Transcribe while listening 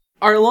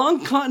Our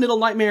long continental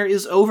nightmare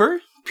is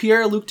over.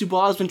 Pierre-Luc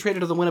Dubois has been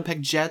traded to the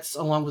Winnipeg Jets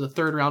along with a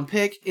third-round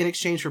pick in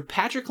exchange for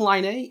Patrick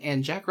Laine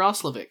and Jack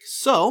Roslovic.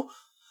 So,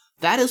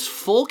 that is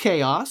full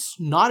chaos,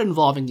 not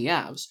involving the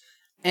Avs.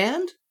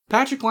 And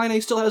Patrick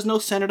Laine still has no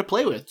center to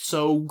play with,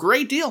 so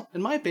great deal,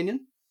 in my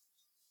opinion.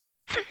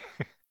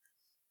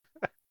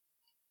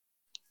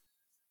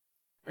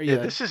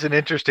 This is an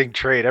interesting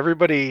trade.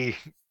 Everybody,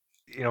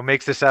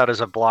 makes this out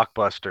as a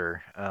blockbuster,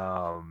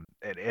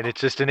 and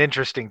it's just an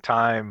interesting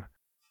time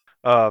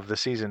of the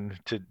season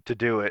to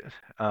do it.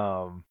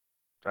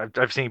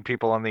 I've seen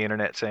people on the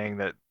internet saying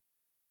that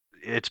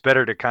it's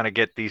better to kind of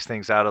get these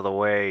things out of the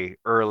way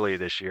early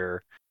this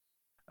year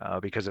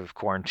because of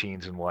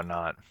quarantines and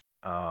whatnot.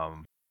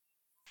 I'm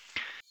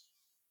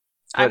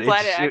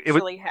glad it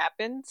actually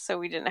happened, so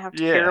we didn't have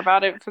to hear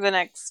about it for the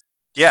next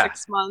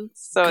 6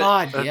 months. So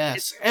God,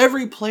 yes.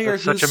 Every player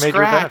who's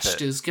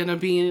scratched is going to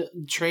be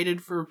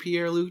traded for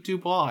Pierre-Luc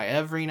Dubois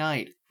every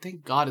night.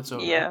 Thank God it's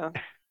over. Yeah.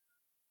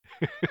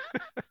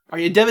 Are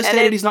you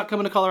devastated he's not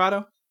coming to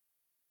Colorado?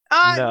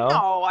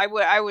 No,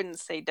 I wouldn't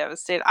say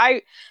devastated.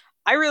 I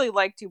really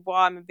like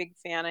Dubois. I'm a big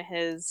fan of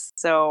his,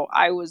 so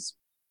I was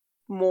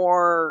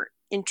more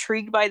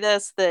intrigued by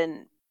this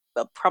than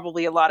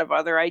probably a lot of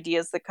other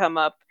ideas that come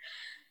up.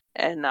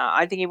 And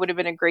I think he would have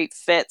been a great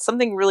fit.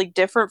 Something really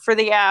different for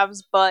the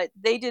Avs, but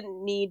they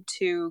didn't need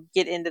to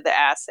get into the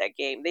asset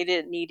game. They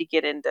didn't need to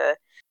get into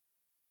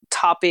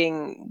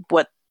topping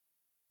what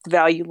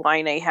value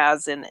Laine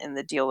has in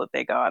the deal that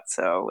they got.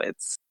 So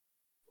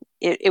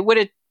it would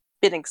have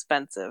been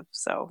expensive.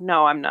 So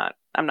no, I'm not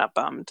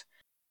bummed.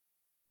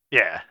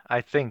 Yeah,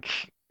 I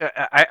think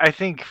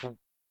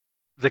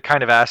the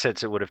kind of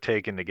assets it would have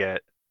taken to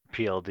get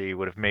PLD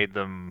would have made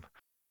them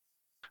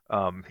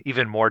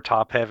even more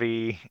top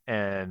heavy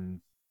and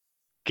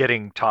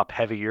getting top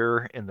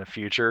heavier in the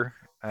future.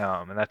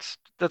 And that's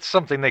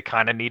something they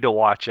kind of need to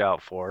watch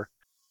out for.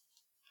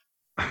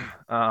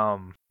 I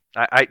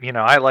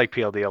like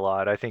PLD a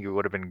lot. I think it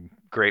would have been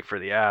great for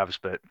the Avs,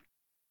 but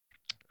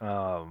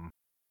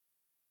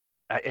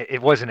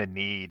it wasn't a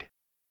need.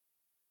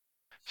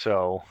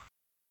 So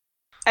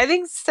I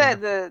think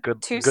the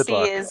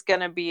 2C is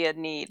going to be a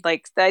need.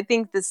 Like, I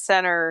think the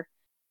center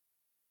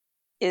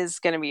is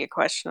going to be a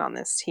question on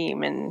this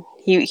team, and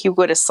he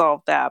would have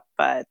solved that,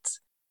 but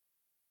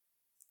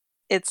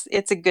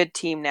it's a good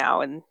team now,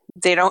 and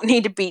they don't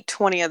need to beat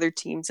 20 other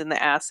teams in the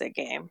asset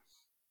game.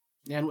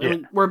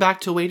 And we're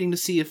back to waiting to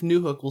see if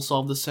Newhook will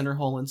solve the center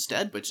hole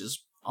instead, which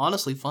is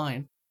honestly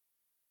fine.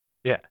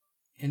 Yeah.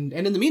 And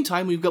in the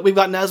meantime, we've got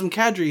Nazem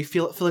Kadri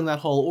filling that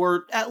hole,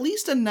 or at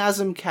least a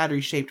Nazem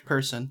Kadri shaped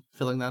person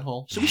filling that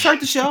hole. Should we start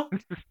the show?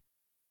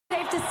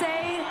 Safe to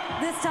say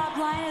this top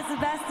line is the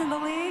best in the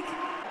league?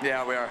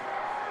 Yeah, we are.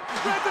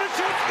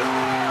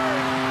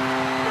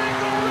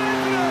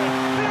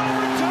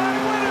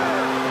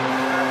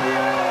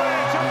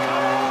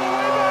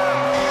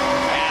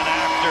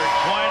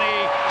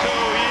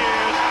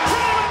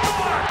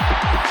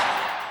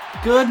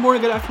 Good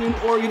morning, good afternoon,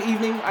 or good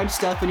evening. I'm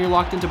Steph, and you're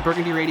locked into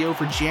Burgundy Radio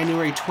for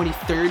January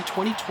 23rd,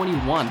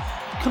 2021.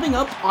 Coming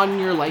up on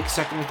your,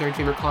 second or third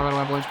favorite Colorado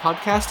Avalanche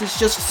podcast is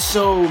just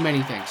so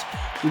many things.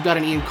 We've got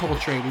an Ian Cole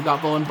trade, we've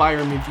got Bowen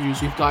Byram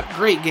reviews, we've got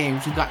great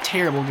games, we've got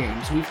terrible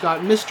games, we've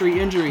got mystery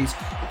injuries.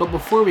 But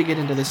before we get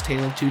into this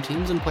tale of two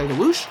teams and play the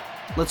whoosh,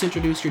 let's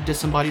introduce your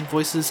disembodied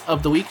voices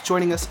of the week.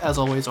 Joining us, as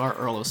always, are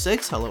Earl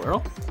 06. Hello,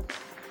 Earl.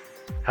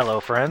 Hello,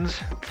 friends.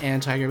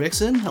 And Tiger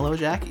Vixen. Hello,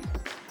 Jackie.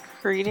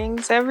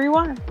 Greetings,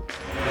 everyone.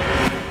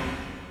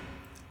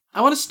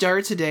 I want to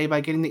start today by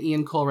getting the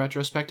Ian Cole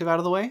retrospective out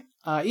of the way.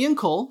 Ian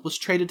Cole was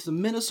traded to the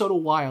Minnesota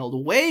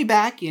Wild way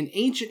back in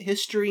ancient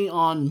history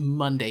on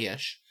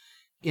Monday-ish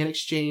in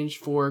exchange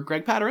for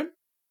Greg Pateryn.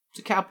 It's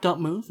a cap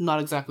dump move,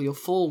 not exactly a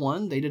full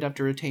one. They did have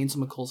to retain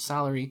some of Cole's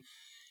salary.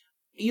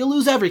 You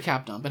lose every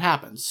cap dump, it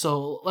happens.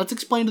 So let's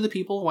explain to the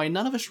people why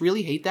none of us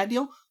really hate that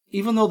deal,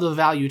 even though the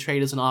value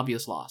trade is an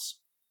obvious loss.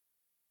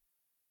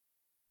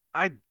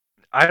 I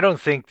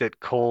don't think that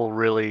Cole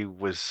really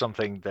was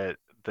something that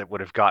would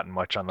have gotten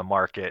much on the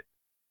market,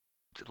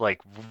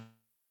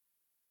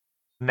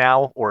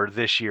 now or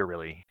this year,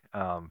 really.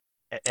 The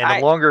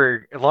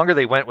longer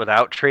they went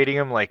without trading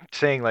him,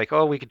 saying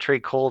oh, we could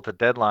trade Cole at the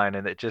deadline,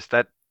 and it just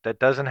that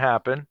doesn't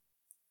happen.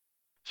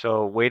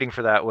 So waiting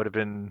for that would have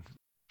been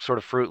sort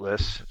of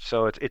fruitless.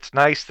 So it's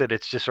nice that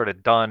it's just sort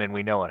of done and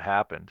we know what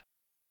happened.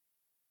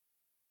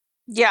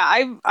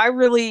 Yeah, I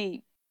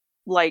really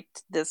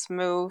liked this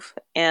move,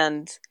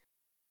 and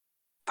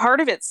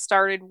part of it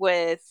started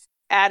with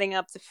adding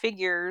up the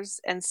figures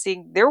and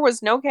seeing there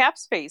was no cap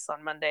space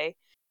on Monday,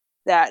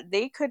 that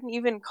they couldn't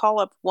even call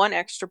up one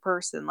extra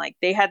person.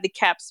 They had the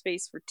cap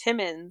space for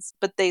Timmins,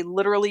 but they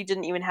literally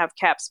didn't even have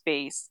cap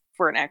space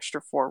for an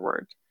extra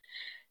forward.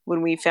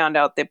 When we found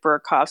out that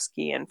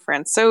Burakovsky and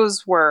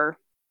Francouz were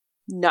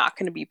not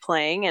going to be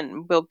playing,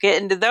 and we'll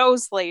get into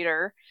those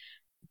later,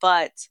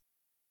 but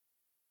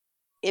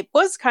it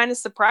was kind of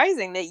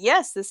surprising that,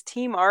 yes, this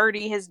team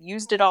already has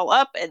used it all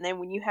up, and then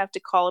when you have to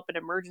call up an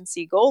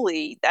emergency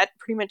goalie, that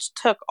pretty much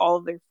took all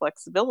of their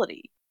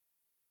flexibility.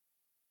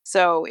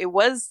 So it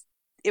was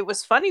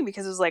funny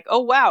because it was like, oh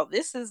wow,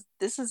 this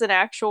is an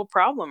actual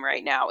problem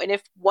right now. And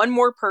if one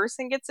more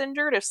person gets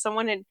injured, if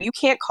you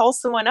can't call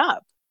someone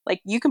up. Like,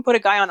 you can put a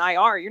guy on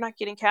IR, you're not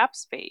getting cap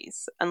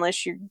space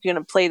unless you're going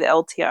to play the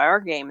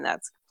LTIR game, and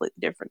that's a completely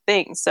different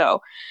thing.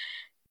 So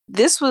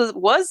this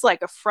was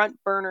like a front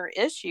burner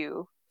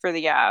issue for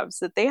the Avs,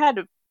 that they had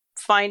to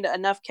find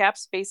enough cap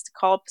space to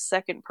call up a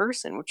second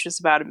person, which is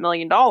about $1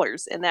 million.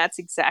 And that's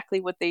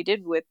exactly what they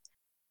did with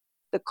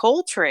the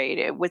Cole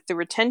trade. With the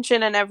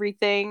retention and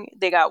everything,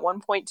 they got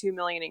 $1.2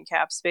 million in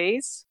cap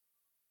space.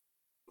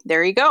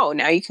 There you go.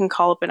 Now you can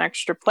call up an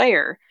extra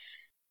player.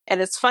 And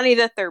it's funny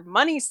that their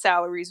money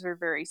salaries were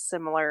very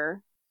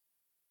similar.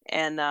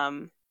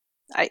 And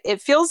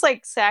it feels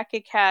like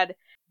Sakic had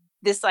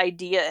this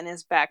idea in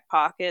his back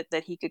pocket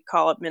that he could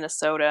call up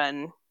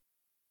Minnesota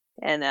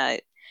and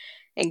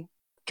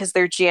because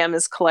their GM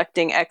is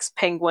collecting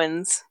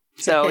ex-Penguins.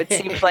 So it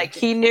seemed like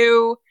he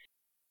knew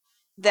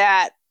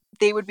that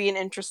they would be an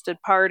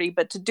interested party.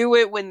 But to do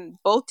it when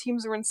both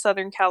teams were in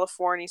Southern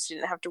California, so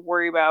you didn't have to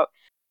worry about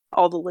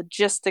all the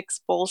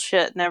logistics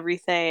bullshit and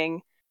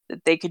everything,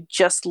 that they could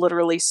just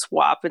literally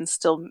swap and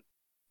still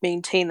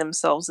maintain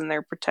themselves in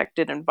their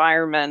protected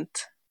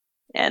environment.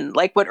 And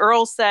like what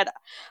Earl said,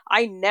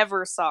 I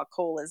never saw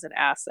Cole as an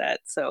asset.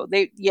 So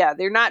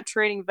they're not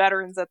trading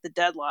veterans at the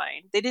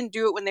deadline. They didn't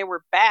do it when they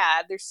were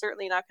bad. They're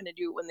certainly not going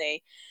to do it when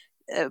they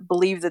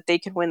believe that they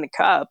can win the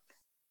cup.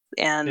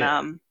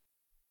 And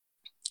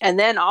and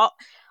then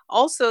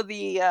also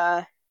the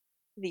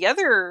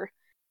other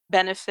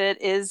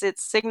benefit is it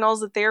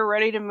signals that they're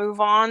ready to move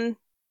on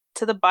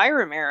to the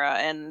Byram era,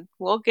 and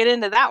we'll get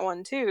into that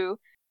one too.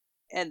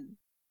 And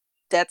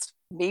that's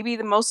maybe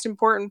the most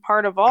important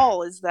part of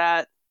all, is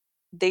that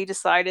they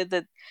decided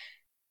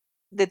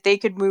that they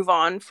could move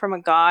on from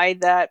a guy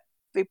that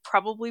they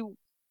probably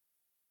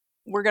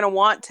were going to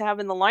want to have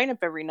in the lineup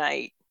every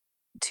night,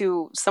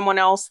 to someone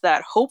else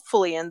that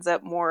hopefully ends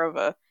up more of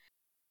a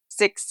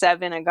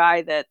 6-7, a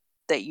guy that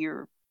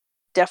you're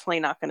definitely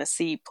not going to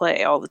see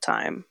play all the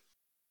time.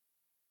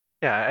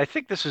 Yeah, I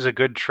think this is a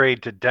good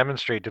trade to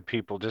demonstrate to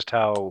people just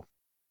how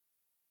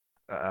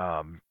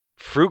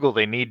frugal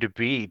they need to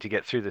be to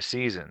get through the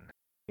season.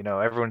 You know,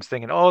 everyone's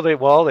thinking, oh, they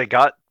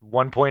got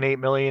 1.8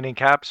 million in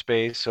cap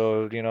space,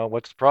 so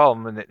what's the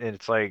problem? And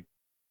it's like,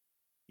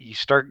 you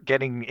start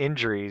getting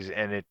injuries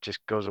and it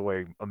just goes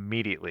away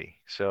immediately.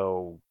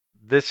 So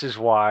this is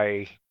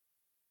why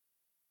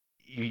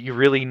you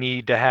really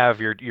need to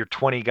have your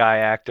 20 guy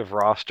active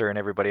roster and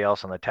everybody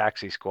else on the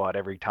taxi squad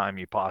every time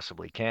you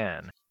possibly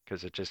can,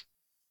 because it just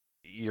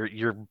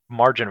your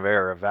margin of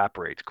error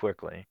evaporates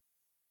quickly.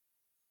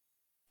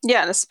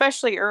 Yeah, and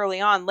especially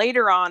early on.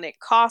 Later on, it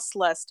costs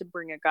less to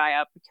bring a guy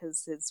up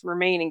because his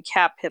remaining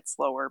cap hits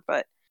lower.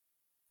 But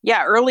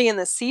yeah, early in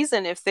the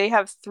season, if they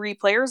have 3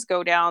 players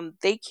go down,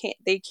 they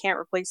can't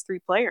replace 3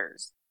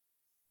 players.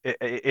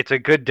 It's a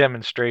good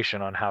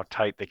demonstration on how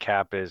tight the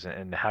cap is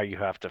and how you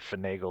have to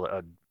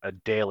finagle a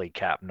daily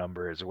cap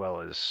number as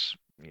well as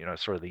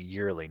sort of the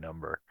yearly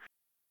number.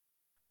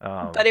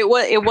 But it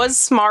was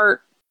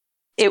smart.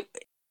 It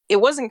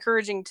was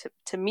encouraging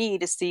to me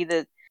to see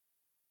that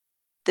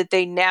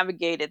they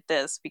navigated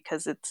this,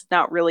 because it's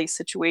not really a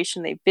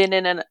situation they've been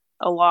in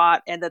a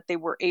lot, and that they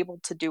were able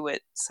to do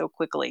it so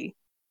quickly.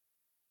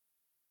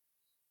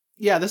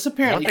 Yeah, this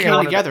apparently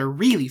came together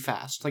really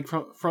fast, like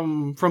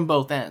from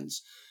both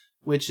ends,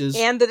 which is,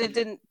 and that it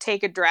didn't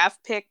take a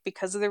draft pick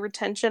because of the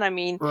retention. I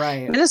mean,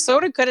 right.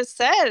 Minnesota could have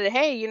said,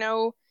 hey,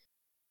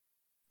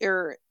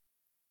 or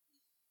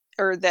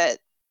that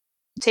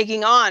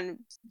taking on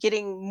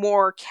getting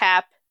more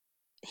cap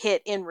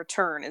hit in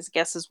return, is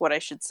what I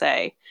should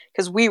say,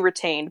 because we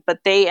retained,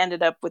 but they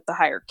ended up with the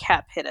higher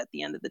cap hit at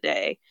the end of the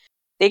day.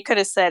 They could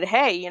have said,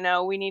 hey,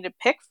 we need a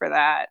pick for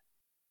that,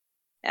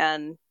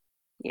 and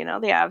the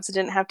Avs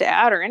didn't have to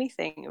add or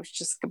anything. It was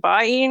just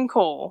goodbye Ian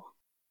Cole.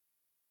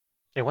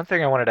 Yeah, one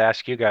thing I wanted to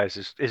ask you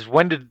guys is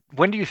when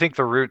do you think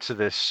the roots of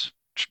this,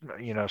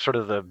 sort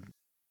of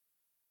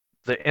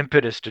the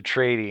impetus to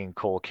trading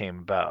Cole came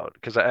about?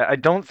 Because I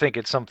don't think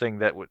it's something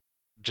that would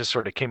just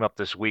sort of came up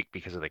this week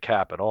because of the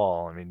cap at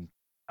all. I mean,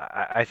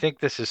 I think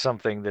this is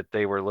something that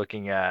they were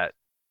looking at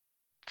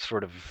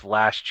sort of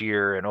last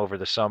year and over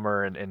the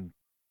summer, and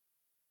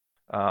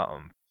I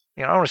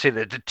don't want to say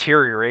the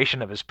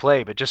deterioration of his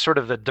play, but just sort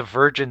of the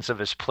divergence of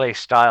his play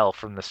style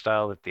from the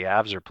style that the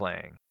Avs are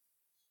playing.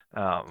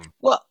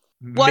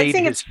 Made I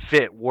think his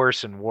fit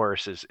worse and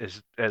worse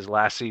as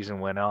last season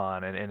went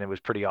on, and it was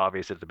pretty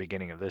obvious at the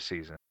beginning of this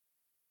season.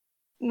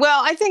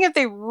 Well, I think if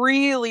they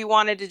really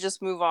wanted to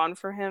just move on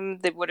for him,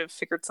 they would have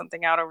figured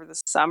something out over the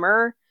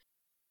summer.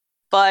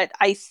 But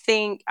I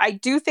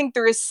do think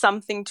there is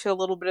something to a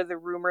little bit of the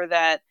rumor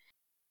that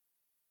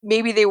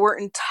maybe they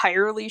weren't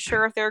entirely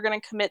sure if they were going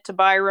to commit to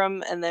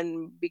Byram, and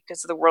then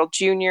because of the World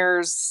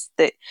Juniors,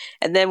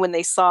 and then when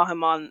they saw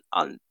him on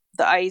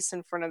the ice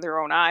in front of their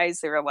own eyes,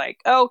 they were like,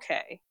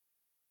 okay,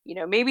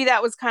 maybe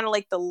that was kind of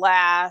like the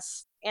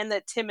last, and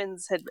that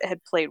Timmins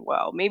had played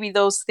well. Maybe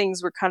those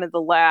things were kind of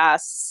the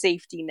last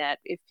safety net.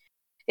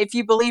 if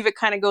you believe it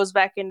kind of goes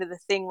back into the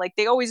thing, like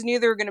they always knew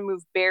they were going to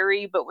move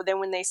Barry, but then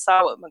when they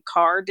saw what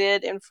Makar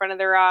did in front of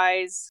their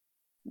eyes,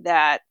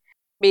 that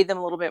made them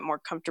a little bit more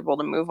comfortable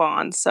to move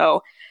on.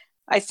 So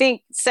I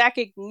think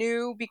Sakic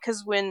knew,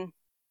 because when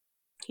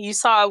you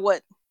saw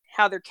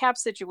how their cap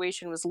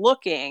situation was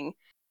looking,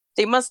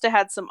 they must have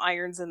had some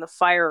irons in the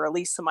fire, or at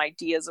least some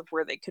ideas of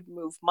where they could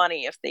move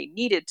money if they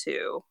needed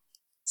to.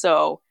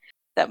 So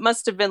that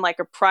must have been like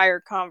a prior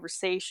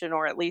conversation,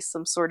 or at least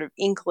some sort of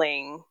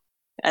inkling.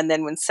 And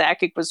then when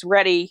Sakic was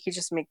ready, he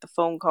just make the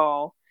phone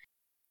call.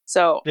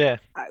 So Yeah.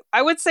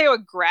 I would say a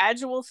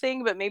gradual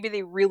thing, but maybe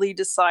they really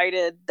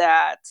decided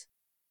that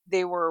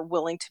they were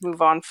willing to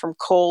move on from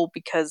Cole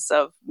because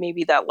of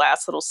maybe that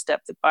last little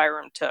step that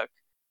Byram took.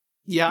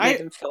 Yeah, Made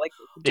them feel like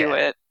they could do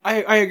it.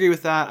 I agree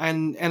with that,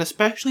 and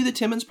especially the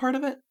Timmins part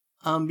of it,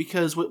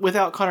 because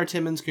without Connor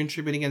Timmins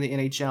contributing in the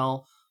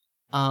NHL,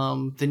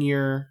 then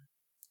you're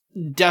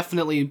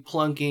definitely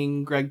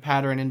plunking Greg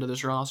Pattern into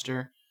this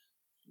roster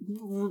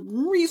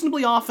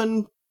reasonably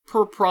often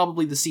per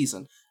probably the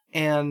season,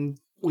 and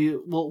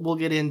we'll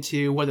get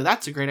into whether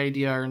that's a great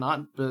idea or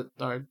not, but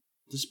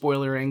the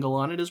spoiler angle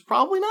on it is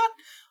probably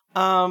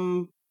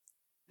not.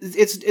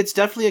 It's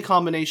definitely a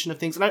combination of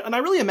things, and I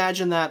really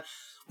imagine that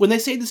when they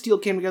say this deal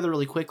came together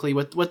really quickly,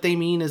 what they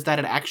mean is that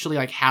it actually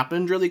like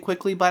happened really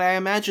quickly. But I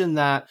imagine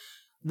that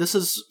this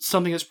is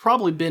something that's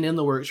probably been in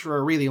the works for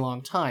a really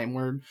long time,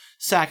 where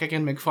Sakic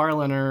and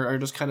McFarland are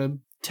just kind of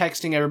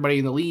texting everybody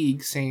in the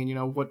league saying, you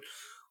know,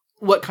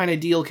 what kind of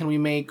deal can we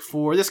make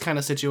for this kind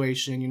of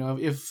situation? You know,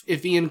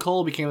 if Ian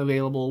Cole became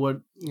available,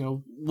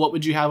 what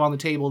would you have on the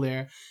table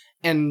there?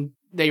 And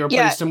they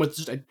replaced him with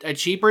just a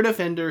cheaper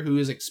defender who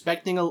is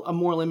expecting a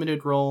more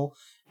limited role,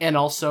 and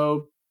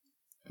also,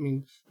 I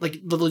mean, like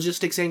the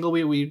logistics angle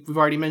we've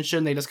already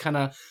mentioned, they just kind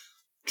of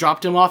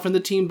dropped him off in the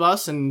team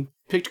bus and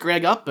picked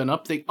Greg up, and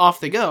off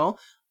they go.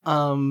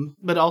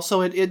 But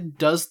also it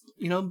does,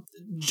 you know,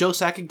 Joe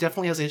Sakic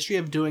definitely has a history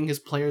of doing his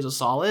players a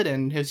solid,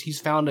 and he's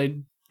found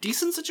a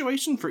decent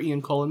situation for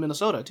Ian Cole in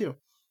Minnesota too.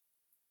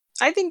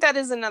 I think that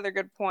is another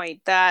good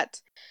point, that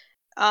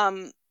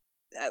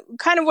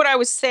kind of what I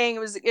was saying,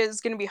 it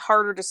was going to be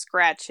harder to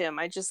scratch him.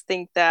 I just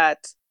think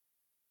that,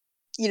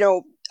 you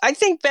know, I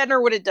think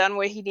Bednar would have done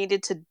what he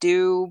needed to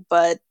do,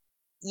 but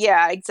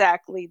yeah,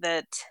 exactly,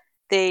 that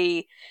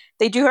they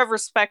do have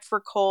respect for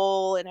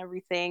Cole and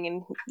everything,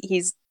 and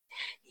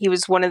he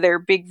was one of their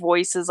big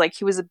voices. Like,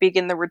 he was a big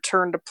in the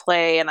return to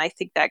play, and I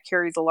think that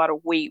carries a lot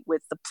of weight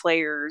with the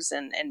players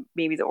and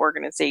maybe the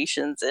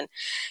organizations. And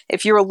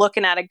if you were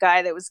looking at a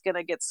guy that was going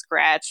to get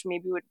scratched,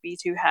 maybe wouldn't be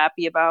too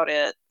happy about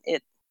it.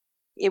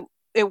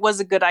 It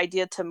was a good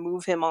idea to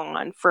move him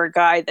on for a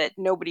guy that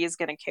nobody is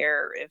going to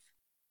care if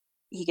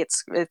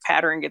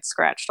Pattern gets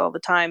scratched all the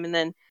time. And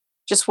then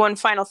just one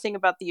final thing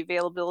about the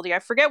availability. I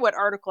forget what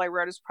article I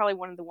read. It was probably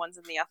one of the ones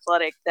in The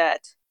Athletic,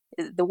 that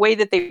the way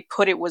that they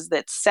put it was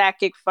that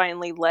Sakic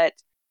finally let,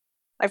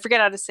 I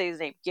forget how to say his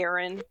name,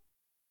 Guerin,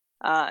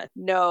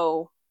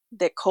 know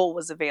that Cole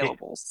was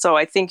available. So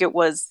I think it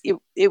was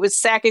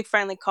Sakic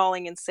finally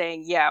calling and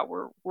saying, yeah,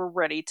 we're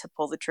ready to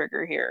pull the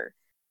trigger here.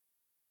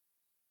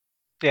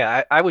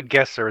 Yeah, I would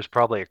guess there was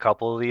probably a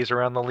couple of these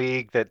around the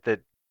league that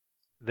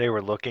they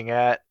were looking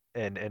at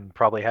and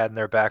probably had in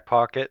their back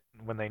pocket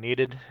when they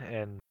needed,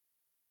 and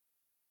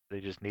they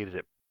just needed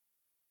it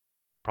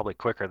probably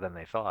quicker than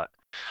they thought.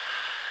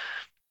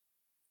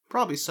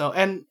 Probably so,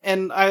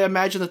 and I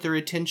imagine that the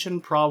retention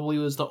probably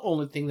was the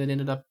only thing that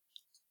ended up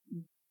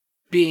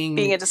being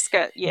a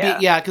discuss.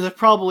 Yeah, because they're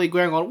probably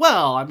going,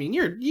 well, I mean,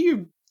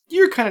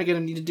 you're kind of going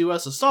to need to do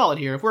us a solid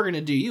here. If we're going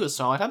to do you a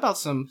solid, how about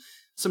some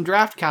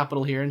draft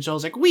capital here? And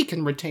Joe's like, we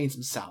can retain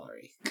some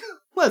salary.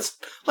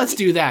 let's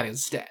do that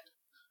instead.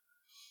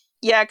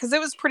 Yeah, because it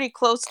was pretty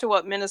close to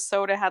what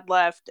Minnesota had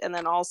left, and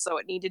then also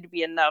it needed to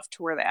be enough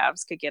to where the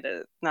Avs could get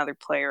another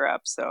player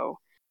up. So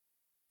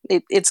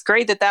it's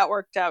great that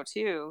worked out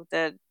too,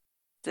 that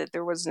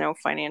there was no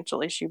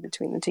financial issue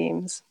between the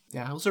teams.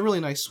 Yeah, it was a really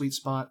nice sweet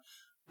spot.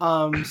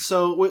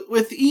 So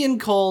with Ian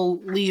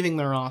Cole leaving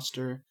the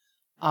roster,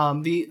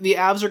 the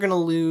Avs are going to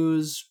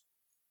lose,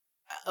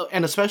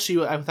 and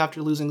especially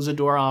after losing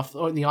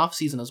Zadorov in the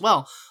offseason as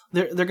well,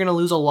 they're going to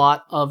lose a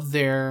lot of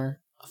their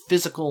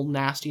physical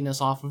nastiness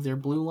off of their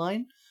blue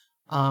line.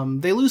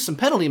 They lose some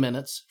penalty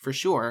minutes for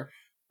sure,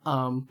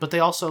 but they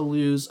also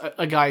lose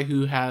a guy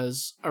who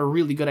has a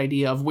really good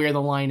idea of where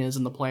the line is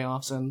in the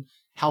playoffs and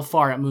how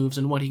far it moves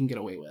and what he can get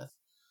away with.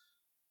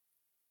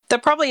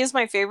 That probably is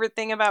my favorite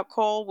thing about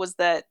Cole, was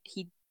that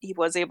he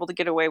was able to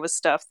get away with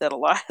stuff that a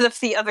lot of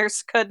the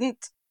others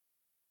couldn't.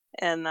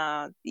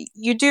 And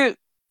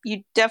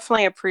you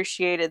definitely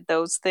appreciated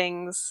those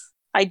things.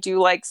 I do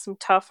like some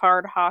tough,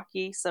 hard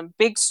hockey, some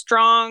big,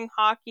 strong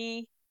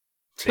hockey.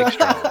 Big,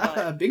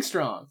 strong. Big,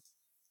 strong.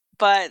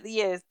 But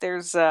yeah,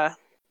 there's I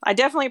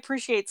definitely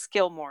appreciate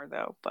skill more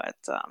though. But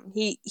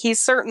he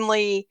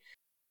certainly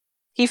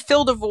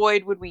filled a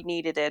void when we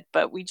needed it.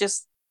 But we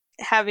just,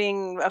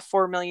 having a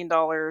 $4 million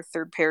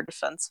third pair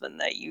defenseman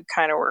that you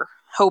kind of were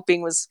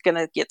hoping was going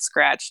to get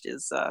scratched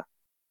is a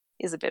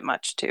bit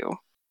much too.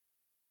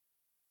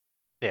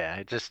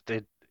 Yeah,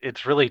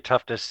 it's really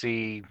tough to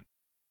see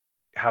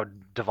how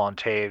Devon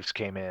Taves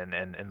came in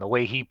and the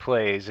way he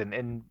plays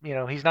and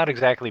he's not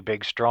exactly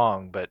big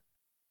strong, but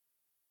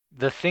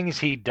the things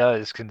he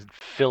does can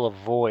fill a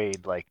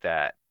void like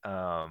that.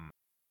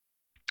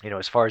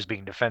 As far as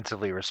being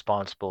defensively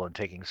responsible and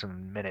taking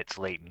some minutes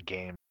late in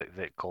games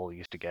that Cole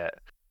used to get.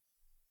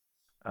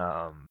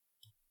 I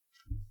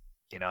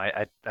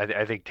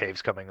think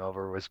Taves coming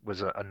over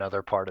was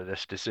another part of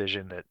this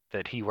decision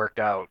that he worked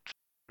out,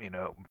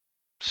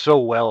 so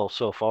well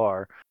so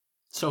far.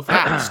 So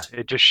fast.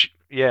 It just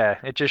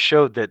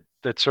showed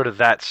that sort of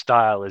that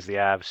style is the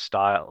Avs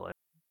style. And,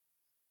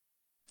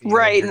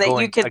 Right, you're and that you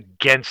going could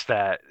against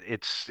that,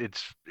 it's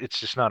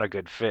just not a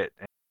good fit.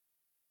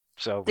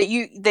 So that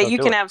you don't do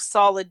can it. have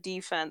solid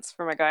defense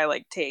from a guy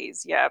like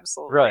Taves. Yeah,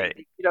 absolutely.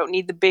 Right. You don't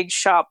need the big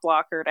shot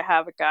blocker to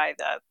have a guy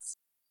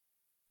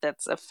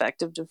that's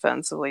effective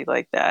defensively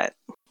like that.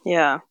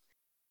 Yeah.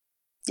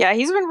 Yeah,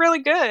 he's been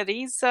really good.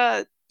 He's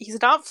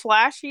not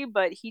flashy,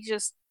 but he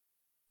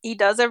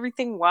does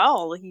everything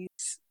well. He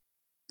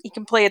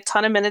can play a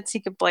ton of minutes. He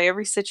can play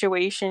every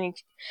situation.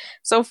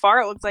 So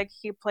far, it looks like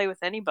he can play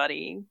with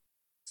anybody.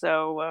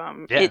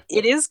 So Yeah.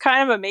 it is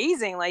kind of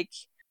amazing. Like,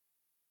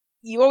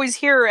 you always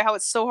hear how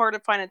it's so hard to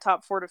find a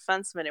top 4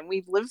 defenseman, and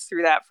we've lived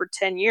through that for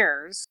 10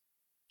 years.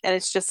 And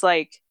it's just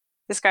like,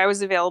 this guy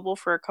was available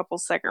for a couple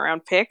second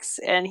round picks,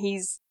 and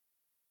he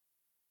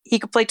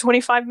could play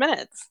 25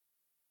 minutes.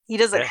 He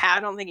doesn't Yeah.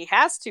 I don't think he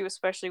has to,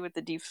 especially with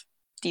the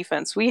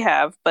defense we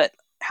have. But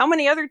how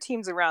many other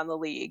teams around the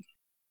league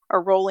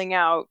are rolling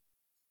out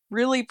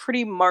really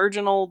pretty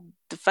marginal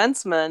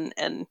defensemen?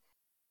 And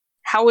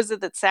how is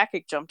it that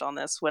Sakic jumped on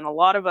this when a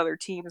lot of other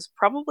teams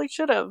probably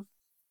should have?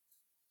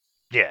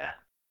 Yeah.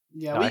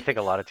 Yeah, No, I think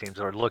a lot of teams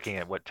are looking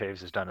at what Taves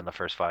has done in the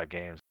first 5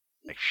 games.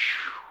 Like,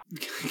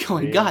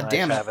 going, real God nice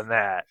damn it. having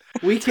that.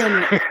 We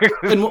can,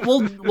 and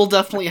we'll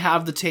definitely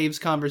have the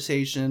Taves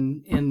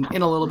conversation in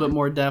a little bit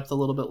more depth a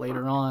little bit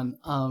later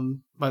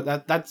on.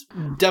 But that's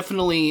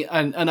definitely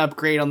an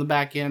upgrade on the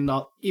back end,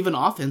 even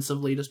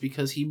offensively, just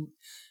because he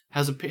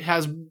has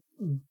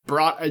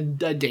brought a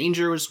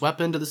dangerous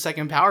weapon to the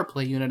second power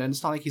play unit, and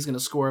it's not like he's going to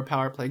score a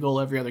power play goal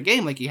every other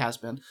game like he has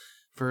been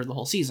for the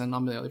whole season.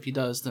 If he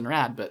does, then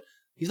rad, but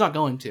he's not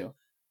going to.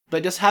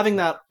 But just having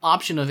that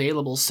option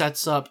available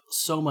sets up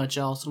so much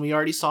else, and we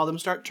already saw them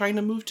start trying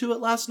to move to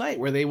it last night,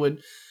 where they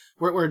would,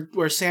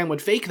 where Sam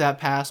would fake that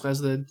pass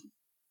as the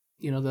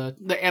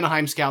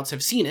Anaheim scouts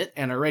have seen it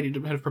and are ready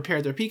to have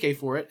prepared their PK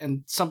for it,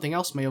 and something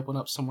else may open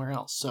up somewhere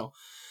else. So,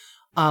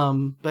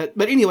 but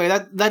anyway,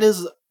 that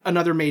is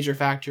another major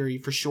factor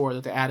for sure,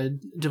 that they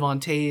added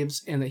Devon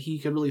Taves and that he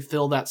could really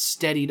fill that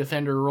steady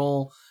defender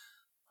role.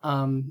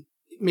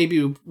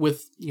 Maybe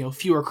with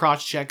fewer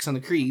crotch checks on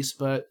the crease,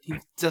 but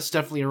that's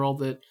definitely a role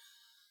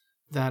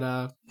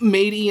that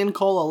made Ian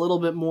Cole a little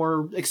bit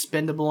more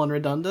expendable and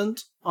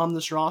redundant on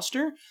this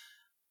roster.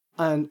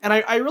 And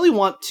I really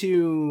want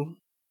to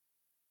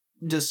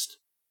just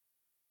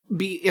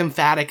be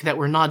emphatic that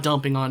we're not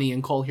dumping on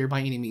Ian Cole here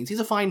by any means. He's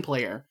a fine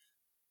player.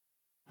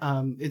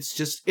 It's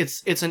just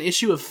it's an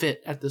issue of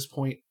fit at this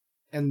point,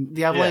 and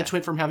the Avalanche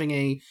went from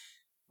having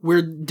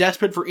we're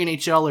desperate for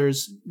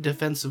NHLers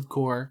defensive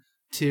core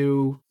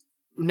to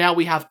now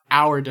we have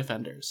our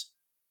defenders.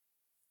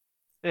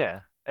 Yeah,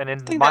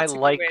 and my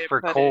like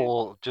for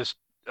Cole just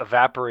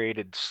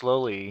evaporated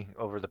slowly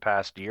over the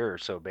past year or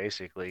so,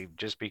 basically,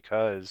 just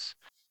because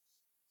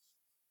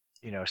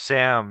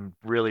Sam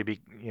really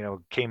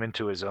came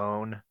into his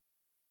own,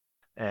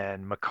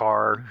 and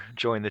Makar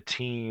joined the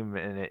team,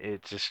 and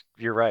it just,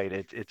 you're right,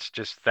 it's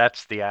just,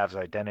 that's the Avs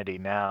identity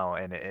now,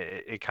 and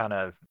it kind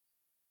of,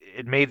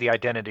 it made the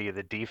identity of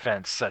the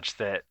defense such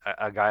that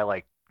a guy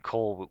like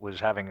Cole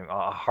was having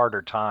a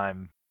harder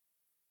time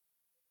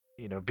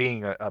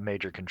being a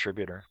major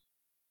contributor.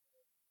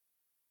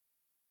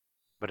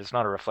 But it's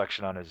not a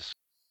reflection on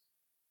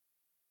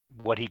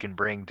what he can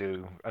bring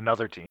to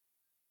another team.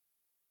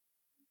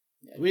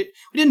 We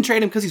didn't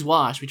trade him because he's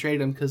washed. We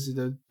traded him because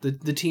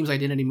the team's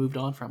identity moved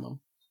on from him.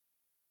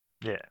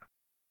 Yeah.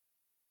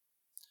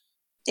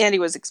 And he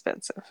was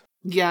expensive.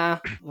 Yeah,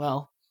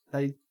 well,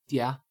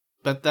 yeah.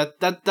 But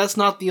that's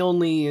not the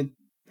only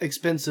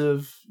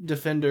expensive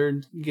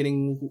defender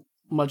getting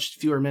much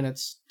fewer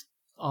minutes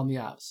on the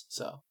Avs,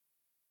 so.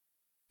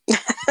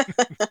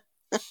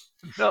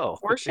 No.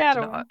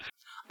 Foreshadowing.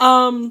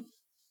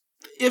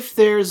 If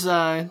there's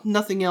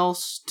nothing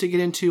else to get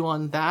into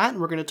on that,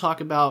 we're going to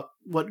talk about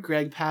what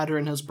Greg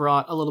Pateryn has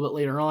brought a little bit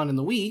later on in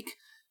the week.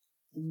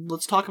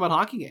 Let's talk about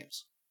hockey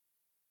games.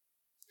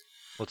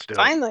 Let's do it.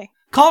 Finally.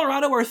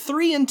 Colorado are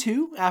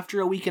 3-2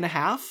 after a week and a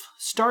half,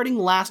 starting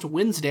last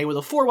Wednesday with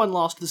a 4-1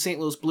 loss to the St.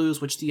 Louis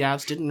Blues, which the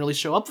Avs didn't really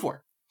show up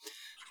for.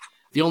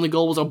 The only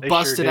goal was a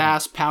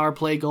busted-ass power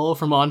play goal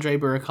from Andrei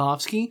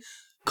Burakovsky.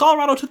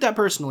 Colorado took that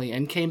personally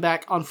and came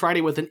back on Friday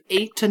with an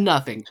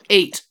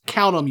 8-0,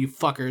 count 'em you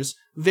fuckers,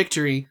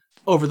 victory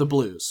over the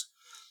Blues.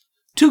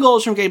 2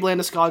 goals from Gabe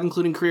Landeskog,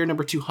 including career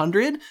number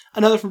 200.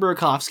 Another from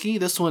Burakovsky,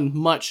 this one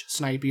much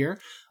snipier.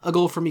 A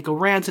goal from Mikko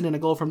Rantanen, a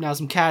goal from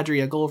Nazem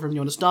Kadri, a goal from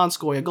Jonas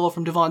Donskoy, a goal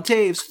from Devon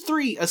Taves,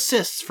 3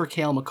 assists for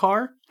Cale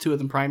Makar, 2 of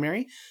them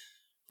primary.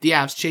 The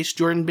Avs chased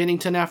Jordan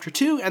Binnington after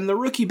 2, and the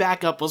rookie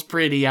backup was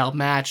pretty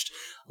outmatched.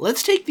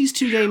 Let's take these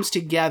 2 games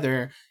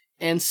together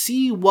and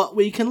see what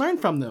we can learn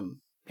from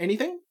them.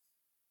 Anything?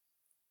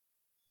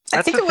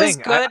 I think it was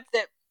good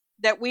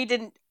that we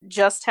didn't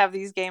just have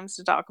these games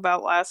to talk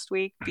about last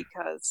week,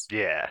 because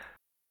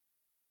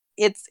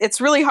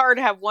it's really hard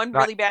to have one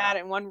really bad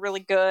and one really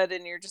good,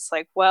 and you're just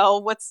like,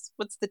 well, what's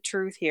the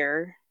truth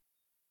here?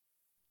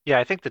 Yeah,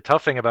 I think the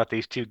tough thing about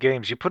these 2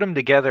 games, you put them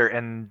together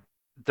and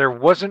there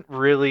wasn't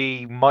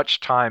really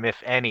much time,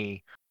 if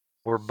any,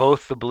 where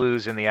both the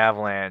Blues and the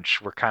Avalanche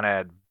were kind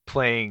of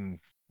playing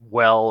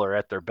well or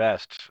at their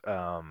best.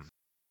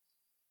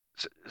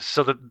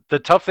 So the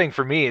tough thing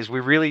for me is we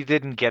really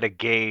didn't get a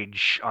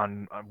gauge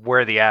on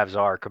where the Avs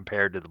are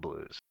compared to the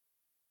Blues.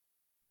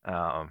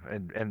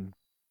 And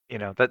you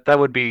know, that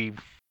would be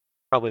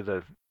probably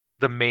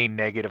the main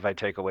negative I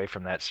take away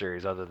from that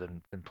series, other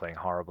than playing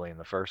horribly in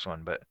the first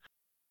one. But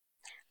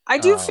I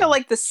do feel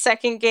like the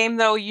second game,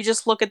 though, you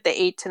just look at the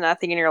 8-0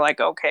 and you're like,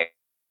 okay,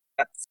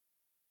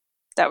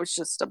 that was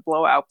just a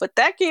blowout. But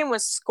that game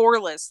was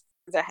scoreless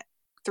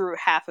through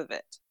half of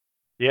it.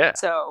 Yeah.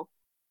 So.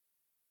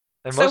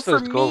 And most of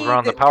those goals were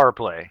on the power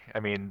play. I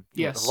mean,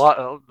 yes,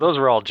 those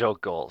were all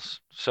joke goals.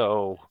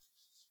 So,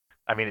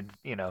 I mean,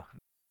 you know,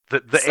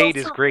 the 8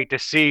 is great to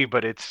see,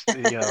 but it's,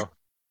 you know,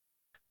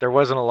 there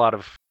wasn't a lot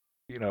of,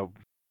 you know,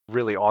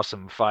 really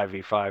awesome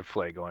 5v5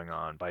 play going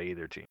on by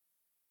either team.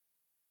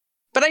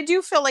 But I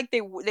do feel like they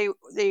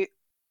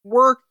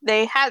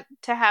had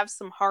to have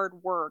some hard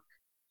work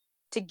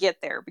to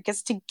get there,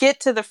 because to get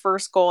to the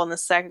first goal and the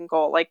second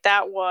goal, like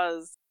that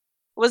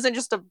wasn't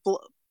just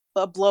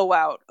a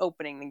blowout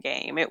opening the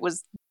game. It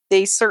was,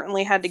 they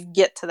certainly had to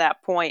get to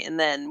that point, and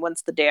then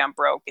once the dam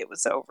broke, it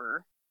was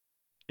over.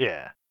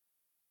 Yeah.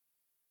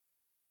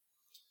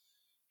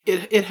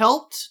 It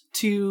helped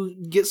to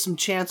get some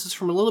chances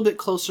from a little bit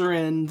closer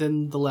in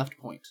than the left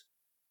point.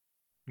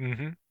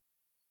 Mm-hmm.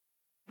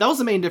 That was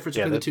the main difference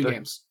between the 2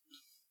 games.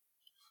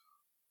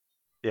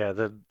 Yeah,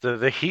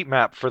 the heat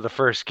map for the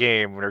first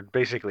game, where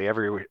basically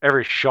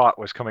every shot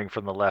was coming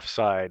from the left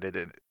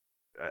side.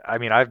 I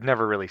mean, I've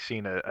never really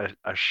seen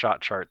a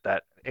shot chart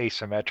that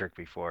asymmetric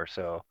before.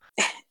 So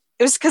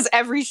it was because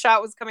every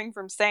shot was coming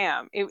from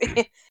Sam.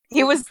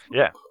 He was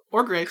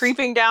or Grace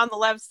creeping down the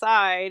left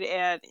side,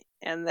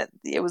 and that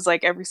it was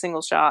like every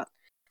single shot.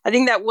 I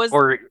think that was.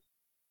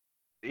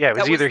 It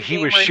was either he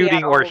was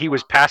shooting or he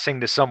was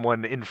passing to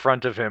someone in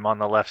front of him on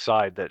the left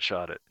side that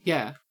shot it.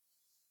 Yeah.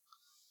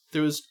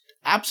 There was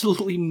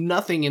absolutely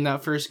nothing in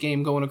that first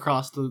game going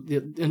across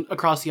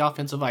the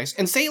offensive ice.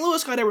 And St.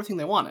 Louis got everything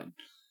they wanted.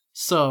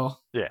 So,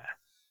 yeah.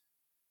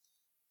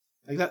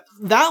 Like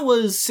that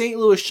was St.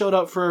 Louis showed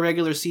up for a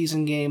regular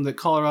season game that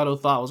Colorado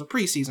thought was a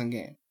preseason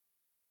game.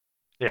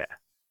 Yeah.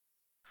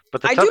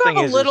 But the I tough do thing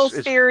have a little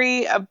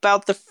theory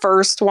about the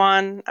first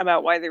one,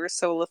 about why they were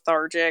so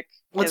lethargic.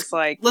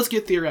 Let's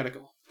get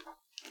theoretical.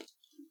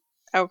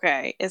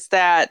 Okay, is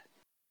that,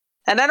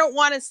 and I don't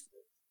want to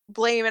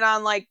blame it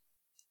on like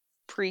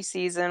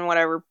preseason,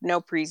 whatever, no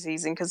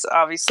preseason, because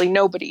obviously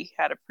nobody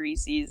had a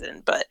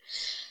preseason, but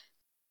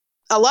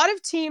a lot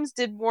of teams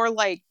did more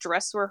like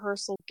dress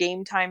rehearsal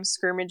game time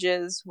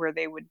scrimmages, where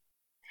they would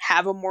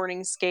have a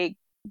morning skate,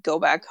 go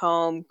back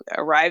home,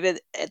 arrive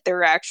at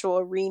their actual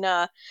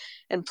arena,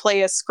 and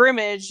play a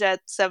scrimmage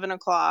at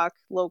 7:00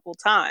 local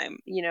time.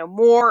 You know,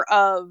 more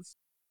of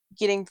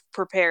getting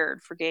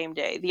prepared for game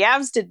day. The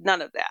Avs did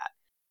none of that.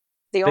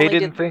 They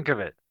didn't think of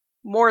it.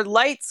 More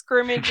light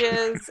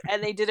scrimmages,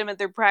 and they did them at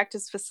their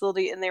practice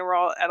facility, and they were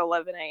all at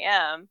 11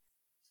 a.m.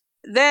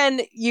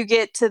 Then you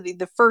get to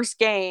the first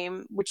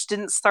game, which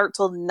didn't start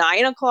till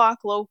 9:00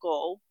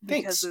 local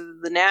because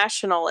of the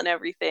national and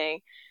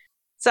everything.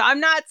 So I'm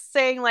not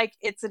saying like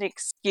it's an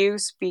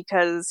excuse,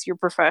 because you're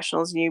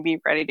professionals and you'd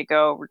be ready to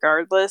go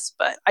regardless,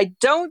 but I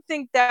don't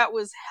think that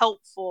was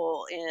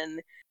helpful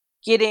in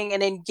getting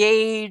an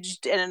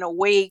engaged and an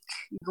awake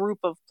group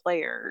of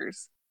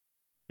players.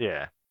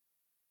 Yeah.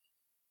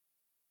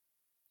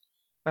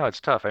 No,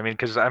 it's tough. I mean,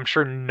 because I'm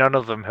sure none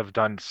of them have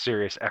done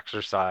serious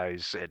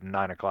exercise at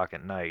 9:00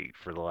 at night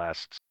for the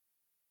last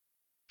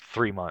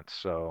 3 months.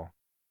 So,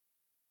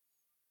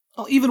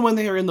 well, even when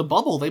they were in the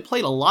bubble, they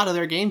played a lot of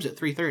their games at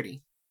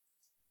 3:30.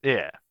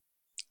 Yeah.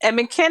 And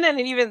McKinnon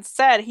had even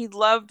said he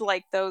loved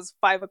like those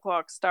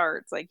 5:00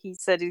 starts. Like he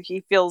said,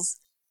 he feels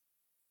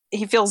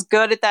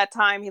good at that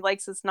time. He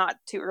likes it's not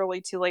too early,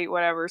 too late,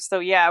 whatever. So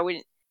yeah,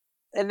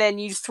 and then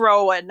you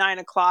throw at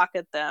 9:00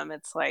 at them.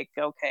 It's like,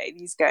 okay,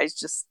 these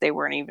guys they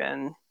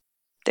weren't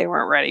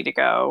ready to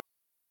go.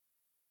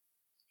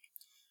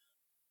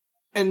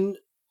 And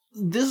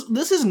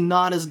this is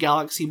not as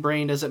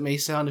galaxy-brained as it may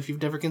sound if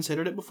you've never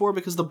considered it before,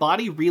 because the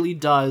body really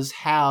does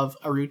have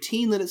a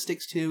routine that it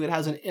sticks to. It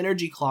has an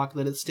energy clock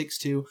that it sticks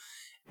to,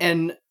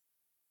 and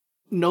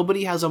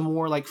nobody has a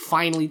more like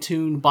finely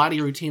tuned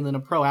body routine than a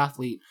pro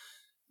athlete.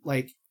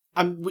 Like,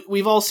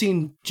 we've all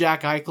seen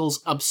Jack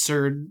Eichel's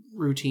absurd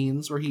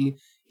routines where he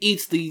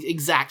eats the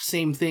exact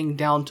same thing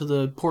down to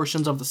the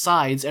portions of the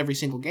sides every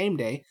single game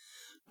day.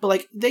 But,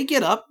 like, they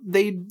get up,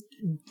 they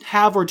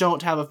have or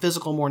don't have a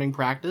physical morning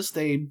practice,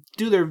 they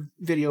do their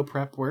video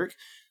prep work,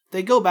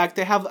 they go back,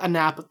 they have a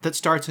nap that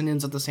starts and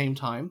ends at the same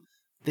time,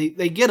 they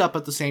get up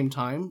at the same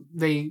time,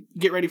 they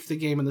get ready for the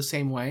game in the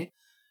same way.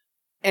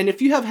 And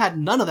if you have had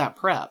none of that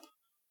prep,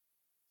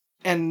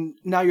 and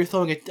now you're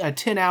throwing a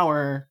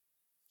 10-hour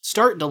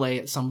start delay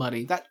at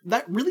somebody,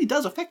 that really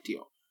does affect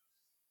you.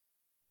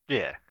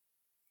 Yeah.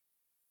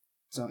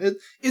 So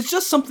it's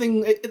just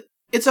something.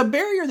 It's a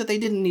barrier that they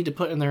didn't need to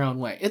put in their own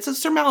way. It's a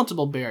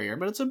surmountable barrier,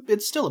 but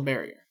it's still a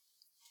barrier.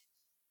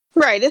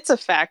 Right, it's a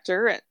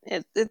factor.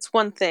 It's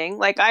one thing.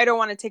 Like, I don't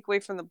want to take away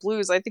from the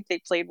Blues. I think they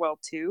played well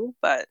too,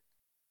 but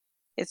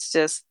it's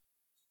just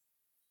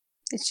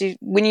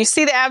when you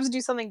see the Avs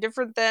do something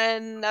different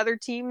than other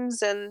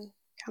teams, and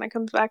kind of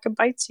comes back and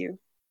bites you.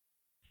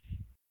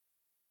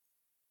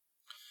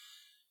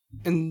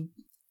 And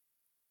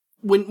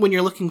when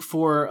you're looking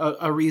for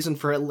a reason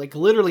for, like,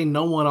 literally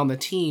no one on the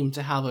team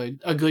to have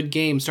a good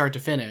game start to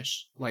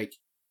finish, like,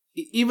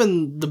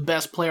 even the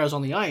best players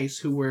on the ice,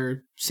 who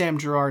were Sam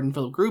Girard and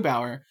Philip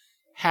Grubauer,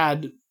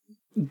 had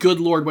good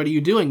lord what are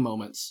you doing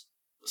moments.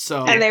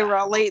 So, and they were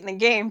all late in the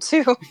game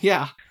too.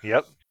 Yeah.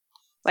 Yep.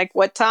 Like,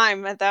 what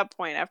time at that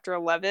point? After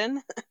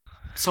 11?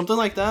 Something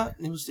like that.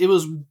 It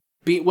was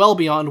well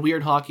beyond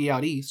weird hockey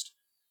out east.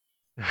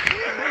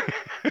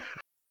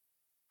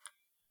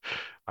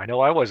 I know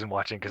I wasn't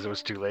watching because it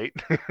was too late.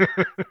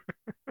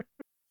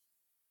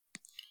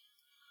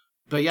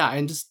 But yeah,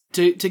 and just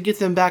to get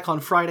them back on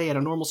Friday at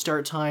a normal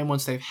start time,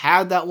 once they've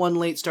had that one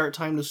late start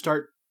time to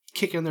start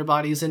kicking their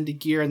bodies into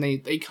gear, and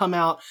they come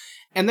out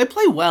and they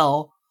play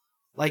well.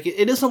 Like,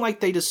 it isn't like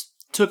they just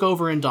took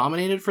over and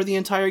dominated for the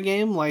entire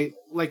game. Like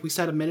we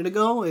said a minute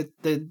ago, it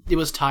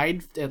was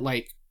tied at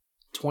like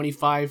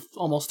 25,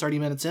 almost 30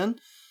 minutes in,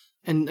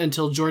 and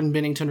until Jordan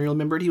Binnington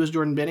remembered he was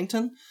Jordan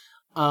Binnington.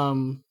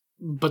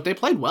 But they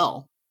played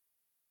well.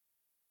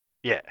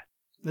 Yeah.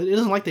 It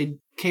isn't like they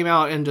came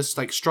out and just,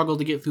 like, struggled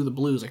to get through the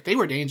Blues. Like, they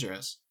were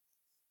dangerous.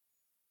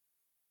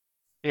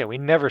 Yeah, we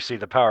never see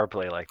the power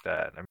play like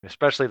that. I mean,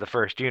 especially the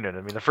first unit.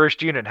 I mean, the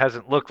first unit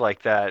hasn't looked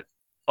like that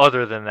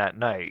other than that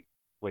night,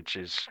 which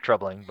is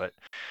troubling, but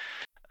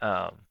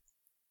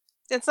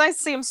it's nice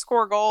to see them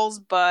score goals,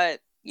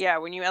 but yeah,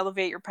 when you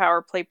elevate your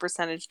power play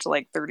percentage to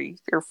like 30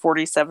 or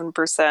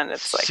 47%,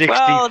 it's like 63.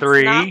 Well,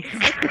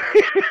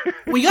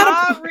 it's We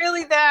gotta not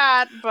really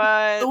that,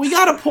 but we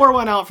gotta pour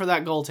one out for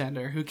that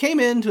goaltender who came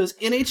into his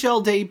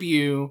NHL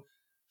debut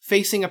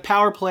facing a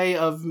power play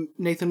of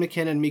Nathan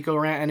MacKinnon, Mikko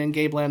Rantanen, and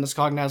Gabe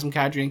Landeskog, Nazem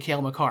Kadri, and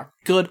Cale Makar.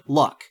 Good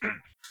luck.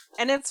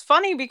 And it's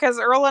funny because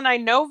Earl and I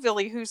know Ville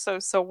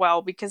Husso so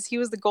well because he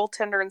was the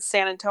goaltender in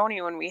San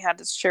Antonio when we had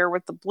to share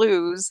with the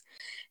Blues.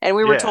 And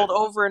we were told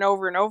over and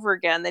over and over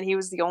again that he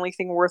was the only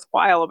thing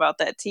worthwhile about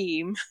that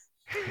team.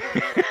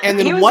 And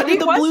then what did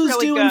the Blues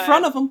do in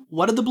front of him?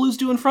 What did the Blues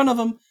do in front of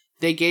him?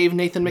 They gave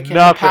Nathan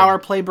MacKinnon a power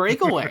play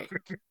breakaway.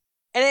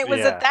 And it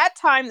was at that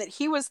time that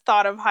he was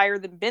thought of higher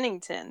than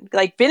Binnington.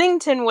 Like,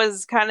 Binnington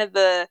was kind of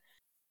the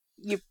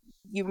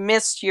you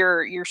missed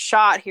your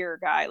shot here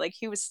guy. Like,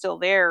 he was still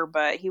there,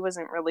 but he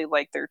wasn't really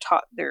like their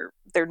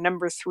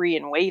number 3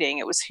 in waiting.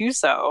 It was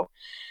Husso.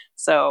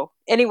 So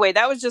anyway,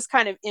 that was just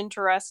kind of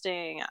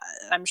interesting.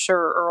 I'm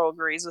sure Earl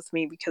agrees with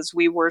me because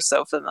we were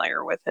so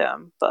familiar with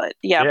him. But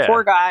yeah.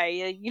 Poor guy.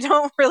 You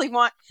don't really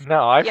want.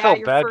 No, I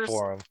felt bad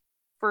for him.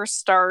 First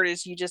start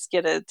is you just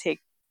get to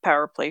take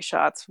power play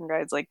shots from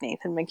guys like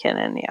Nathan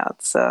MacKinnon. Yeah,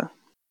 it's a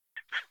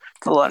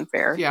little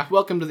unfair. Yeah,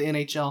 welcome to the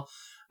NHL.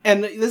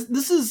 And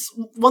this is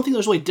one thing that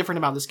was really different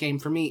about this game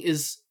for me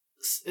is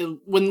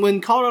when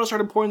Colorado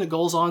started pouring the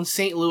goals on,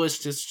 St. Louis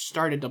just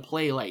started to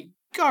play like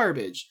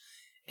garbage.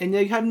 And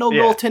they had no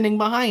goaltending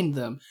behind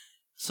them.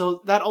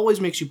 So that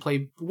always makes you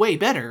play way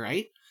better,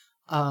 right?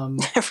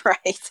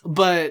 Right.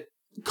 But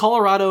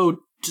Colorado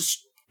just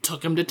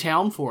took them to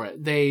town for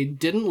it. They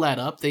didn't let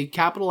up. They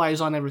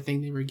capitalized on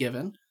everything they were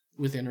given,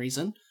 within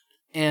reason,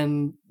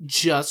 and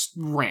just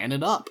ran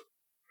it up.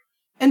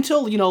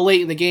 Until,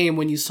 late in the game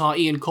when you saw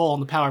Ian Cole on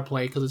the power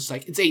play, because it's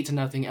like, it's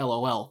 8-0,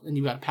 LOL, and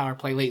you got a power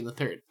play late in the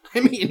third.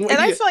 I mean,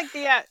 I feel like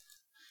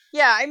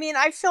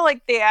I feel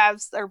like the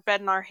Avs are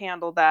betting our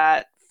handle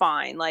that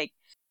fine. Like,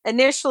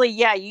 initially,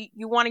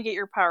 you want to get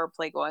your power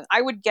play going.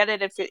 I would get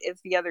it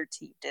if the other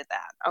team did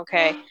that,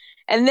 okay?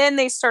 And then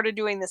they started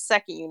doing the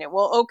second unit.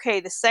 Well, okay,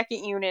 the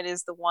second unit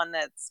is the one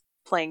that's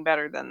playing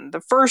better than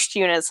the first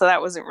unit, so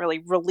that wasn't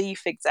really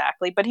relief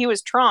exactly, but he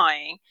was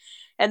trying.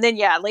 And then,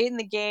 late in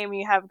the game,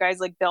 you have guys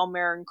like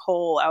Bellemare and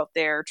Cole out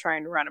there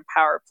trying to run a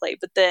power play,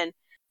 but then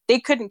they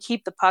couldn't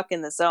keep the puck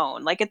in the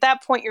zone. Like, at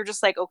that point, you're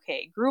just like,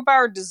 okay,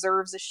 Grubauer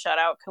deserves a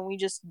shutout. Can we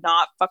just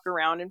not fuck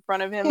around in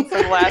front of him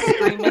for the last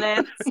 3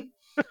 minutes?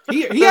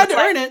 He had to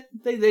earn it.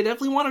 They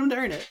definitely want him to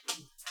earn it.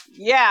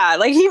 Yeah,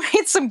 like, he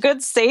made some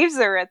good saves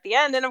there at the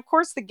end. And, of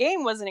course, the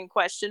game wasn't in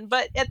question.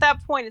 But at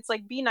that point, it's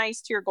like, be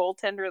nice to your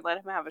goaltender and let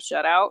him have a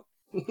shutout.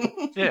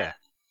 Yeah.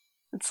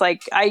 It's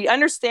like, I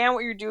understand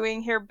what you're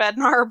doing here,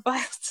 Bednar,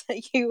 but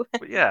you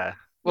Yeah.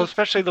 Well, You-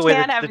 especially the you way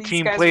can't that have the these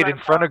team guys played run in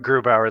front of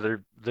around.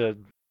 Grubauer the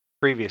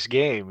previous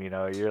game.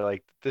 You're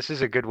like, this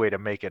is a good way to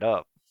make it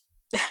up.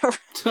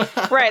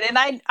 Right,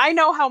 and I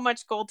know how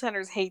much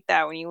goaltenders hate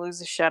that when you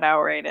lose a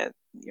shutout right at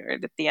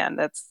the end.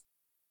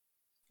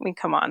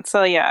 Come on.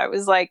 So yeah, it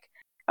was like,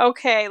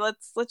 okay,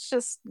 let's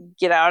just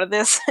get out of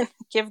this and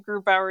give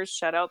Grubauer a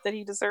shutout that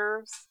he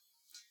deserves.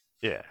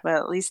 Yeah. But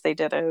at least they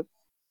did it.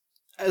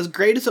 As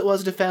great as it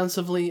was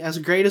defensively, as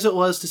great as it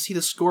was to see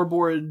the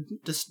scoreboard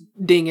just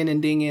ding in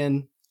and ding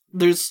in,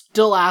 there's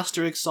still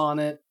asterisks on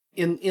it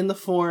in the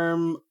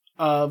form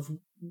of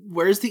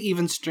where's the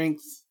even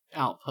strength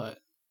output?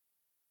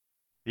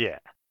 Yeah.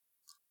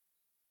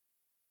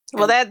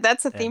 Well,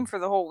 that's a theme for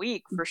the whole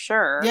week for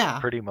sure. Yeah,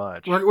 pretty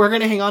much. We're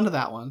going to hang on to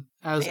that one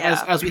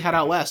as we head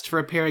out west for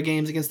a pair of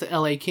games against the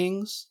LA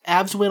Kings.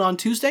 Avs win on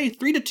Tuesday,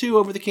 3-2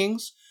 over the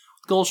Kings.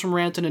 Goals from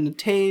Rantanen and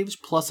Taves,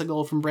 plus a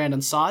goal from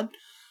Brandon Saad.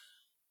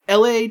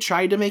 LA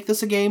tried to make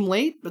this a game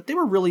late, but they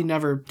were really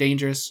never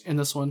dangerous in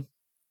this one.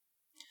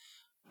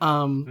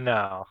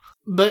 No.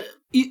 But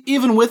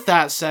even with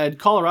that said,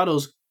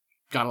 Colorado's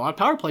got a lot of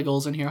power play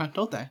goals in here,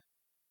 don't they?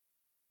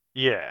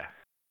 Yeah.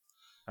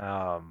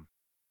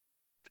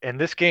 And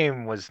this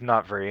game was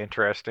not very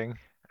interesting.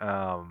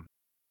 I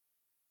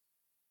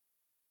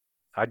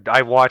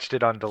watched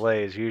it on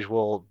delay as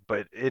usual,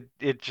 but it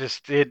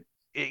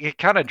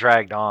kind of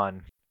dragged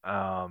on.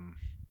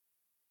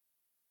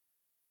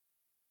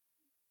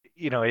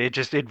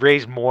 It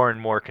raised more and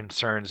more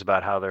concerns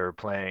about how they were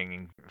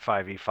playing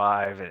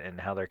 5v5 and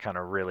how they're kind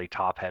of really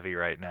top heavy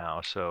right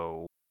now.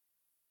 So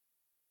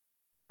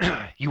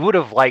you would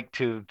have liked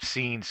to have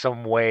seen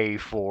some way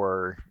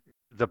for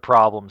the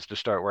problems to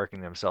start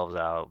working themselves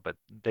out, but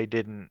they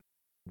didn't.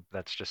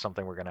 That's just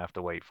something we're going to have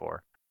to wait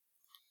for.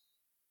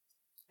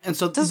 And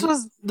so this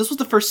was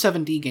the first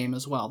 7D game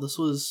as well. This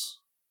was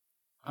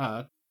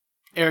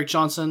Eric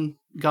Johnson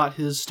got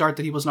his start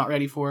that he was not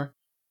ready for,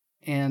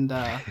 and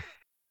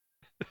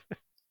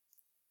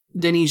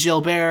Denis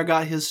Gilbert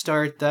got his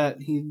start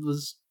that he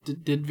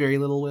did very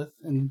little with,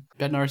 and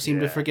Bednar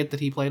seemed to forget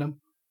that he played him.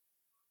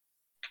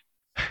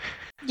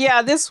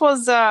 Yeah, this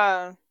was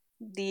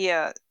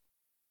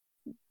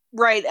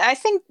right. I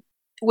think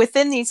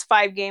within these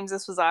 5 games,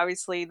 this was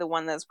obviously the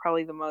one that's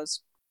probably the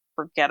most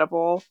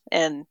forgettable,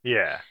 and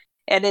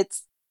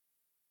it's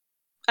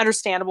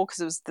understandable because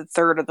it was the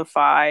third of the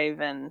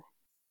 5, and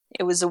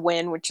it was a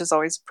win, which is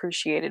always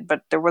appreciated,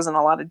 but there wasn't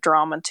a lot of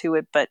drama to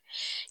it. But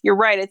you're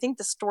right. I think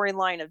the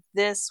storyline of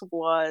this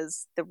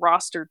was the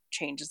roster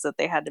changes that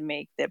they had to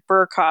make, that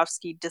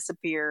Burakovsky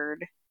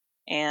disappeared,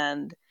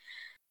 and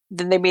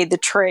then they made the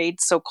trade,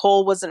 so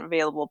Cole wasn't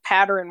available.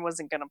 Patterson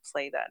wasn't going to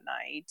play that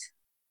night.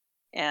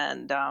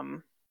 And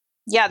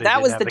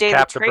that was the day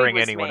the trade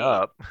was made.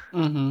 Up.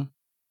 Mm-hmm.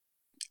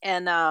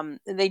 And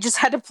they just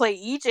had to play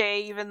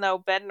EJ, even though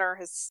Bednar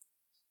has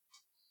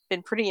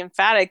been pretty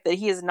emphatic that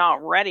he is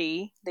not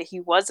ready, that he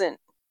wasn't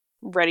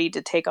ready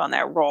to take on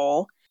that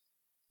role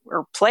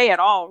or play at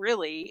all,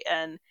 really.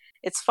 And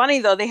it's funny,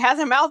 though, they had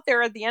him out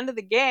there at the end of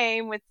the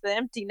game with the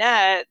empty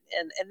net,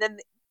 and then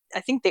I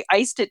think they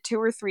iced it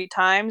 2 or 3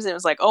 times, and it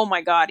was like, oh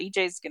my god,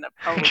 EJ's going to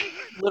probably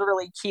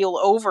literally keel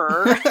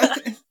over.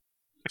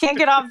 Can't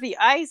get off the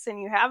ice,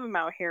 and you have him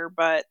out here,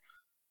 but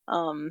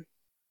at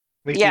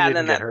least he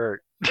didn't get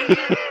hurt.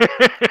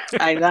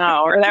 I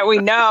know, or that we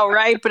know,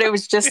 right? But it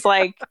was just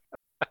like,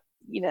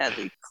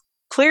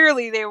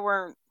 clearly they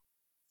weren't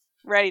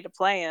ready to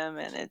play him,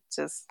 and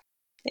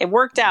it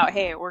worked out.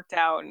 Hey, it worked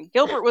out, and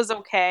Gilbert was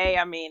okay.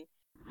 I mean,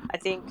 I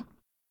think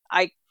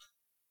I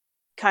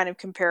kind of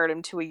compared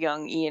him to a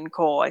young Ian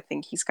Cole. I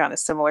think he's kind of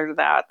similar to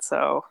that,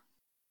 so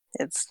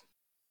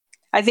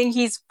I think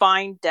he's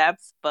fine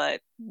depth,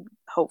 but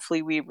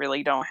hopefully we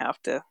really don't have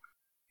to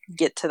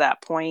get to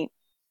that point.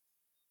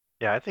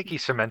 Yeah, I think he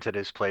cemented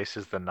his place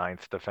as the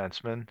 9th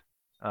defenseman.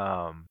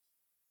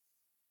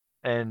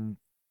 And,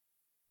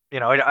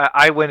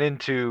 I went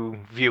into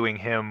viewing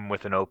him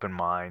with an open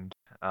mind.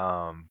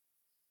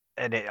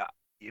 And,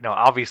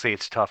 obviously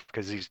it's tough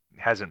because he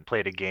hasn't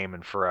played a game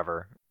in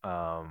forever.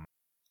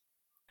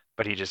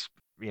 But he just,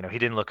 he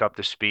didn't look up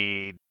to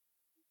speed.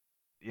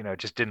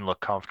 Just didn't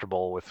look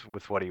comfortable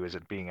with what he was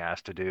being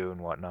asked to do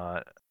and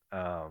whatnot.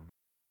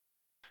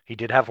 He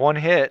did have 1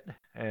 hit,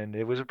 and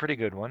it was a pretty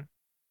good one.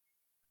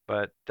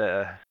 But,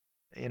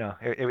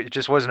 it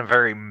just wasn't a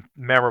very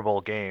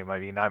memorable game. I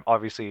mean,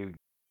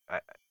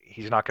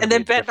 he's not going to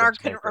be a difference maker. And then Bednar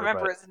couldn't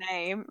remember his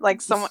name.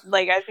 Like, someone,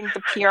 I think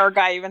the PR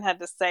guy even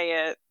had to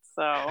say it.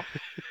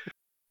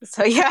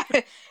 So yeah,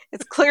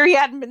 it's clear he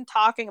hadn't been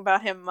talking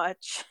about him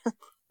much.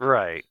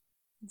 Right.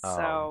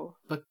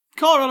 But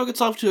Colorado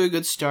gets off to a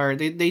good start.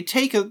 They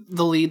take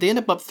the lead. They end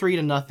up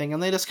 3-0,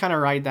 and they just kind of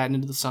ride that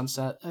into the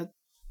sunset.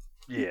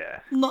 Yeah.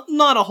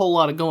 Not a whole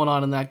lot of going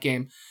on in that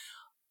game.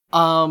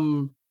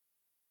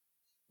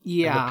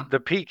 Yeah. The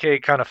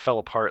PK kind of fell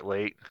apart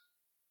late.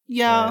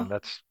 Yeah. And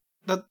that's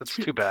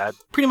too bad.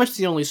 Pretty much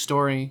the only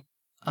story.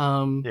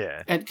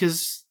 Yeah. And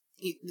because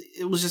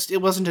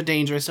it wasn't a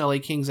dangerous LA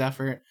Kings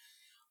effort.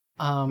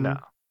 No.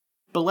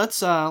 But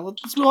let's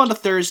move on to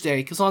Thursday,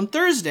 because on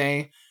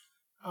Thursday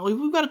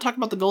we've got to talk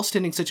about the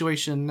goaltending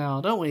situation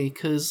now, don't we?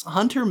 Because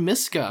Hunter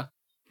Miska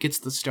gets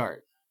the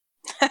start.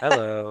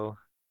 Hello.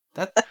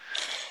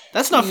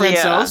 That's not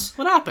Francouz.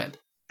 What happened?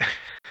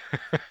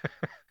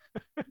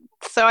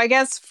 So I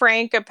guess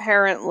Frank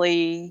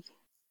apparently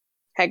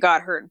had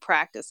got hurt in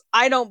practice.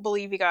 I don't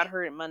believe he got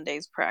hurt in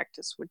Monday's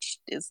practice, which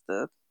is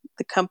the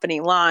company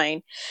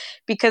line,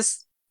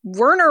 because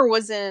Werner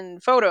was in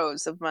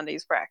photos of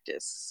Monday's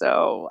practice.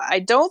 So I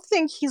don't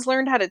think he's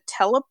learned how to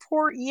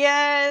teleport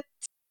yet.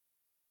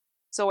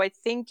 So I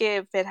think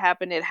if it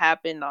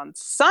happened on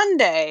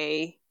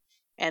Sunday,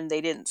 and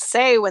they didn't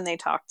say when they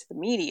talked to the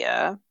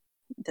media.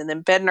 And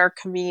then Bednar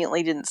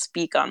conveniently didn't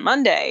speak on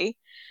Monday.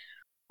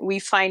 We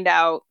find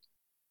out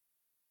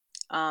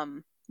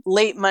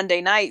late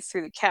Monday night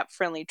through the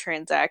cap-friendly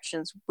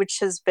transactions, which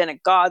has been a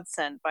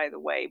godsend, by the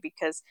way,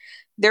 because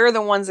they're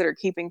the ones that are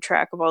keeping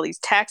track of all these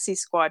taxi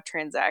squad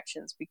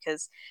transactions,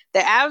 because the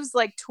Avs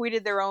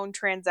tweeted their own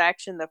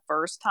transaction the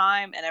first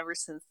time, and ever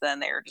since then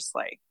they were just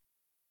like,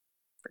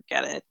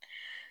 forget it.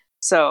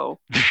 So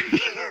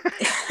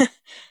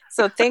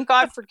so thank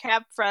God for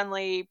Cap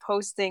Friendly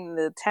posting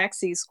the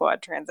taxi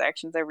squad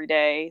transactions every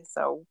day.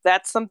 So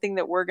that's something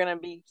that we're going to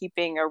be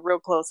keeping a real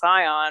close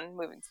eye on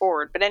moving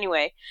forward. But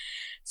anyway,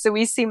 so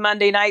we see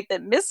Monday night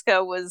that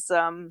Miska was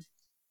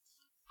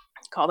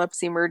called up as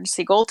the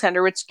emergency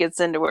goaltender, which gets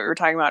into what we were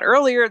talking about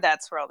earlier.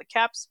 That's where all the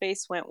cap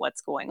space went.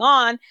 What's going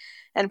on?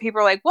 And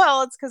people are like,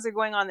 well, it's because they're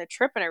going on the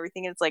trip and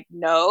everything. And it's like,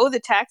 no, the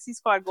taxi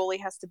squad goalie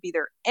has to be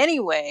there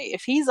anyway.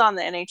 If he's on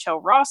the NHL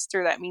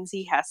roster, that means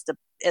he has to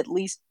at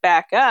least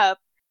back up.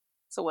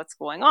 So what's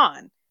going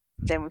on?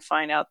 Then we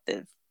find out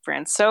that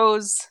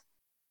Francouz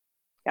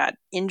got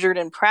injured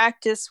in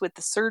practice with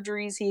the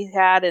surgeries he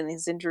had and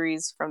his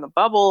injuries from the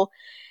bubble.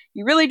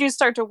 You really do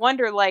start to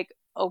wonder,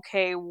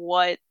 okay,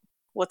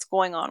 what's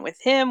going on with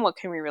him? What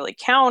can we really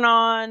count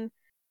on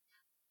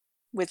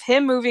with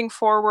him moving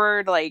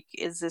forward?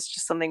 Is this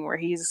just something where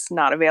he's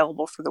not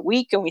available for the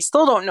week? And we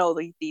still don't know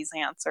these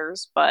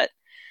answers. But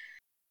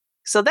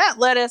so that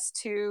led us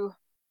to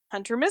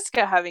Hunter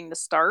Miska having to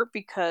start,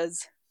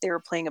 because they were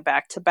playing a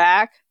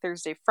back-to-back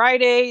Thursday,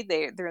 Friday.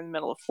 They're in the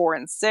middle of 4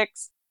 and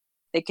 6.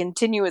 They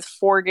continue with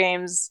 4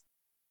 games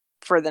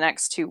for the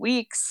next 2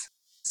 weeks.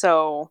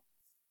 So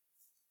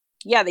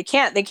yeah, they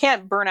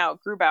can't burn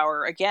out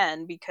Grubauer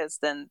again, because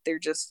then they're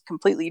just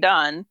completely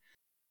done.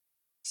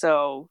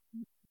 So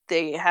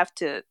they have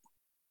to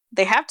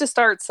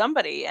start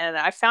somebody. And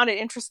I found it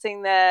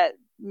interesting that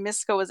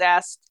Miska was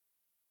asked.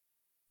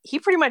 He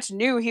pretty much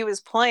knew he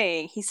was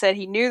playing. He said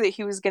he knew that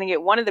he was going to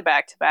get one of the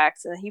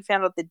back-to-backs, and he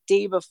found out the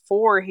day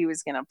before he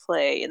was going to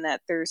play in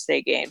that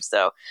Thursday game.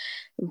 So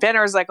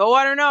Bednar's like, oh,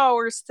 I don't know.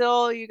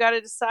 You got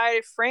to decide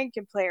if Frank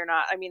can play or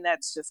not. I mean,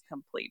 that's just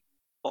complete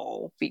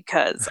bull,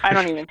 because I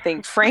don't even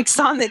think Frank's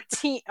on the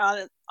team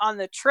on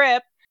the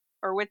trip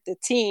or with the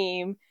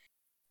team.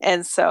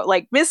 And so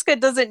Miska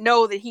doesn't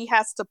know that he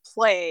has to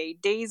play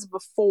days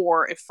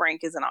before if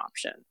Frank is an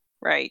option,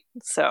 right?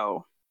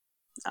 So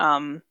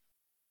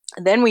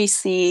then we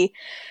see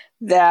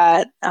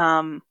that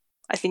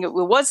I think it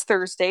was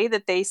Thursday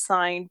that they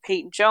signed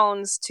Peyton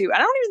Jones to, I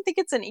don't even think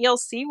it's an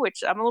ELC,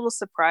 which I'm a little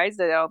surprised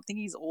that I don't think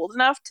he's old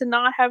enough to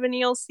not have an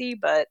ELC,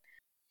 but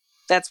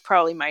that's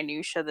probably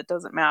minutia that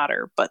doesn't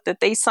matter. But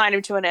that they signed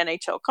him to an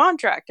NHL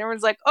contract.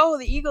 Everyone's like, oh,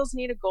 the Eagles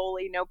need a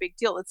goalie, no big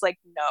deal. It's like,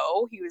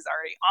 no, he was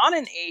already on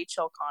an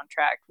AHL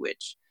contract,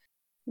 which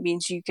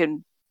means you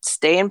can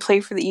stay and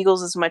play for the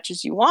Eagles as much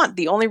as you want.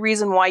 The only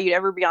reason why you'd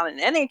ever be on an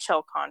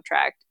NHL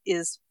contract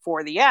is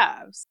for the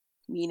Avs.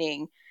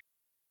 Meaning,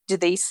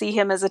 did they see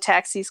him as a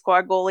taxi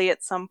squad goalie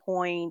at some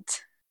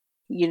point?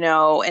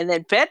 And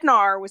then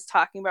Bednar was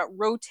talking about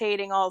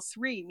rotating all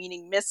 3,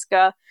 meaning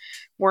Miska,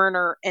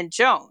 Werner, and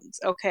Jones.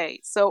 Okay,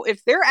 so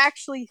if they're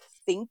actually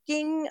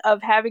thinking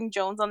of having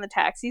Jones on the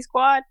taxi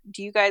squad,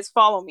 do you guys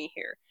follow me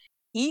here?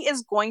 He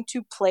is going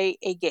to play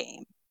a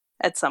game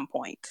at some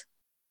point.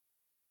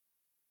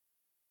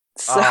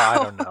 So, I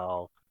don't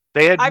know.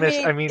 They had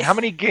how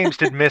many games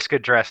did Miska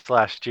dress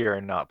last year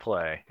and not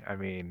play? I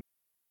mean,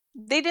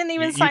 they didn't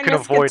even sign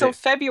Miska until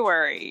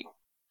February.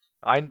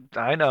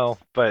 I know,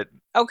 but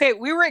okay,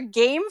 we were at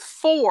game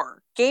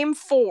 4. Game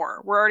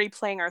 4, we're already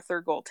playing our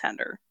third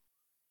goaltender.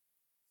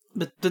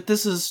 But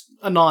this is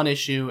a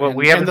non-issue. Well,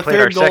 we haven't played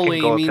our second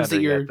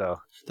goaltender yet,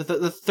 though.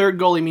 The third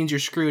goalie means you're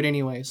screwed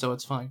anyway, so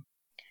it's fine.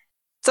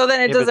 So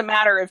then it doesn't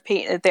matter if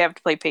they have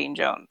to play Peyton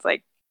Jones.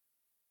 I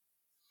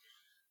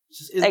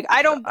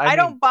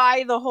don't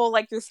buy the whole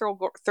your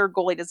third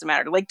goalie doesn't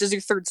matter. Does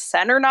your third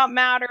center not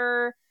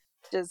matter?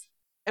 At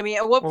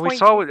what point? We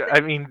saw.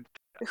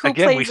 Who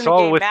again, plays in the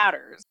game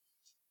matters.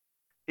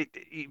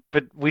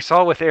 But we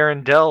saw with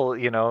Aaron Dell.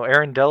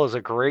 Aaron Dell is a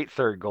great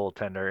third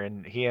goaltender,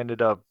 and he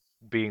ended up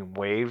being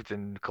waived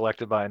and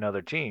collected by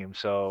another team.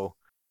 So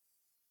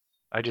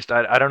I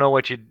don't know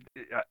what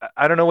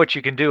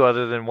you can do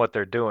other than what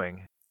they're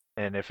doing.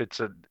 And if it's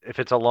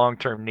a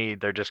long-term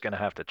need, they're just going to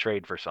have to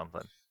trade for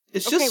something.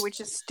 Which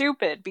is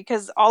stupid,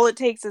 because all it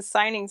takes is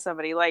signing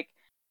somebody.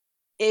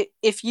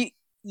 if you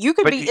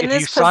could But be in if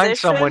this you sign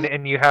position. someone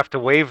and you have to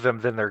waive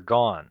them, then they're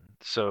gone.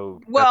 So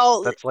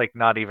Well, that's like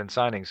not even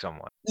signing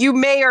someone. you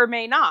may or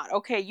may not.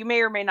 Okay, you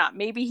may or may not.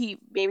 Maybe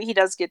he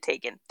does get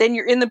taken. Then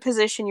you're in the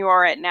position you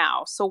are at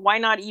now. So why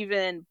not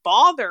even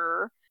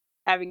bother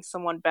having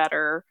someone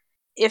better?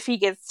 If he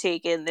gets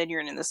taken, then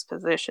you're in this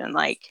position.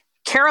 Like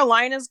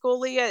Carolina's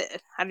goalie,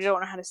 I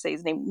don't know how to say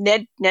his name,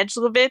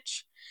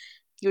 Nedeljkovic.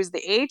 He was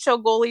the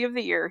AHL goalie of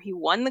the year. He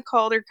won the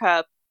Calder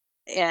Cup,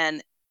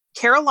 and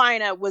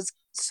Carolina was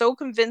so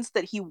convinced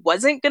that he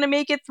wasn't going to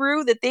make it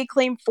through that they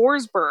claimed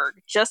Forsberg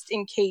just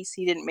in case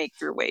he didn't make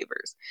through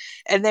waivers,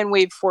 and then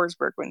waived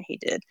Forsberg when he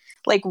did.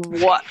 Like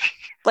what?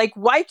 Like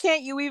why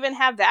can't you even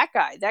have that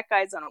guy? That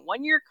guy's on a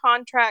 1-year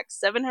contract,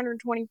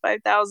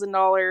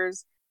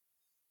 $725,000,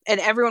 and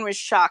everyone was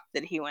shocked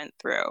that he went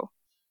through.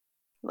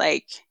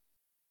 Like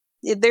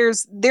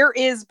there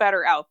is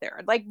better out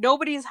there. Like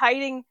nobody's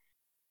hiding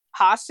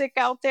Hasek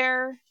out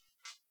there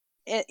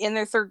in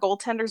their third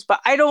goaltenders,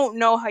 but I don't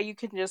know how you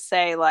can just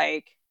say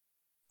like,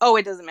 oh,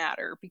 it doesn't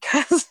matter,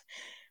 because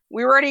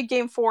we were already at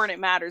game 4 and it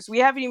matters. We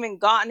haven't even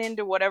gotten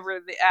into whatever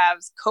the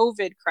Avs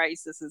COVID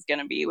crisis is going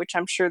to be, which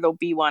I'm sure there'll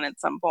be one at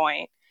some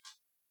point.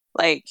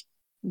 Like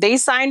they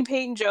signed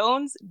Peyton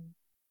Jones.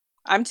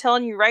 I'm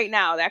telling you right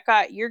now, that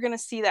guy, you're going to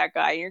see that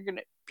guy.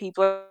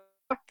 People are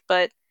shocked,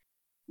 but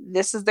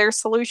this is their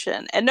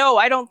solution. And no,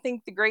 I don't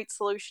think the great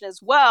solution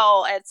is,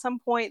 well, at some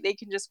point they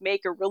can just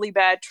make a really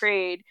bad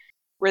trade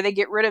where they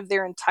get rid of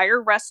their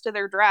entire rest of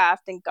their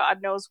draft and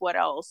God knows what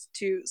else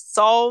to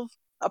solve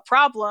a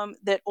problem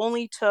that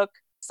only took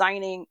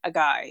signing a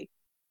guy.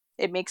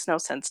 It makes no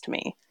sense to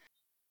me.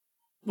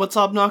 What's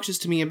obnoxious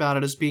to me about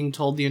it is being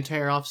told the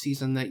entire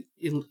offseason that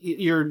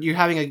you're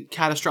having a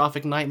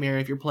catastrophic nightmare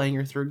if you're playing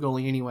your third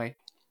goalie anyway.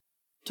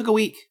 Took a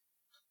week.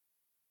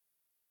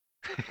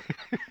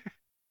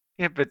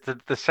 Yeah, but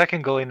the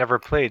second goalie never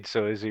played,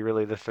 so is he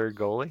really the third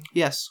goalie?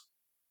 Yes.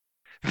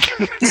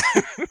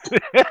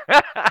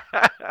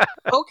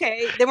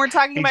 Okay, then we're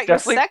talking He's about your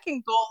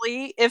second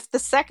goalie if the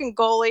second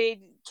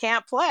goalie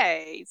can't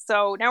play.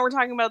 So now we're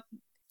talking about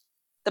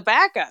the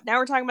backup. Now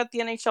we're talking about the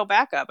NHL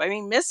backup. I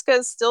mean, Miska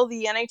is still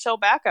the NHL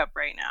backup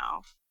right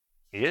now.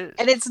 He is.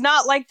 And it's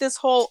not like this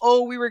whole,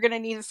 oh, we were going to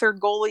need a third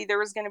goalie. There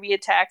was going to be a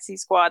taxi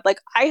squad. Like,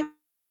 I've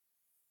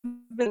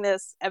been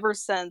this ever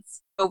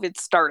since COVID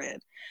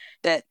started,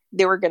 that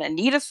they were going to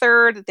need a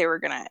third, that they were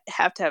going to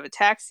have a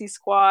taxi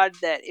squad,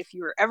 that if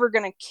you were ever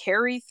going to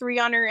carry 3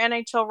 on your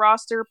NHL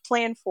roster,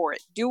 plan for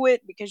it. Do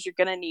it because you're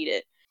going to need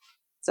it.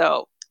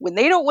 So when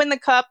they don't win the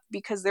cup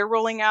because they're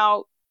rolling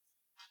out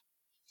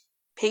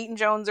Peyton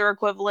Jones or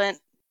equivalent,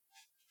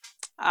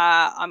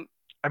 I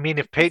mean,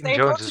 if Peyton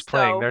Jones is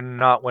playing, they're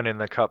not winning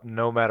the cup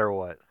no matter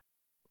what.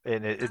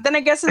 And then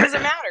I guess it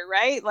doesn't matter,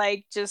 right?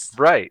 Like, just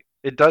right.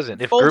 It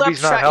doesn't. If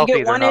Gruby's not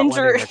healthy, they're not winning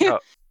the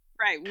cup.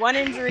 Right, one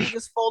injury,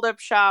 just fold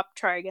up shop,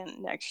 try again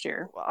next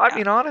year. Well, I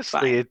mean,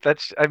 honestly,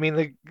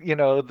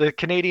 the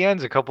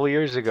Canadiens a couple of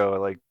years ago,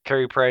 like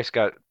Carey Price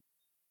got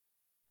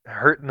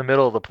hurt in the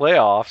middle of the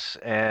playoffs,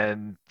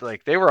 and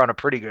like they were on a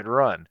pretty good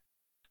run,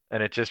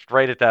 and it just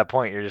right at that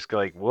point, you're just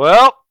like,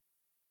 well,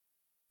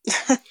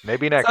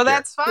 maybe next year. So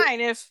that's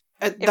fine if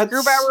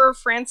Grubauer or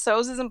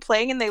Francouz isn't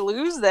playing and they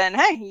lose, then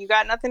hey, you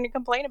got nothing to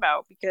complain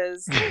about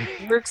because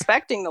you were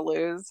expecting to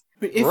lose.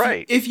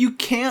 If you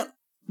can't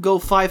go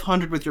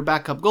 500 with your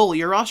backup goalie,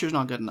 your roster's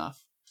not good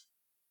enough.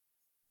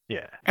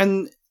 Yeah.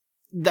 And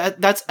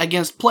that's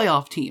against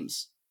playoff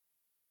teams.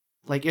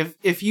 Like,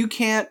 if you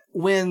can't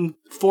win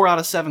 4 out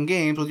of 7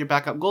 games with your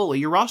backup goalie,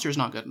 your roster's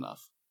not good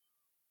enough.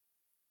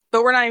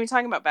 But we're not even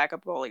talking about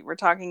backup goalie. We're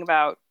talking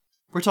about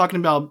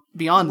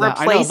beyond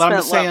that. I know, but I'm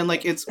just saying,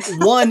 like, it's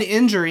one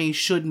injury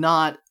should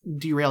not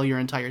derail your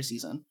entire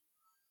season.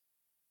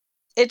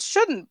 It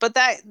shouldn't, but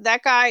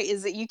that guy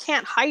is that you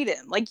can't hide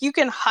him. Like, you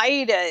can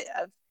hide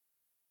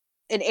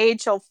an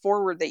AHL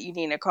forward that you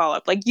need to call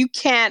up. Like, you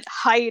can't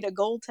hide a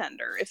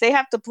goaltender. If they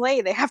have to play,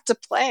 they have to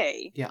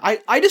play. Yeah,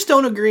 I just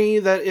don't agree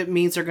that it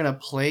means they're going to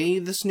play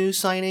this new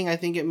signing. I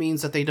think it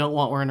means that they don't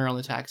want Werner on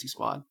the taxi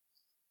squad.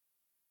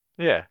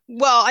 Yeah.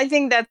 Well, I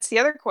think that's the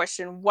other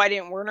question. Why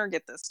didn't Werner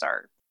get the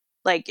start?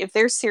 Like, if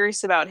they're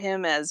serious about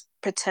him as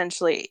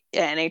potentially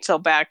an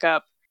NHL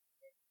backup,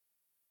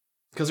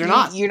 because they're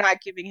not. You're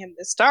not giving him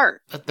the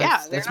start.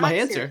 That's my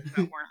answer.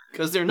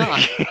 Because they're not.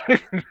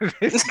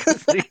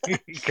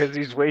 Because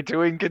he's way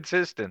too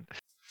inconsistent.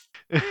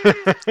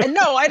 And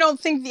no, I don't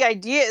think the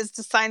idea is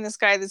to sign this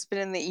guy that's been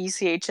in the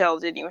ECHL,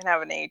 didn't even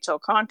have an AHL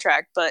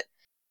contract, but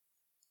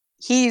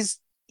he's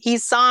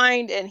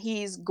signed and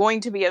he's going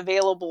to be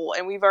available,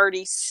 and we've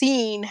already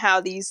seen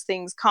how these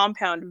things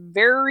compound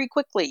very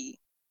quickly.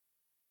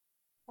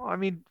 Well, I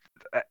mean,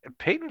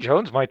 Peyton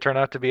Jones might turn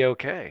out to be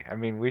okay. I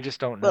mean, we just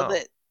don't know.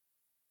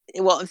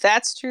 Well, if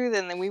that's true,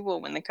 then we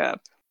will win the cup.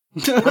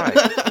 Right.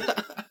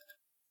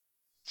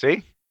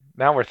 See?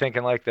 Now we're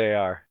thinking like they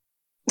are.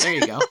 There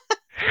you go.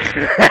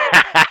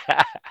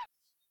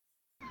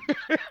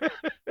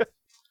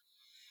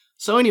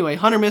 So anyway,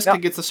 Hunter Miska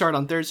gets the start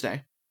on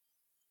Thursday.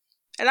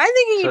 And I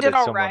think he did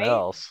all right.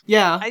 Else.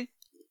 Yeah.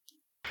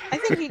 I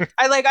think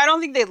I don't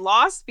think they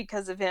lost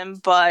because of him,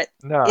 but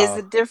No. is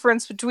the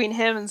difference between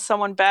him and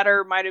someone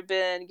better might have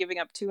been giving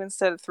up 2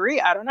 instead of 3?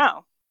 I don't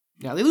know.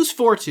 Yeah, they lose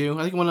 4-2.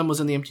 I think one of them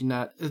was in the empty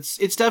net.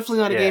 It's definitely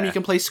not a game you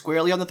can play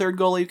squarely on the third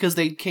goalie because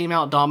they came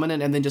out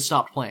dominant and then just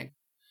stopped playing.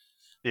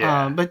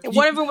 Yeah. But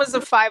one of them was a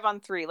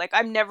 5-on-3. Like,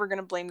 I'm never going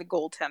to blame the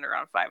goaltender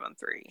on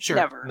 5-on-3. Sure.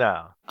 Never.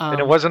 No. And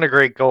it wasn't a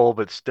great goal,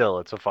 but still,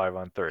 it's a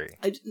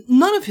 5-on-3.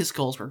 None of his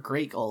goals were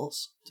great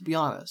goals, to be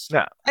honest.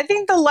 No. I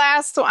think the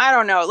last one, I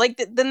don't know.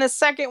 Like, then the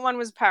second one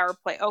was power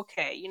play.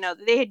 Okay, you know,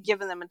 they had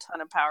given them a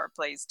ton of power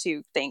plays,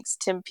 too. Thanks,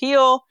 Tim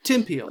Peel.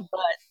 But,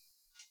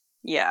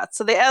 yeah,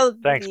 so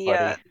Thanks, buddy.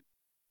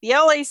 The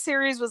LA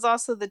series was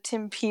also the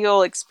Tim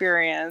Peel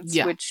experience,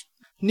 which...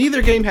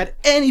 Neither game had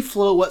any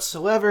flow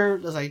whatsoever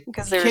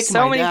because there were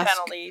so many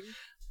penalties.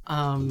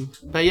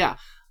 But yeah.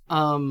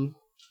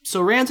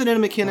 So Ranson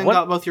and McKinnon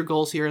got both your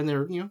goals here, and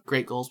they're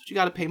great goals. But you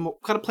got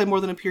to play more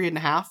than a period and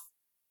a half.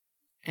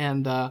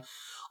 And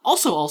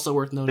also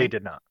worth noting, they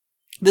did not.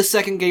 This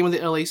second game of the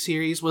LA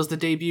series was the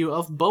debut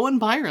of Bowen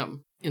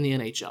Byram in the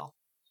NHL.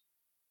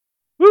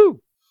 Woo!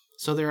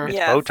 So there are it's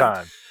bow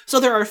time. So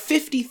there are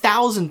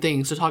 50,000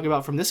 things to talk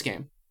about from this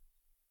game.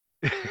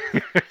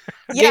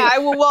 Yeah,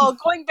 well,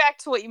 going back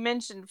to what you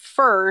mentioned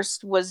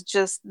first was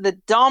just the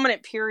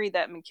dominant period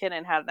that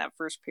McKinnon had in that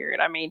first period.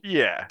 I mean,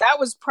 that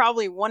was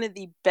probably one of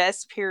the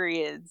best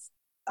periods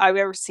I've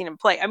ever seen him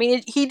play. I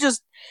mean, he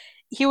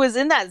was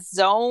in that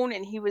zone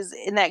and he was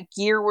in that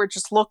gear where it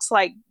just looks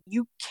like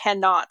you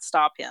cannot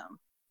stop him.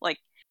 Like,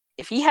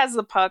 if he has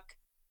the puck,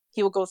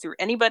 he will go through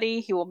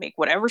anybody. He will make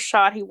whatever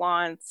shot he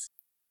wants.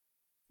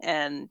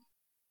 And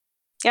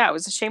yeah, it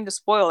was a shame to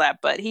spoil that,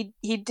 but he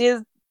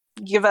did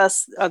give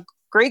us a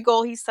great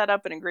goal he set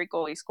up and a great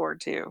goal he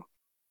scored too.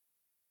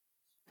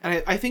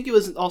 And I think it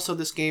was also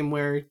this game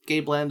where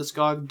Gabe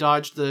Landeskog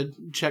dodged the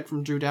check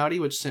from Drew Doughty,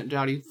 which sent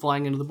Doughty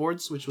flying into the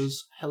boards, which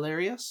was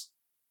hilarious.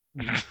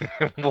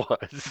 It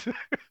was.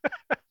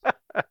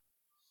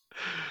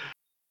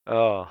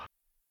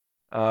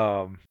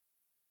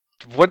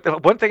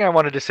 One thing I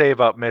wanted to say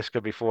about Miska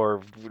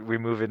before we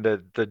move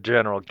into the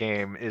general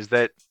game is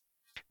that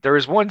there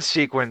was one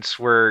sequence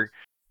where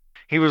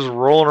he was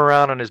rolling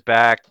around on his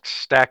back,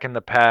 stacking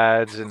the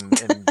pads,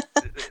 and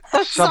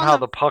somehow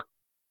the puck...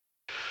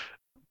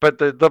 But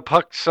the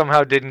puck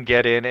somehow didn't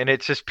get in, and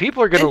it's just...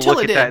 People are going to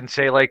look at that and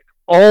say, like,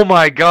 oh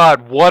my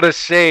god, what a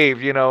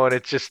save, and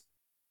it's just...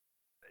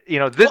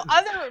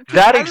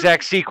 that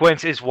exact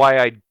sequence is why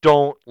I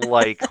don't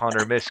like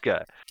Hunter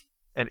Miska.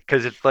 And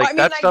because it's like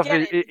that stuff,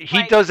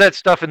 he does that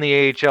stuff in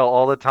the AHL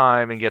all the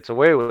time and gets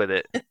away with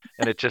it.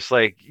 And it's just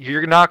like,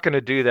 you're not going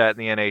to do that in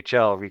the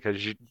NHL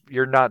because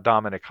you're not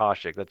Dominik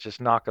Hasek. That's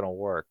just not going to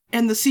work.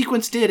 And the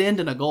sequence did end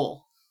in a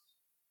goal.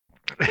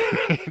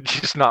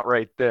 Just not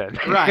right then.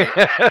 Right.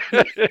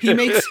 He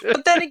makes...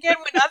 But then again,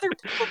 when other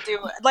people do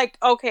it, like,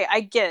 okay,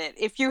 I get it.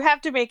 If you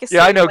have to make a...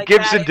 Yeah, I know. like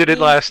Gibson did it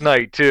last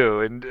night,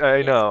 too. And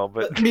I know,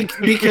 but...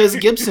 Because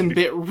Gibson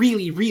bit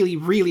really, really,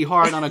 really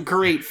hard on a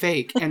great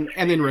fake and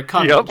then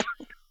recovered.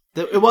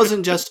 Yep. It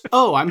wasn't just,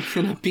 I'm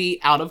going to be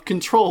out of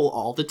control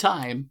all the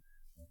time.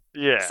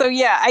 Yeah. So,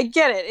 yeah, I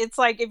get it. It's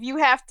like, if you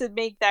have to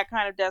make that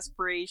kind of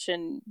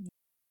desperation,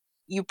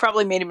 you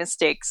probably made a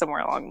mistake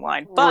somewhere along the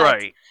line.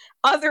 But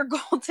other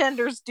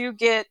goaltenders do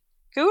get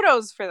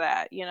kudos for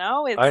that,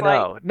 It's I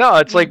know. No,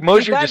 it's like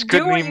Mosier just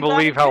couldn't even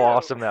believe how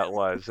awesome that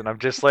was. And I'm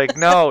just like,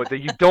 no, that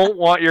you don't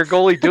want your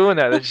goalie doing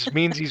that. That just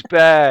means he's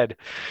bad.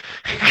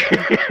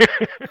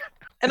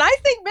 And I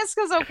think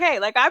Miska's okay.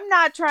 Like, I'm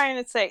not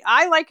trying to say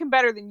I like him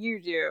better than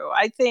you do.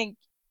 I think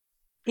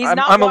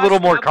I'm a little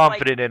more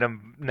confident in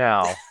him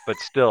now, but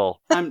still.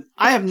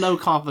 I have no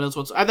confidence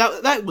whatsoever.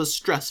 That was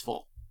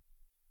stressful.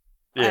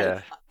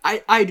 Yeah.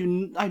 I do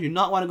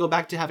not want to go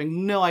back to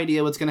having no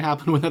idea what's going to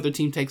happen when the other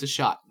team takes a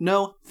shot.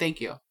 No,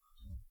 thank you.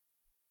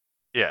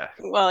 Yeah.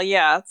 Well,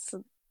 yeah. It's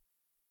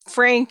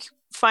Frank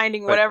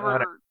finding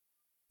whatever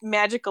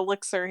magic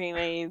elixir he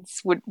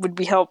needs would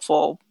be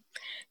helpful.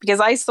 Because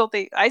I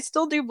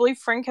still do believe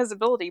Frank has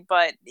ability,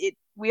 but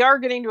we are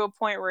getting to a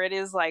point where it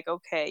is like,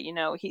 okay,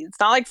 it's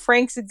not like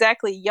Frank's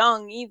exactly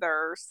young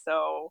either,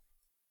 so...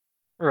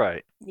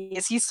 Right.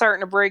 Yes, he's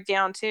starting to break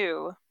down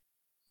too.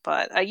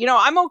 But,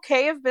 I'm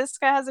okay if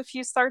Miska has a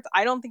few starts.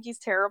 I don't think he's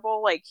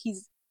terrible. Like,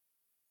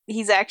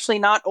 he's actually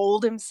not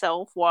old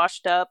himself,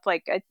 washed up.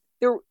 Like,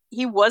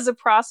 he was a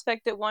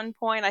prospect at one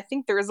point. I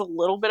think there is a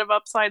little bit of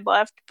upside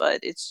left, but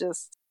it's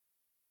just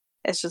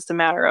a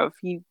matter of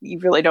you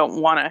really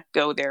don't want to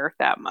go there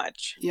that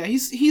much. Yeah,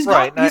 he's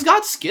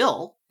got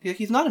skill.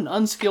 He's not an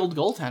unskilled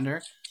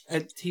goaltender.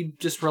 He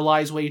just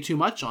relies way too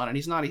much on it.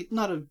 He's not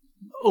a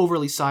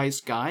overly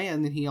sized guy,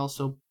 and then he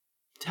also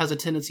has a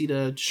tendency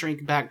to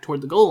shrink back toward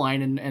the goal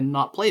line and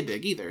not play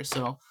big either.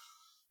 So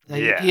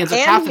he ends up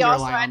having to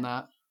rely on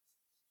that.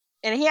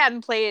 And he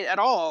hadn't played at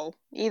all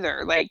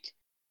either. Like,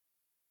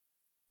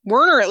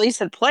 Werner at least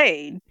had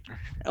played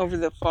over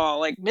the fall.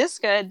 Like,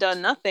 Miska had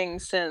done nothing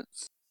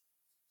since,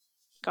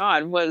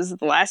 God, was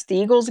the last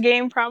Eagles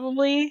game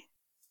probably?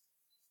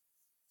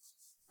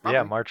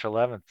 Yeah, March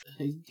 11th.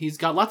 He's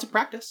got lots of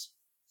practice.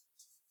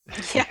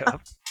 Yeah.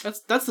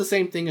 That's the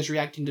same thing as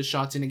reacting to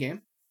shots in a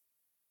game.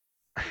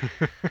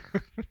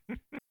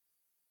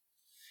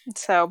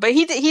 So, but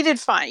he did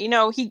fine. You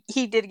know,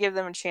 he did give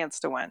them a chance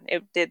to win.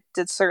 It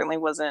certainly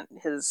wasn't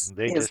his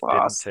They just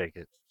loss. didn't take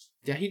it.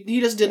 Yeah, he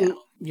just didn't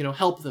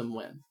help them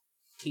win.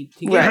 He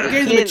Right. gave He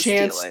them a didn't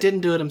chance, steal it.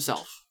 didn't do it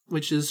himself,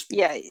 which is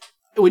Yeah.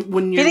 when He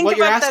you're didn't what give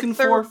you're up that asking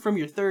for from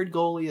your third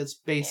goalie is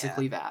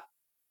basically that.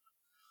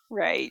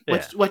 Right.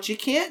 Yeah. What you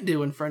can't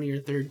do in front of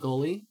your third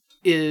goalie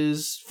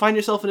is find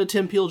yourself in a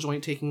Tim Peel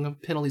joint taking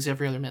penalties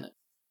every other minute.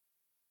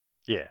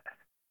 Yeah.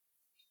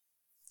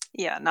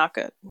 Yeah, not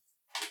good.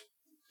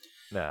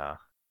 No.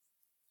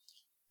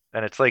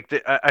 And it's like,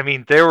 I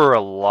mean, there were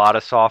a lot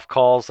of soft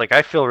calls. Like,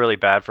 I feel really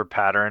bad for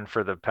Patterson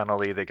for the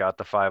penalty that got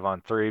the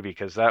 5-on-3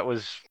 because that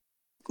was.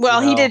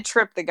 Well, he know, did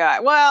trip the guy.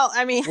 Well,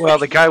 I mean, Well,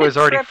 the guy he was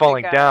already tripped the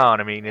falling guy.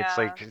 down. I mean, it's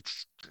Yeah. like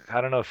I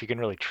don't know if you can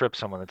really trip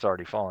someone that's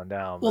already fallen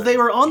down. Well, but they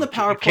were on the you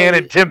power can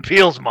play. in Tim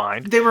Peel's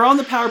mind. They were on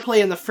the power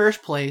play in the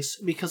first place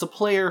because a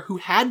player who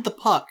had the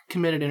puck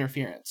committed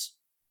interference.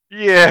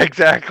 Yeah,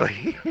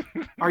 exactly.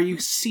 Are you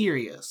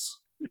serious?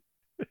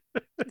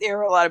 There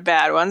were a lot of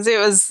bad ones. It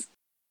was,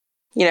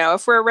 you know,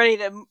 if we're ready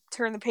to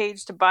turn the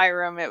page to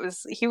Byram,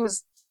 he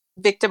was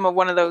victim of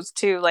one of those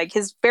too. Like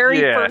his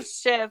very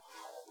first shift,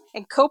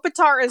 and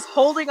Kopitar is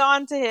holding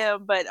on to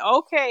him, but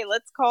okay,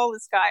 let's call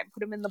this guy and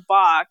put him in the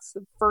box.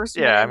 The first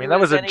Yeah, I mean, that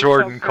was a NHL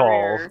Jordan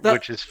career. call,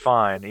 which is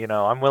fine. You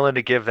know, I'm willing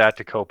to give that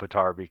to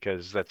Kopitar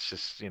because that's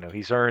just, you know,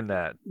 he's earned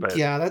that. But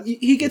yeah,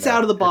 he gets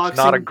out of the box. It's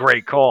not a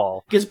great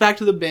call. Gets back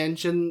to the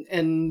bench,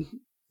 and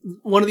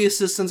one of the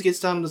assistants gets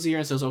down on his ear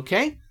and says,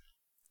 "Okay,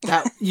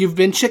 you've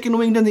been chicken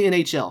winged in the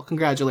NHL.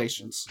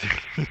 Congratulations.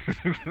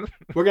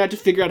 We're gonna have to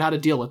figure out how to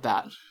deal with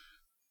that."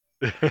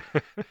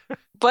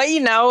 But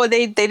you know,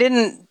 they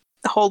didn't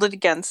hold it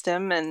against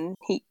him, and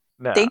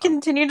they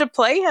continued to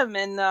play him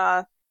in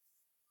a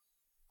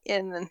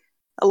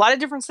lot of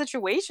different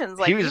situations.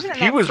 Like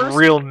he was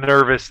real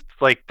nervous,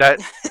 like that.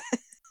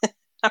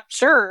 I'm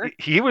sure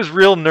he was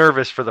real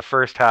nervous for the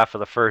first half of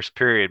the first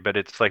period, but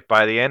it's like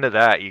by the end of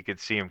that, you could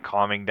see him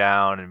calming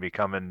down and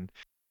becoming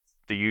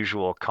the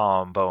usual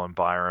calm Bowen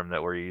Byram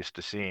that we're used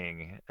to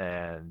seeing.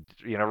 And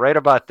you know, right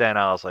about then,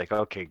 I was like,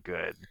 okay,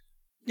 good.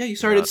 Yeah, you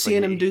started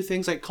seeing him do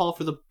things like call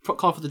for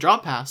the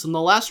drop pass. And the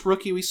last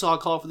rookie we saw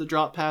call for the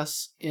drop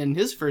pass in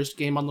his first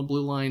game on the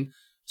blue line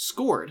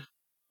scored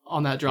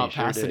on that drop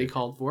pass that he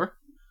called for.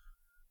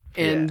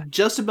 And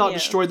just about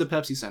destroyed the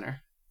Pepsi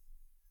Center.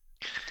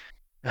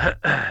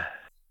 Yeah.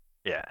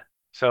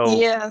 So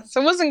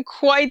it wasn't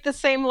quite the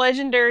same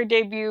legendary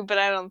debut, but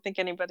I don't think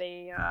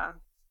anybody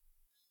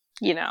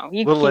you know,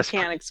 you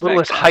can't expect a little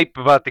less hype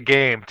about the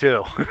game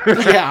too.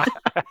 Yeah.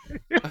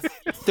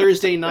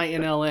 Thursday night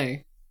in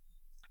LA.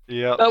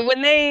 Yeah. But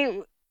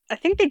I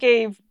think they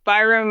gave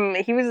Byram,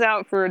 he was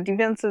out for a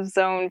defensive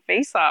zone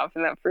face-off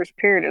in that first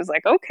period. It was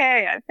like,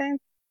 okay, I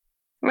think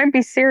I might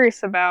be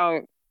serious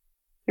about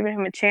giving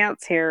him a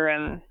chance here.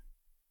 And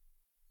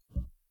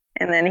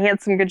then he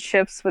had some good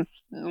shifts with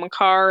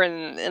Makar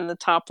and in the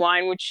top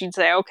line, which you'd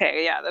say,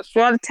 okay, yeah, there's a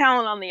lot of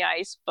talent on the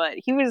ice, but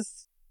he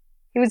was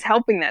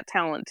helping that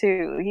talent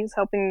too. He was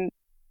helping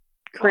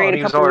create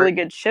a couple really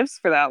good shifts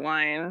for that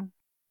line.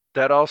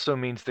 That also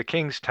means the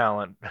Kings'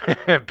 talent,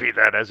 be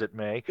that as it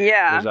may,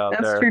 was out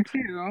that's there. true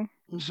too.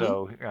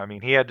 So, I mean,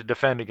 he had to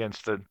defend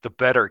against the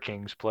better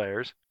Kings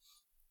players.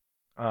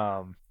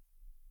 Yeah,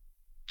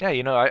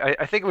 you know,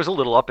 I think it was a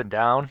little up and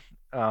down,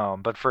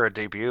 but for a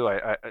debut,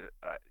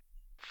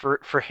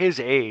 for his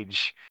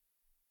age,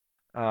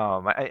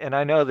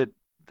 I know that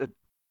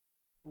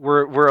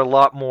we're a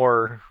lot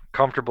more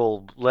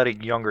comfortable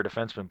letting younger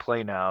defensemen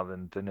play now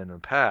than in the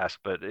past,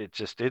 but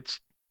it's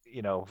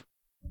you know,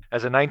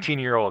 as a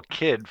 19-year-old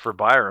kid for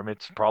Byram,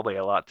 it's probably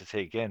a lot to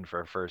take in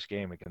for a first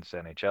game against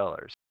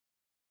NHLers.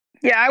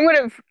 Yeah, I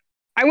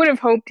would have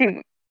hoped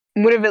he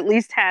would have at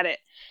least had it,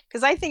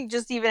 because I think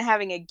just even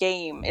having a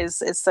game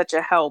is such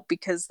a help,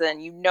 because then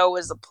you know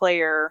as a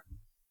player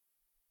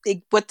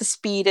what the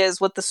speed is,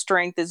 what the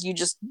strength is.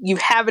 You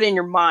have it in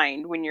your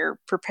mind when you're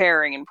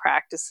preparing and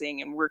practicing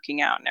and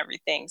working out and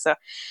everything. So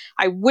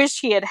I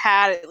wish he had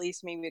at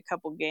least maybe a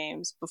couple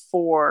games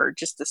before,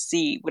 just to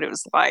see what it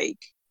was like,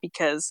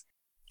 because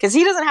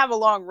he doesn't have a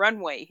long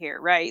runway here,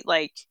 right?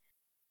 Like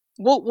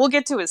we'll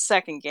get to his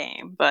second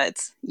game, but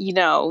you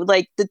know,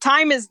 like the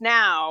time is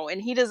now,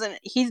 and he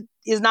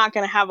is not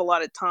going to have a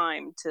lot of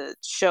time to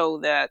show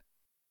that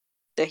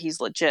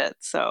he's legit.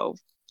 So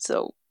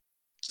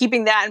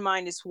keeping that in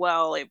mind as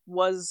well, it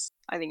was,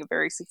 I think, a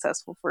very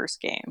successful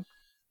first game.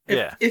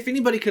 If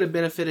anybody could have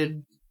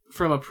benefited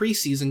from a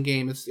preseason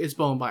game, it's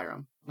Bowen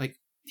Byram. Like,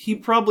 he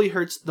probably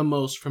hurts the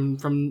most from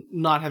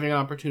not having an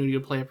opportunity to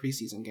play a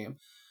preseason game.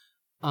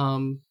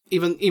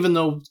 Even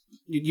though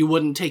you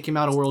wouldn't take him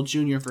out of World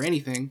Junior for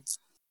anything,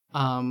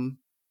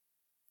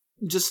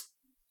 just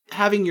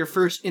having your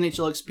first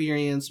NHL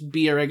experience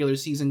be a regular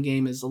season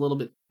game is a little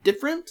bit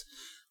different.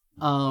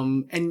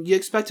 And you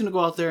expect him to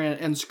go out there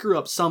and screw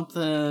up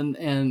something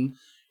and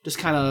just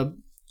kind of,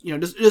 you know,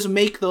 just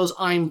make those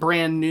I'm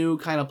brand new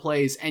kind of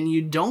plays, and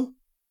you don't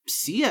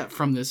see it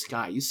from this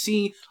guy. You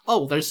see,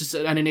 oh, there's just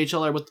an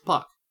NHLer with the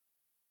puck.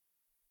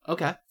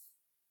 Okay.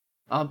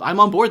 I'm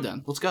on board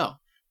then. Let's go.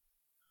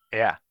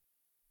 Yeah.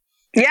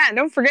 Yeah, and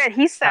don't forget,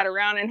 he sat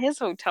around in his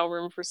hotel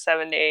room for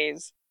 7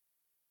 days.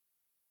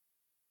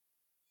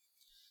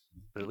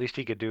 At least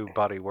he could do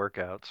body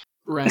workouts.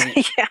 Right.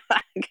 Yeah,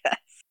 I guess.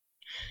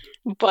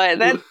 But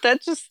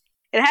that just,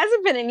 it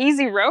hasn't been an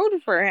easy road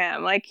for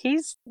him. Like,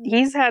 he's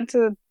had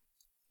to,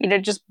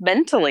 just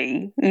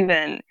mentally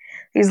even.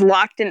 He's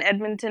locked in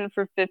Edmonton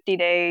for 50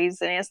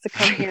 days and he has to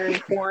come here in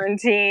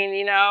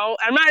quarantine,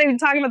 I'm not even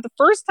talking about the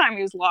first time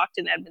he was locked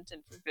in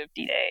Edmonton for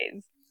 50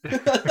 days.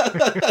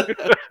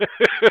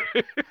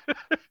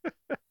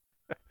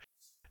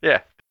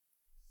 Yeah.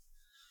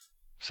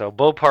 So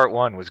Bo Part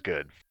 1 was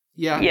good.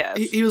 Yeah. Yes.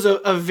 He was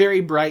a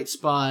very bright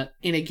spot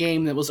in a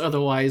game that was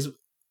otherwise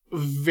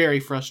very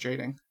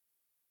frustrating.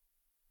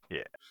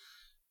 Yeah.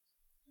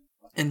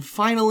 And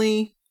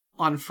finally,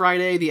 on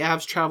Friday, the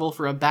Avs travel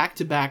for a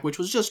back-to-back, which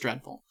was just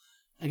dreadful,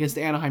 against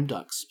the Anaheim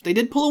Ducks. They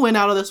did pull a win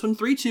out of this one,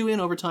 3-2 in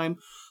overtime.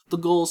 The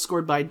goals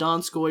scored by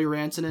Donskoy,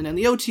 Rantanen, and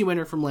the OT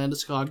winner from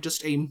Landeskog.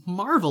 Just a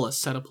marvelous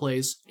set of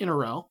plays in a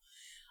row.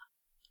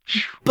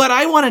 But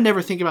I want to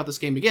never think about this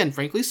game again,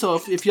 frankly, so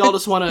if y'all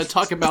just want to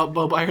talk about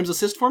Bo Byram's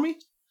assist for me?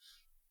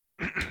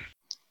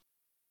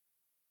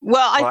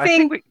 Well, I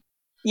think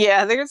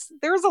yeah, there's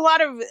a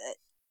lot of,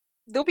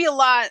 there'll be a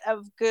lot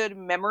of good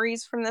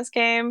memories from this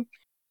game,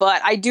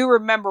 but I do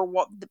remember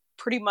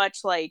pretty much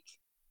like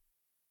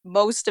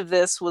most of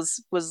this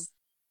was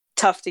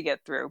tough to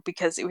get through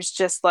because it was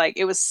just like,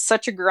 it was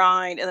such a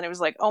grind, and then it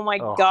was like, oh my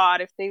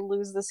God, if they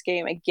lose this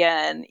game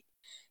again,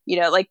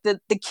 like the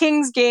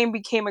Kings game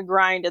became a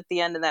grind at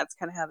the end, and that's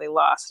kind of how they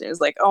lost. It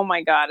was like, oh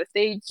my God, if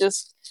they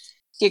just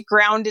get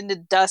ground into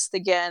dust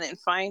again and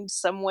find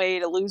some way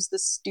to lose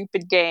this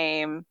stupid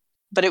game.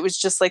 But it was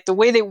just like the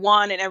way they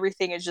won and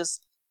everything is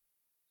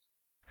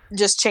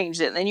just changed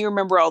it. And then you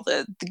remember all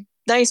the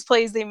nice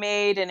plays they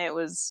made, and it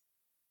was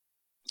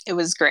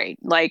great.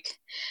 Like,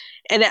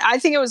 and I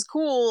think it was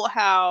cool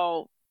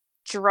how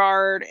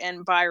Girard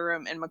and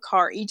Byram and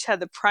Makar each had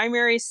the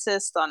primary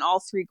assist on all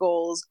 3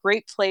 goals,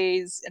 great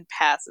plays and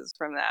passes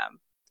from them.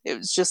 It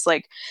was just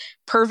like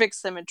perfect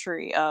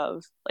symmetry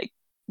of like,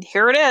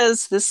 here it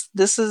is.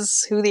 This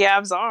is who the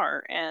Avs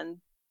are and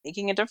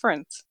making a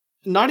difference.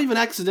 Not even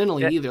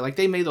accidentally either. Like,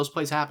 they made those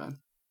plays happen.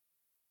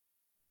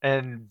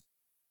 And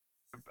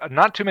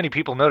not too many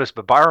people noticed,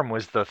 but Byram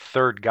was the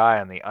 3rd guy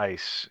on the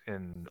ice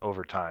in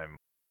overtime.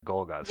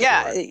 Goal got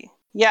scored.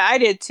 Yeah, I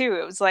did too.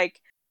 It was like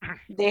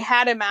they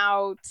had him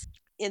out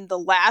in the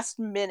last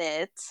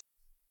minute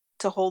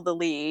to hold the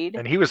lead.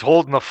 And he was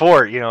holding the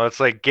fort, it's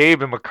like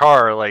Gabe and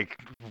Makar like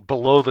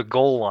below the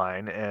goal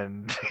line,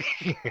 and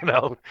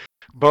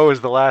Bo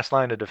is the last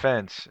line of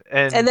defense.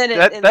 And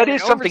then that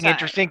is something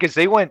interesting because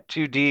they went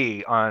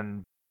 2D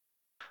on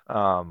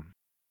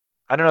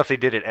I don't know if they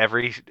did it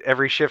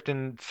every shift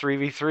in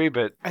 3v3,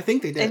 but I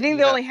think they did. I think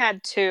they only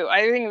had 2.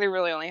 I think they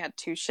really only had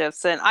 2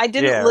 shifts. And I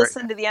didn't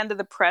listen to the end of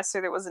the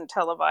presser that wasn't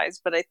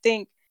televised, but I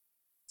think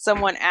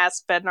someone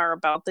asked Bednar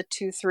about the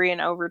 2-3 in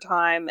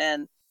overtime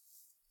and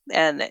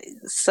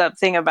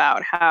something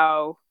about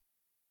how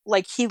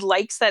like he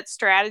likes that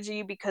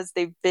strategy because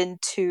they've been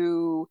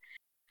too,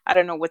 I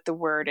don't know what the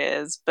word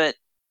is, but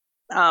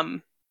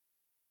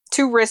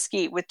too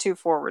risky with 2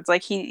 forwards.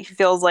 Like he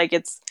feels like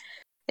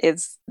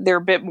they're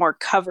a bit more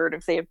covered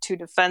if they have 2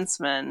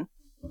 defensemen.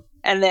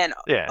 And then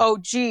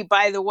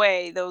by the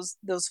way, those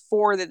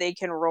 4 that they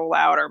can roll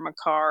out are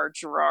Makar,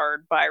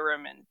 Girard,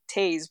 Byram, and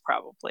Taze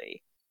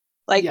probably.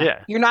 Like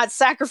you're not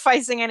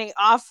sacrificing any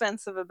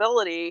offensive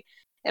ability.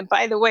 And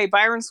by the way,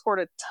 Byron scored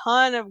a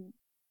ton of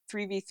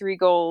 3v3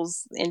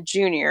 goals in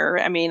junior.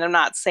 I mean, I'm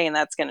not saying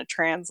that's going to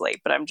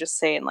translate, but I'm just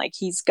saying like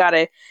he's got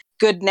a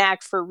good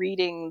knack for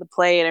reading the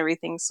play and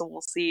everything. So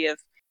we'll see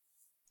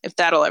if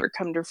that'll ever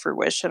come to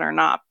fruition or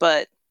not.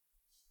 But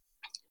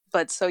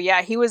so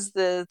yeah, he was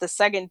the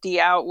second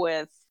D out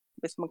with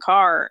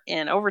Makar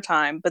in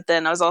overtime. But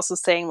then I was also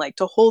saying like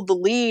to hold the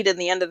lead in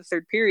the end of the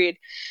 3rd period,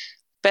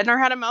 Bednar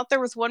had him out there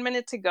with 1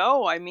 minute to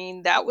go. I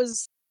mean, that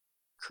was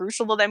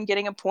crucial to them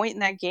getting a point in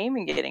that game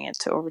and getting it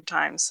to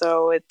overtime.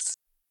 So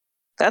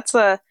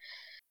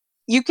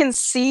you can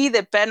see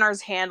that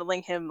Bednar's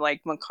handling him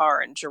like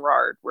Makar and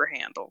Girard were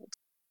handled.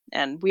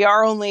 And we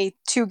are only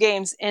 2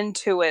 games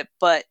into it,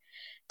 but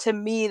to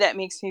me that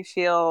makes me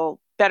feel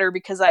better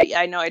because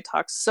I know I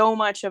talk so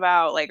much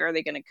about like, are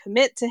they going to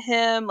commit to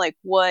him? Like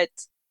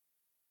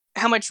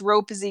how much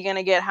rope is he going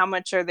to get? How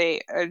much are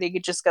they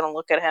just going to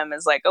look at him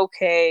as like,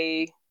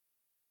 okay,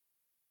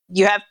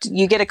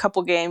 you get a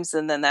couple games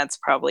and then that's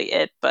probably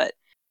it. But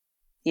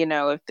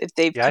if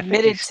they've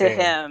committed to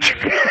him,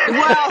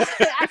 well,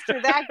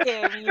 after that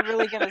game, you're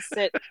really going to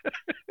sit.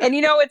 And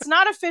it's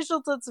not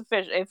official till it's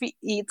official.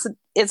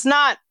 It's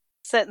not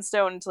set in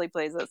stone until he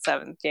plays that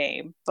 7th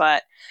game.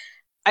 But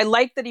I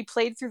like that he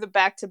played through the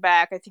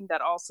back-to-back. I think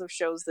that also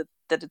shows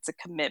that it's a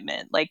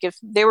commitment. Like if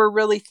they were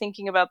really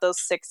thinking about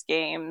those 6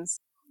 games,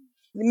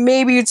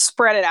 maybe you'd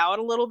spread it out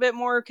a little bit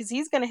more because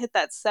he's going to hit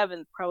that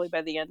 7th probably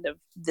by the end of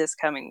this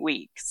coming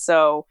week.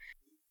 So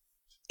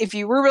if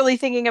you were really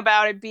thinking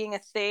about it being a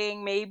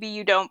thing, maybe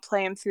you don't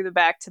play him through the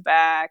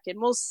back-to-back, and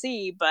we'll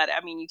see. But,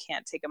 I mean, you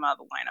can't take him out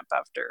of the lineup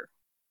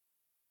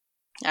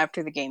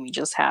after the game you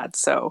just had.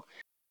 So,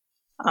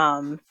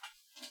 and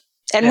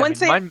one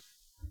thing...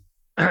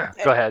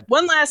 Go ahead.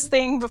 One last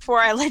thing before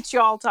I let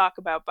you all talk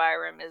about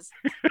Byram is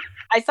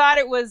I thought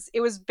it was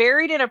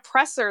buried in a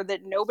presser that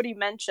nobody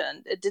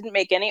mentioned. It didn't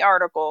make any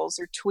articles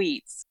or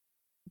tweets.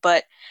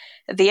 But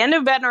at the end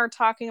of Bednar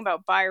talking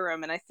about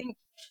Byram, and I think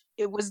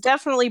it was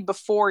definitely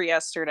before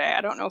yesterday.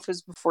 I don't know if it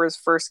was before his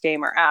first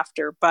game or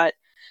after, but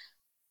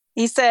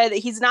he said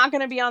he's not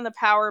going to be on the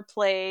power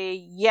play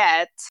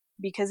yet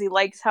because he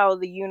likes how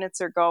the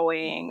units are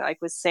going, like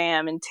with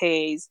Sam and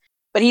Taze.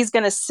 But he's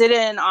going to sit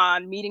in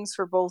on meetings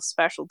for both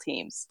special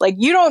teams. Like,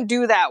 you don't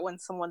do that when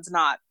someone's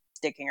not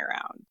sticking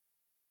around.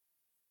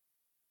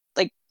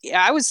 Like,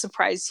 yeah, I was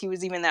surprised he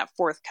was even that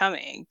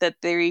forthcoming, that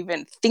they're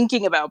even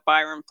thinking about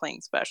Byram playing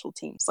special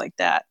teams like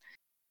that,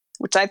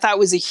 which I thought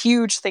was a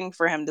huge thing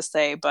for him to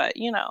say. But,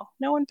 no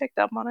one picked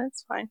up on it.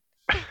 It's fine.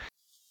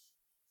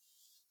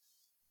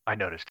 I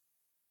noticed.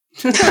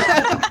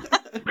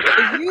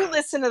 If you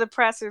listen to the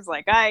pressers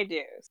like I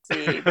do,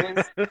 see,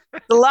 there's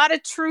a lot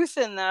of truth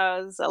in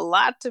those. A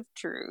lot of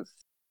truth.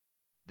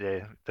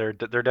 Yeah, there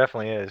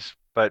definitely is.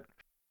 But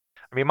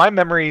I mean, my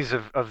memories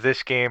of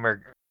this game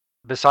are,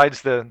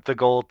 besides the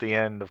goal at the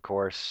end, of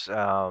course.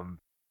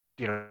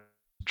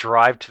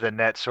 Drive to the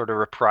net, sort of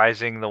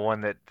reprising the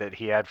one that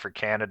he had for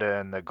Canada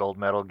in the gold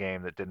medal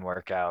game that didn't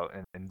work out,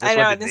 and this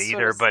one didn't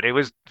either. But it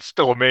was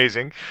still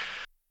amazing.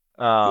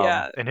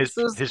 And his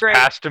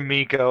pass to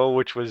Mikko,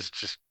 which was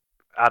just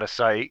out of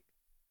sight.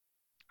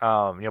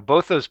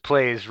 Both those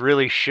plays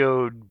really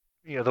showed,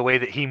 the way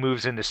that he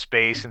moves into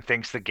space and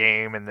thinks the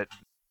game, and that,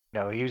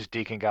 he was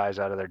deking guys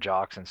out of their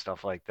jocks and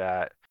stuff like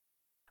that.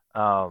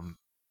 And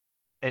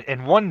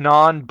one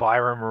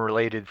non-Byram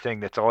related thing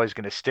that's always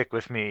going to stick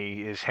with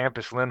me is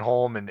Hampus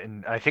Lindholm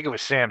and I think it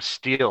was Sam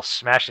Steele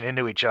smashing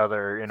into each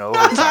other in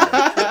overtime.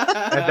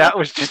 And that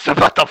was just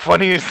about the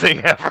funniest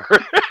thing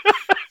ever.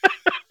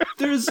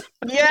 There's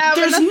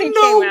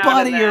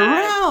nobody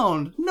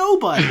around.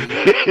 Nobody.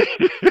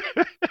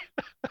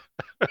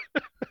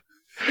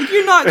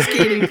 You're not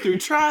skating through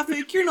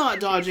traffic. You're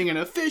not dodging an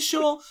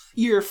official.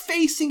 You're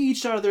facing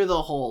each other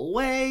the whole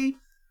way.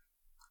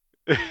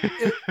 But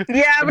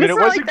it's not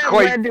like that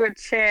led to a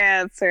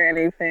chance or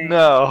anything.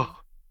 No.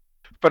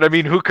 But I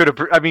mean, who could have?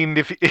 I mean,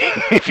 if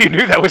you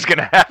knew that was going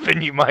to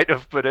happen, you might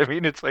have. But I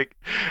mean, it's like,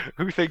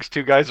 who thinks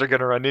two guys are going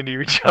to run into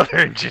each other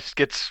and just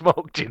get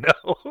smoked?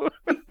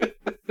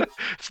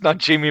 It's not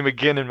Jamie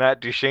McGinn and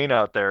Matt Duchene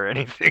out there or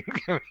anything.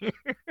 And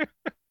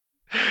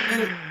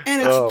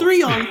it's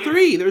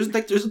 3-on-3.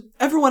 There's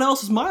everyone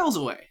else is miles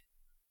away.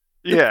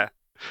 Yeah.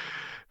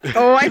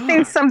 Oh, I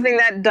think something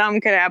that dumb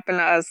could happen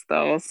to us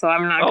though, so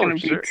I'm not going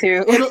to be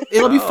too.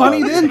 It'll be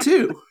funny then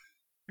too.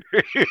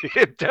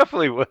 It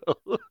definitely will.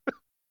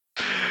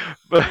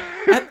 But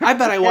I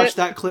bet I watched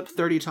that clip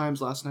 30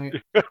 times last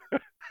night.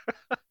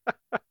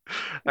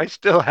 I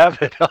still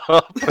have it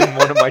up in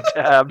one of my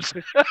tabs.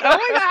 Oh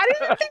my god, I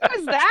didn't think it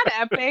was that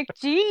epic.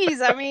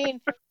 Jeez, I mean,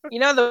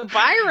 the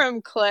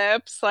Byram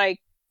clips, like,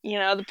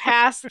 the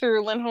pass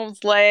through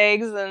Lindholm's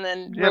legs and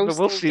then but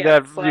we'll see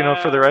that, for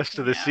the rest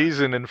of the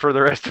season and for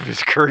the rest of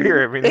his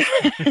career. I mean,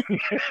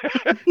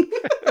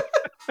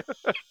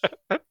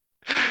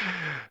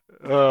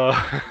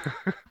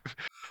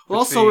 we'll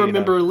also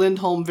remember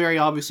Lindholm very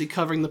obviously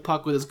covering the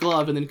puck with his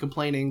glove and then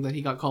complaining that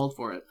he got called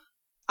for it.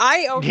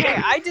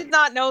 I did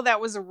not know that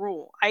was a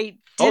rule.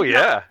 Oh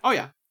yeah.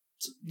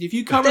 If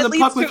you cover the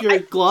puck with your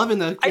glove in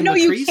the I know the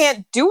you crease,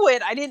 can't do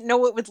it. I didn't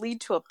know it would lead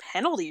to a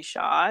penalty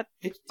shot.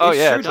 It sure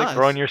does. Like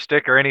throwing your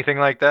stick or anything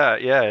like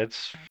that. Yeah,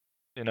 it's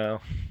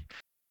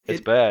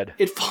it's bad.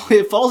 It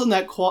falls in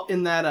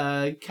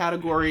that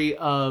category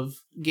of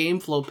game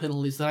flow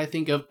penalties that I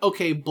think of.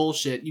 Okay,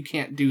 bullshit. You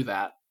can't do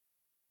that.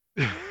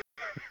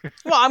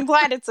 Well, I'm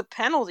glad it's a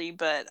penalty,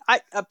 but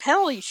a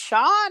penalty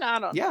shot? I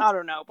don't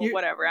know, but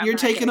whatever. You're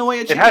taking away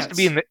a chance.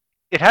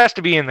 It has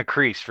to be in the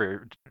crease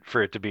for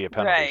it to be a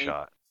penalty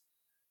shot.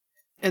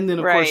 And then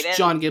of course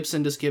John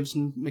Gibson just gives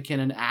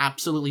McKinnon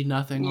absolutely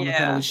nothing on the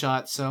penalty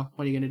shot. So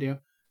what are you going to do?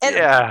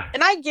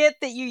 And I get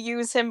that you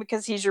use him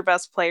because he's your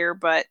best player,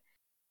 but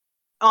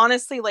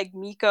honestly, like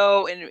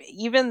Mikko and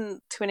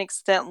even to an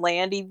extent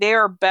Landy, they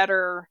are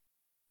better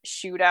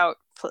shootout.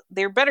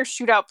 They're better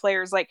shootout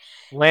players. Like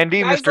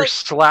Landy, Mr.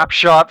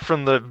 Slapshot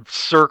from the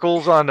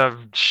circles on a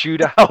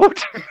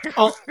shootout.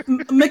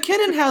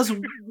 McKinnon has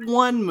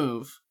one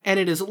move, and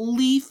it is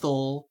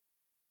lethal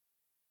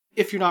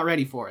if you're not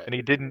ready for it. And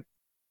he didn't.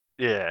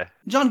 Yeah.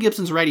 John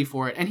Gibson's ready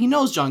for it, and he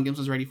knows John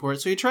Gibson's ready for it,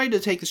 so he tried to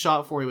take the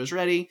shot before he was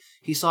ready.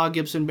 He saw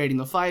Gibson baiting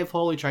the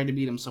 5-hole. He tried to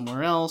beat him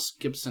somewhere else.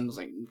 Gibson was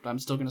like, I'm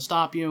still going to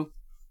stop you.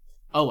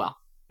 Oh, well.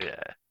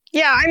 Yeah.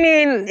 Yeah, I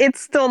mean,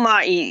 it's still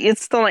not easy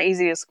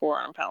to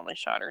score on a penalty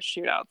shot or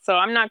shootout, so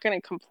I'm not going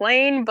to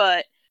complain,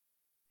 but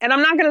And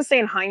I'm not gonna say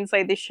in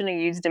hindsight they shouldn't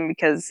have used him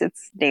because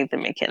it's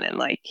Nathan McKinnon.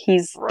 Like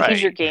he's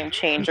your game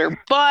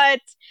changer.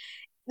 But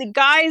the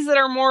guys that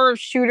are more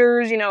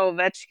shooters,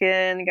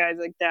 Ovechkin, guys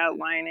like that,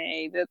 Line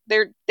A,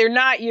 they're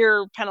not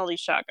your penalty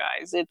shot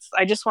guys.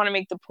 I just want to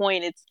make the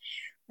point.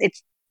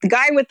 It's the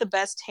guy with the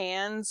best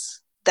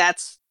hands.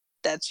 That's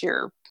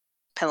your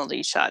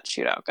penalty shot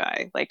shootout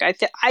guy. Like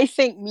I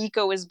think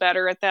Mikko is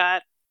better at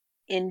that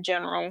in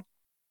general.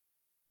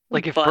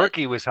 Like if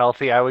Berkey was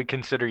healthy, I would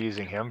consider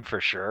using him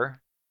for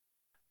sure.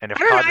 And if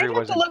Kadri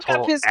wasn't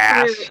total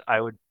ass, career.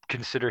 I would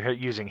consider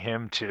using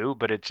him too.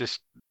 But it's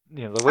just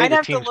the way the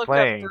team's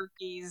playing. I'd have to look up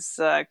Berkey's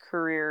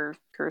career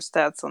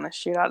stats on the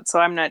shootout, so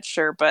I'm not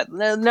sure. But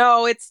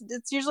no, it's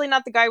usually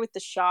not the guy with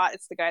the shot.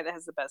 It's the guy that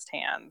has the best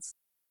hands.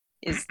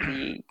 Is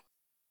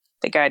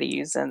the guy to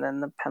use, and then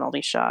the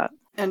penalty shot.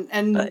 And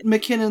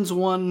McKinnon's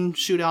one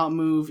shootout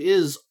move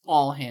is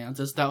all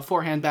hands. It's that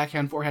forehand,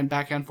 backhand, forehand,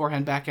 backhand,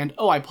 forehand, backhand.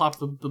 Oh, I popped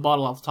the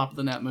bottle off the top of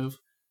the net move.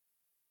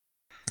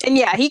 And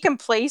yeah, he can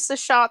place the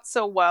shot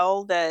so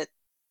well that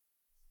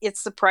it's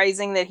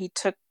surprising that he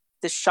took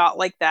the shot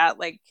like that.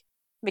 Like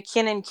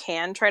McKinnon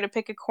can try to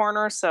pick a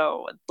corner,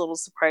 so a little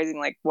surprising.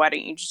 Like, why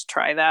don't you just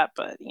try that?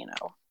 But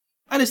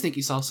I just think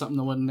he saw something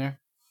that wasn't there.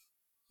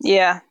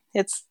 Yeah,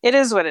 it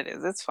is what it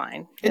is. It's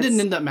fine. It didn't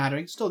end up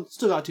mattering. Still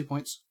got 2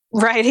 points.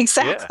 Right,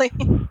 exactly.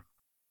 Yeah.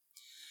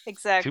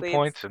 Exactly. 2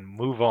 points and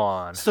move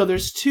on. So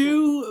there's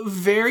two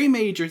very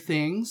major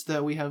things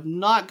that we have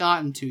not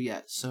gotten to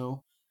yet.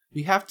 So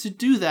we have to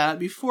do that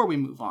before we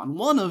move on.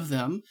 One of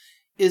them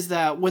is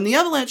that when the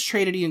Avalanche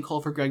traded Ian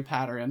Cole for Greg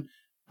Pateryn,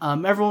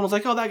 everyone was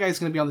like, "Oh, that guy's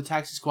going to be on the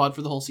taxi squad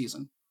for the whole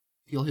season.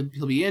 He'll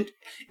be in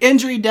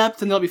injury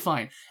depth and they'll be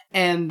fine."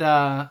 And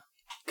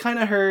kind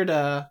of heard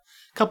a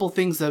couple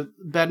things that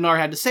Bednar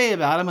had to say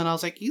about him, and I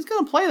was like, "He's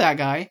going to play that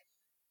guy,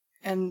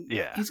 and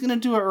he's going to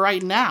do it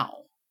right now."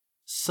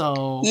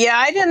 So yeah,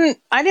 I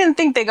didn't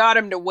think they got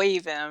him to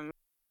waive him.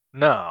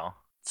 No.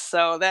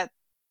 So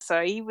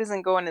he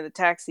wasn't going to the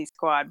taxi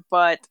squad,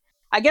 but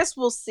I guess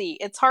we'll see.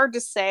 It's hard to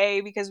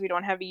say because we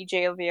don't have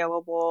EJ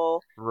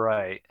available.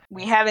 Right.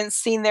 We haven't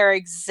seen their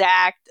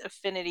exact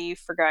affinity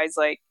for guys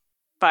like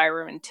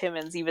Byram and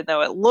Timmins, even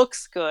though it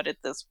looks good at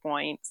this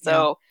point.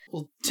 So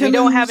we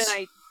don't have an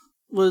idea.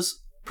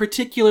 Was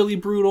particularly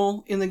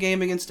brutal in the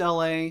game against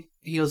LA.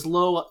 He was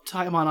low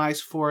time on ice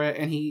for it,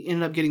 and he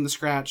ended up getting the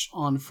scratch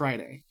on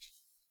Friday.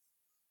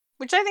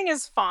 Which I think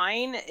is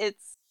fine.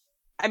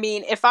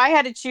 If I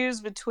had to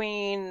choose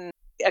between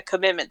a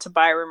commitment to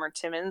Byram or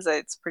Timmins,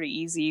 it's pretty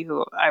easy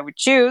who I would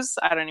choose.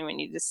 I don't even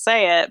need to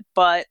say it.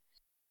 But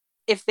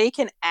if they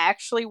can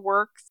actually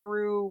work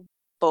through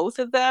both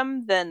of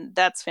them, then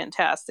that's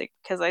fantastic.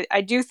 Because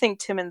I do think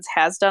Timmins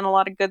has done a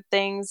lot of good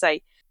things.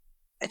 I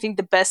think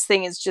the best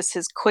thing is just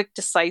his quick,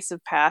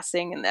 decisive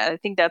passing, and I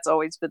think that's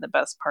always been the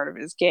best part of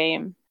his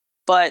game.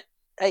 But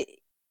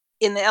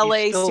in the LA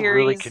He's still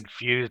series, really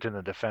confused in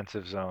the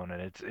defensive zone,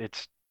 and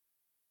it's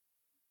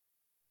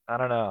I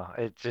don't know.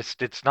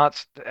 It's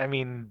not. I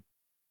mean,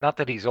 not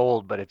that he's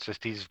old, but it's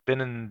just he's been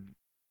in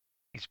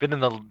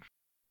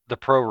the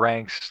pro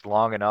ranks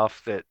long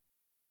enough that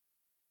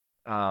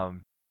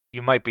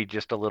you might be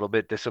just a little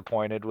bit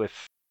disappointed with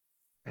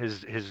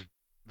his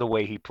the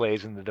way he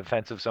plays in the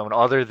defensive zone,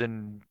 other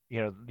than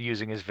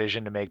using his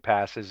vision to make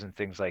passes and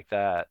things like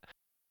that.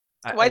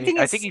 I think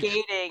his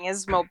skating,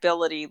 his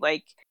mobility,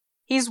 like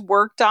he's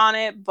worked on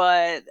it,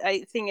 but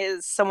I think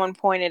as someone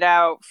pointed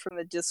out from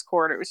the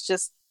Discord, it was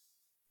just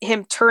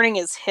him turning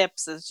his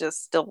hips is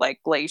just still like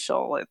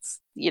glacial.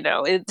 It's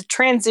the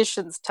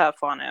transition's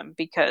tough on him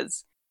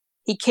because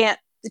he can't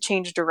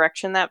change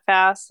direction that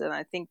fast, and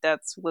I think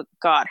that's what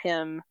got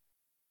him.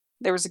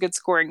 There was a good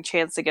scoring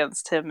chance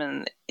against him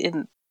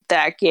in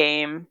that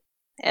game,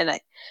 and I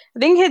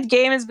think his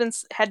game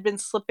had been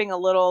slipping a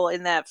little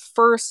in that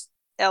first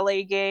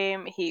LA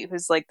game. He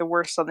was like the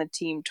worst on the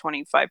team,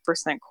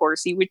 25%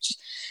 Corsi, which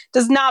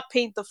does not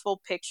paint the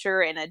full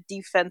picture, and a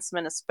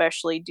defenseman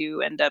especially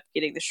do end up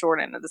getting the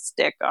short end of the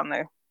stick on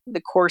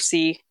the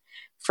Corsi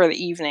for the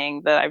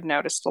evening that I've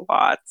noticed a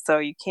lot. So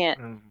you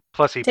can't.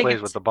 Plus he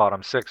plays with the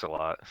bottom six a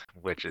lot,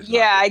 which is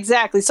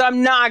exactly. So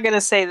I'm not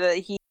gonna say that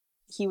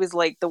he was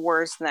like the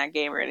worst in that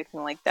game or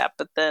anything like that,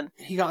 but then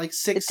he got like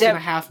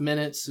 6.5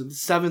 minutes,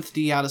 7th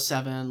D out of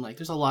 7. Like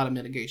there's a lot of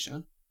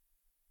mitigation.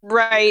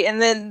 Right,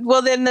 and then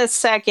the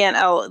second,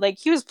 like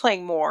he was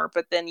playing more,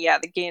 but then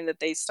the game that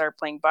they start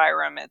playing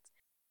Byram,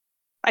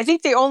 I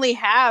think they only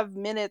have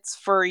minutes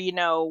for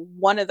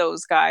one of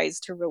those guys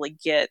to really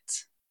get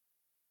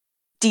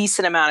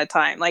decent amount of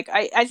time. Like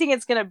I think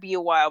it's gonna be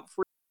a while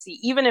before you see,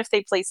 even if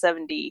they play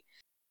 70,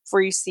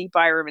 before you see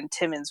Byram and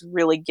Timmins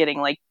really getting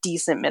like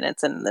decent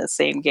minutes in the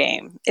same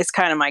game. It's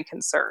kind of my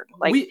concern.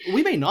 Like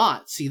we may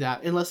not see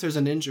that unless there's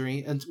an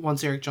injury and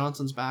once Erik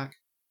Johnson's back.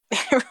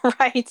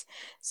 Right.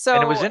 So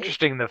and it was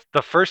interesting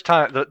the first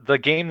time the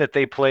game that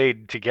they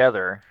played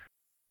together,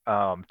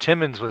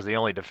 Timmins was the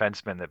only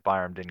defenseman that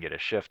Byram didn't get a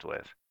shift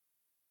with.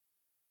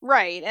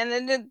 Right, and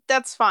then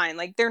that's fine.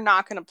 Like they're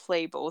not going to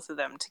play both of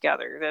them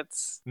together.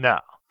 No.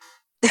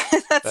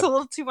 That's a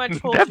little too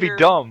much. That'd be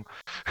dumb.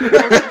 Hold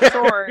your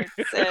shorts.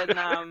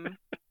 And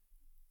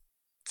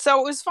so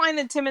it was fine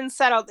that Timmins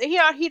sat out.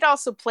 He'd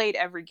also played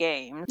every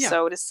game. Yeah.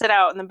 So to sit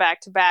out in the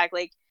back-to-back,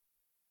 like,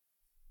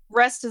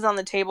 rest is on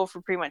the table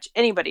for pretty much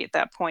anybody at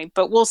that point.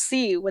 But we'll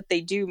see what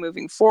they do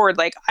moving forward.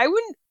 Like, I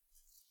wouldn't.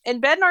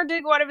 And Bednar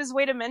did go out of his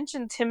way to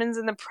mention Timmins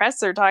in the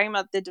presser, talking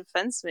about the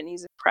defenseman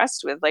he's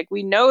impressed with. Like,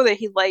 we know that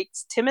he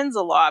likes Timmins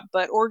a lot,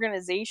 but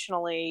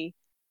organizationally,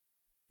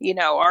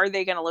 are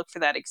they going to look for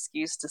that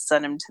excuse to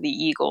send him to the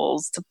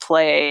Eagles to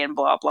play and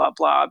blah, blah,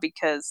 blah?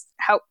 Because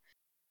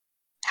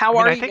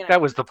I think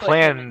that was the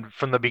plan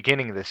from the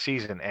beginning of the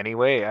season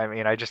anyway. I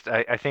mean, I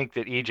think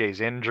that EJ's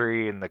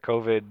injury and the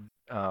COVID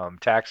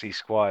taxi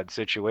squad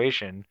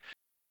situation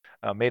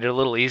made it a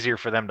little easier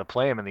for them to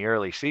play him in the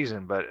early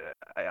season. But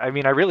I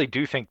mean, I really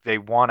do think they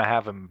want to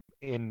have him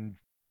in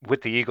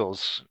with the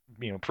Eagles,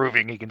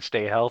 proving he can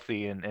stay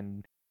healthy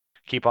and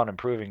keep on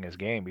improving his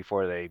game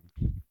before they,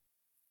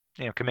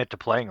 commit to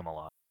playing him a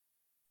lot.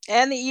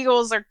 And the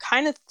Eagles are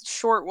kind of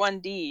short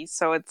 1D,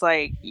 so it's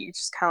like, you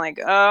just kind of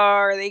like, oh,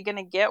 are they going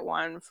to get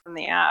one from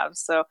the Avs?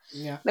 So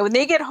Yeah. when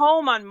they get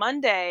home on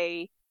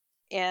Monday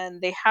and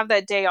they have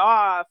that day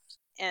off,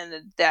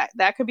 and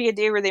that could be a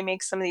day where they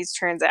make some of these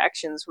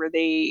transactions where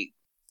they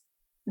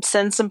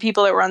send some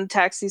people that run the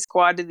taxi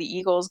squad to the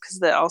Eagles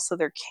because also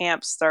their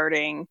camp's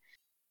starting.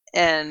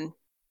 And,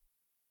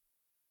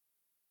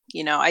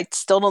 I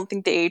still don't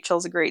think the AHL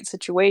is a great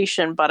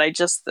situation, but I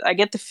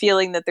get the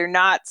feeling that they're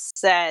not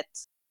set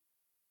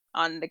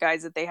on the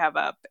guys that they have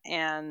up,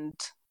 and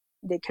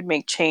they could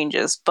make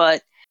changes.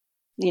 But,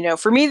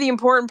 for me, the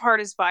important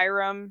part is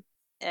Byram,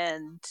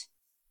 and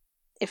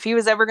if he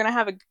was ever going to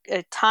have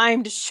a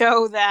time to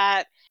show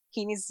that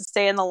he needs to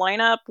stay in the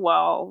lineup,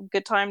 well,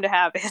 good time to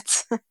have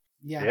it.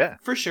 Yeah,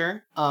 for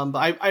sure.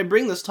 But I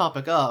bring this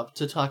topic up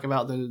to talk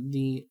about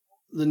the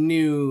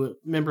new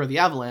member of the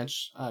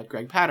Avalanche,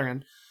 Greg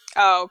Pateryn.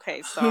 Oh,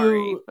 okay,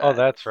 sorry. Oh,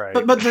 that's right.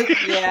 But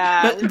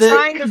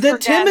the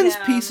Timmins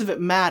piece of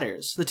it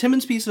matters. The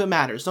Timmins piece of it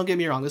matters. Don't get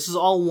me wrong. This is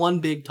all one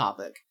big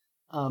topic.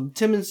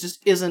 Timmins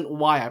just isn't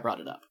why I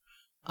brought it up.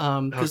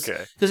 Because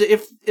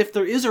if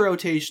there is a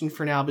rotation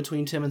for now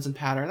between Timmins and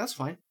Pateryn, that's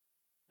fine.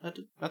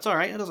 That's all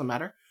right. It doesn't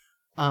matter.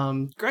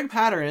 Greg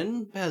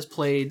Pateryn has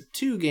played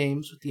 2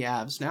 games with the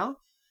Avs now.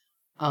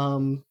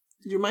 Did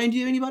it remind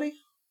you of anybody?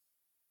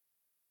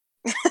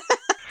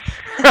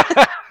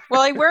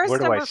 Well, he wears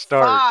number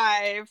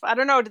 5. I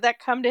don't know. Did that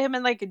come to him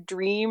in like a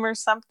dream or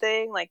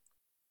something? Like,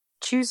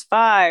 choose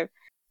 5.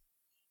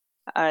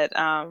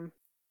 Yeah,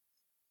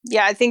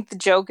 I think the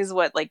joke is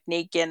like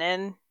Nate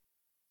Ginnon.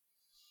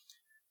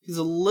 He's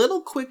a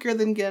little quicker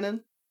than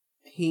Ginnon.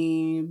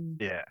 He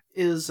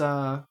is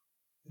a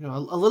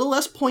little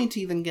less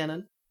pointy than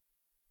Ginnon.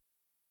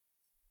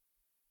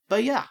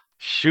 But yeah,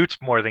 shoots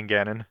more than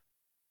Ginnon.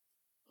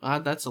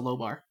 That's a low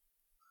bar.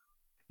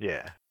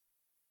 Yeah.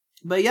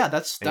 But yeah,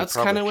 that's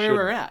kind of where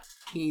we're at.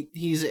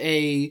 He's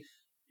a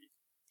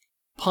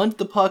punt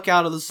the puck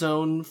out of the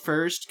zone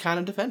first kind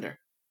of defender.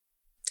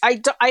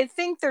 I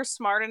think they're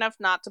smart enough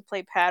not to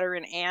play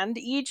Pateryn and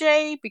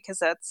EJ because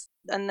that's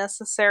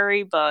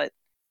unnecessary. But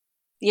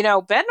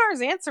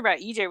Bednar's answer about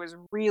EJ was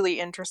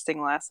really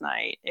interesting last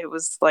night. It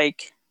was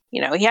like,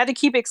 he had to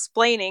keep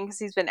explaining because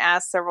he's been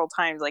asked several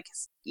times, like,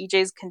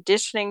 EJ's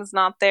conditioning's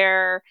not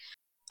there.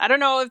 I don't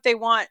know if they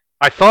want.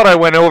 I thought I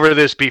went over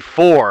this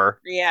before.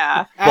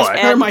 Yeah. As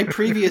per my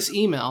previous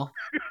email.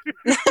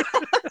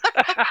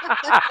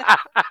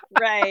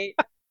 Right.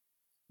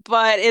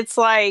 But it's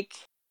like,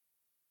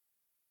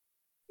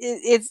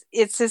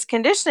 it's his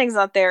conditioning's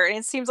not there, and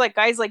it seems like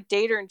guys like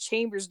Dater and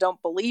Chambers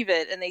don't believe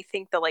it, and they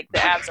think that like the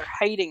Avs are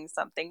hiding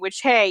something.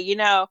 Which, hey,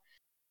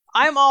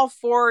 I'm all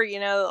for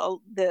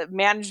the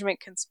management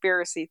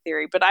conspiracy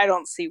theory, but I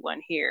don't see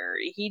one here.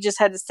 He just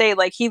had to say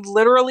like he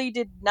literally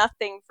did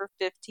nothing for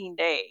 15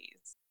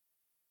 days,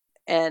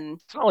 and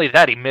it's not only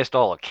that, he missed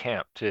all of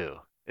camp too.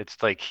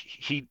 It's like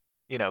he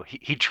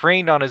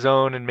trained on his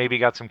own and maybe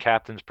got some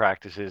captain's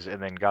practices,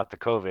 and then got the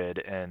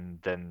COVID, and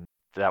then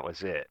that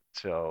was it.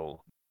 So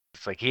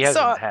it's like he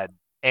hasn't had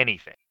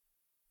anything.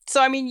 So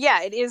I mean,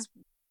 yeah, it is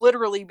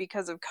literally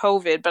because of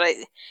COVID, but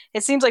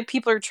it seems like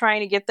people are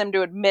trying to get them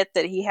to admit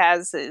that he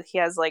has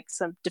like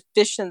some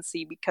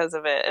deficiency because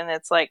of it, and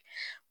it's like,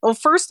 well,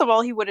 first of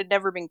all, he would have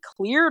never been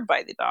cleared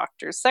by the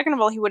doctors. Second of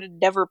all, he would have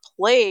never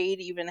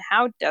played, even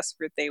how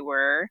desperate they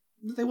were.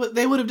 They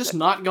would have just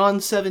not gone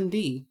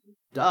 7D.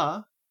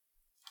 Duh.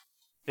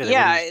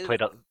 Yeah, they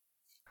played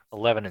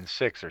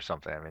 11-6 or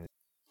something. I mean,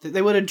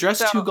 they would have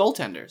dressed 2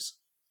 goaltenders.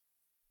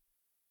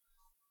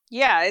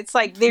 Yeah, it's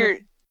like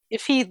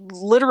if he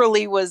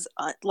literally was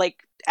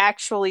like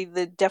actually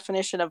the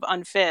definition of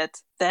unfit,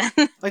 then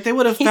like they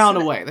would have found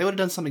a way. They would have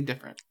done something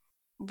different.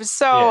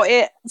 So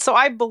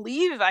I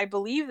believe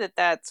that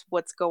that's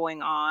what's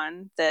going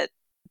on. That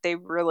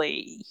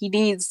he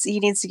needs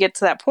to get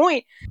to that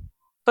point.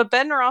 But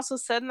Bednar also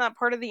said in that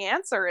part of the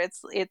answer,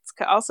 it's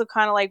also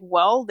kind of like,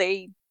 well,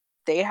 they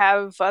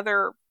have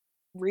other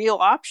real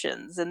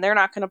options, and they're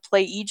not going to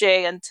play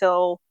EJ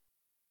until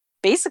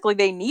basically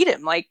they need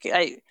him. Like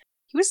he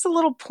was a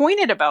little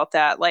pointed about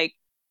that. Like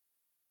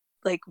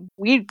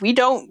we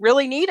don't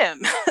really need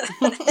him.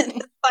 And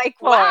it's like,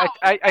 wow.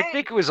 I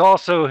think it was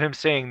also him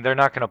saying they're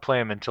not going to play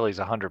him until he's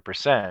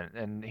 100%,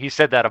 and he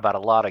said that about a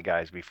lot of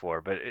guys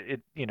before. But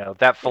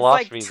that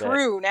philosophy it's like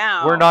true that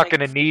now. we're not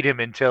going to need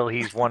him until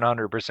he's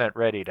 100%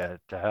 ready to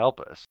help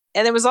us.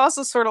 And it was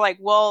also sort of like,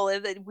 well,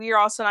 we're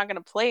also not going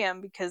to play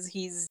him because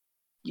he's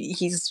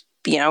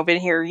been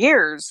here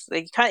years.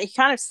 Like he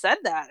kind of said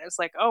that. It's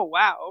like, oh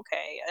wow,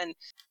 okay. And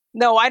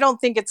no, I don't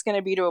think it's going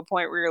to be to a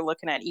point where you're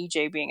looking at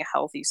EJ being a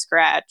healthy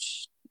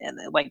scratch and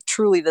like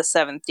truly the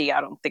 7th D. I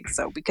don't think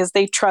so, because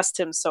they trust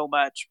him so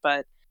much.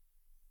 But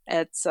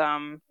it's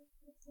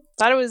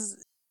it's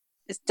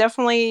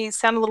definitely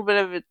sounded a little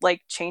bit of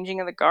like changing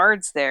of the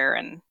guards there.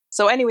 And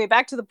so anyway,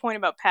 back to the point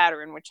about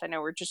pattern, which I know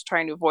we're just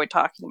trying to avoid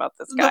talking about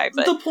this guy.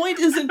 But the point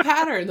isn't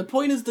pattern. The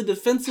point is the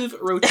defensive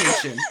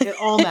rotation. It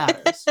all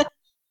matters.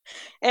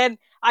 And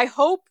I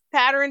hope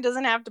Pattern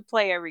doesn't have to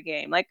play every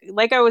game.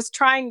 Like I was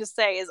trying to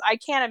say, is I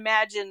can't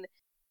imagine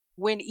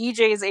when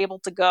EJ is able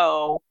to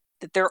go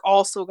that they're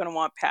also going to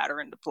want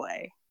Pattern to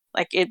play.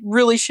 Like it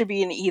really should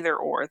be an either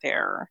or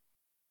there.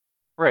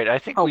 Right. I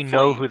think we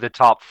know who the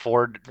top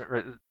 3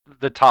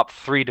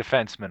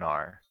 defensemen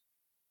are.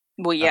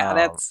 Well,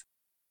 yeah,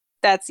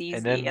 that's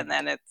easy. And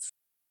then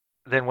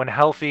then when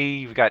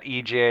healthy, you've got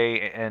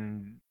EJ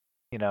and.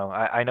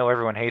 I know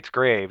everyone hates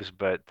Graves,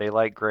 but they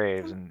like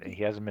Graves, and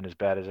he hasn't been as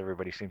bad as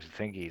everybody seems to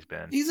think he's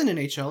been. He's an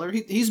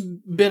NHLer. He's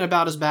been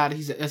about as bad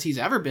as he's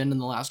ever been in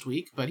the last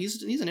week, but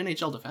he's an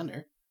NHL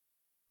defender.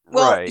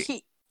 Well, right.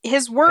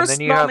 His worst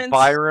and then you have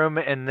Byram,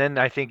 and then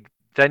I think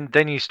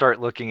then you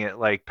start looking at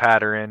like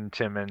Patterson,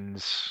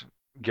 Timmins,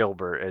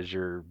 Gilbert as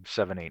your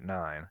 7, 8,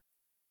 9.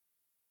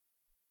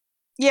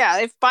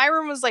 Yeah, if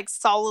Byram was like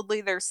solidly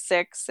their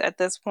 6 at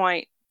this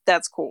point,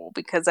 that's cool,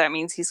 because that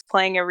means he's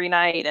playing every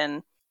night.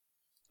 And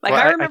like,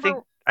 I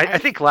remember, I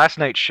think last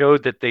night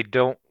showed that they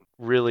don't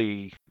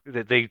really,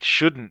 that they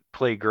shouldn't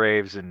play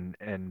Graves and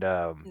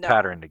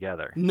Pattern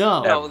together.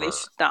 No, they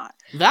should not.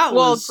 That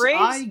was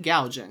eye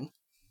gouging.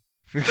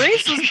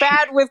 Graves was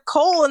bad with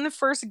Cole in the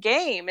first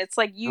game. It's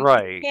like you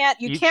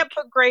can't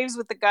put Graves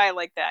with a guy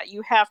like that.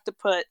 You have to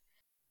put.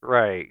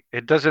 Right.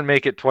 It doesn't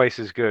make it twice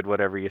as good,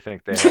 whatever you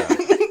think they have.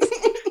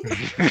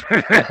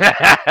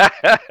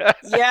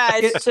 Yeah,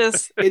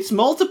 it's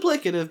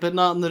multiplicative, but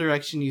not in the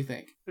direction you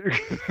think.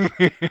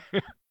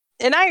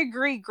 And I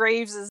agree,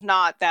 Graves is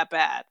not that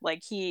bad.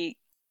 Like he's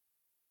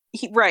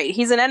an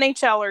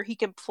NHLer. He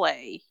can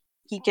play.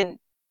 He can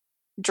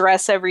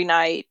dress every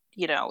night.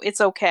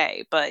 It's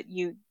okay. But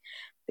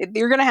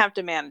you're gonna have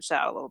to manage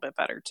that a little bit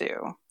better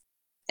too.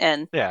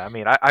 And yeah, I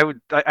mean,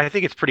 I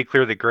think it's pretty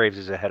clear that Graves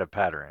is ahead of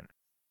Pattern.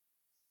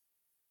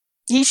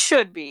 He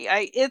should be.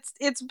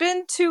 It's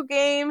been 2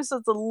 games, so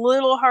it's a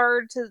little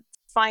hard to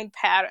find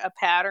a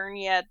pattern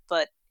yet,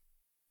 but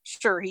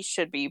sure, he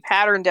should be.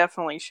 Pattern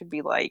definitely should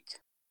be like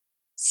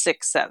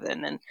 6,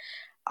 7. And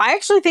I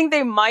actually think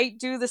they might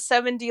do the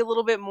 7D a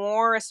little bit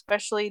more,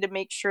 especially to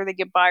make sure they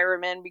get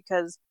Byram in,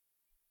 because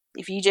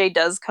if EJ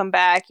does come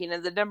back,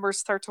 the numbers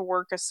start to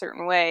work a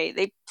certain way.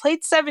 They played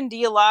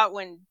 7D a lot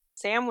when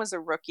Sam was a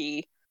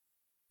rookie.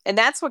 And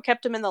that's what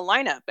kept him in the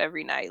lineup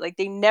every night. Like,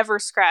 they never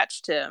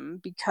scratched him,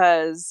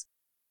 because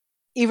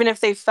even if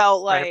they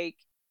felt like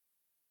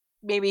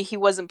maybe he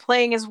wasn't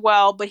playing as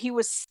well, but he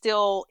was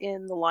still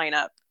in the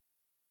lineup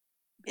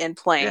and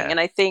playing. Yeah. And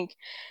I think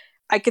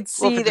I could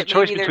see that maybe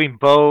choice between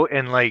Bo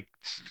and, like,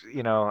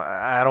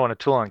 I don't want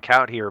to tool on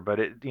Kaut here, but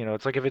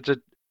it's like if it's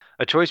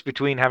a choice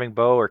between having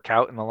Bo or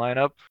Kaut in the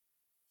lineup,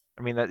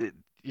 I mean,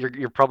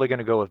 you're probably going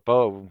to go with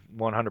Bo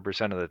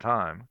 100% of the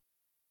time.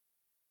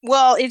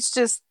 Well, it's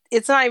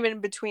not even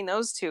between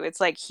those two.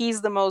 It's like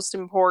he's the most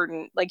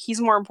important. Like,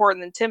 he's more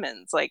important than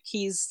Timmins. Like,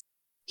 he's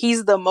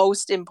the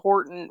most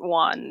important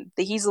one.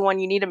 He's the one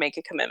you need to make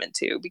a commitment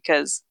to,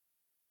 because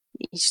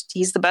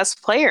he's the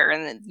best player,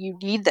 and you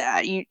need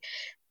that.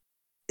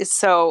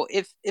 So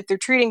if they're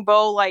treating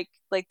Bo like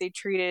they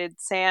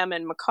treated Sam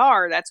and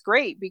Makar, that's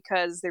great,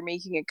 because they're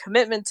making a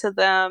commitment to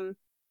them.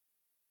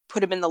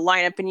 Put him in the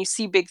lineup, and you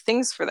see big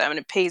things for them, and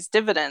it pays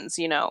dividends.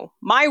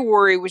 My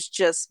worry was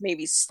just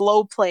maybe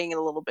slow playing it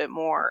a little bit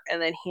more,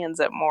 and then he ends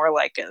up more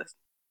like a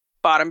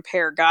bottom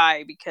pair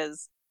guy,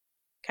 because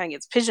kind of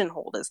gets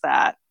pigeonholed as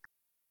that.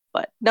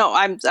 But no,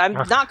 I'm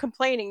not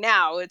complaining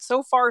now. It's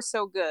so far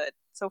so good.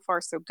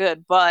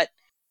 But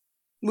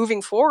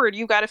moving forward,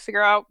 you got to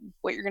figure out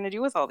what you're going to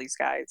do with all these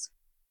guys.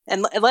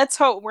 And let's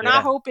hope we're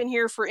not hoping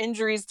here for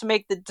injuries to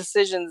make the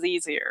decisions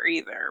easier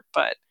either.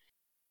 But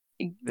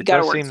it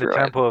does seem the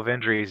tempo of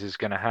injuries is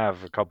going to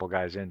have a couple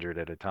guys injured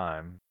at a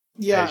time.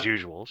 Yeah, as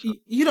usual. So.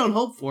 You don't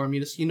hope for them.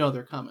 You know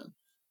they're coming.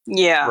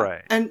 Yeah,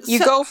 right. And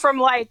you go from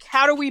like,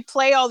 how do we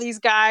play all these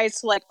guys,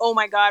 to like, oh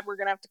my God, we're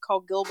gonna have to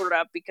call Gilbert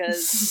up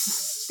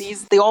because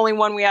he's the only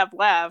one we have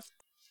left.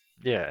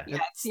 Yeah,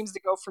 it seems to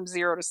go from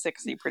 0 to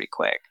 60 pretty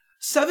quick.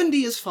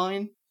 70 is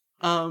fine.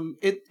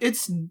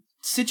 It's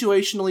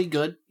situationally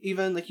good.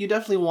 Even like, you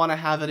definitely want to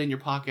have it in your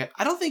pocket.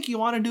 I don't think you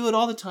want to do it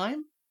all the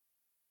time.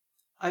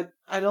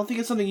 I don't think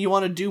it's something you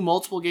want to do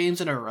multiple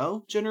games in a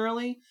row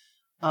generally,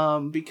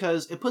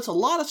 because it puts a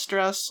lot of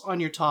stress on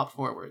your top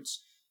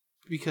forwards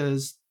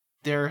because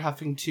they're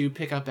having to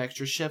pick up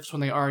extra shifts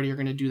when they already are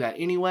going to do that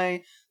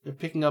anyway. They're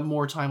picking up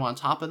more time on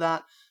top of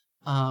that.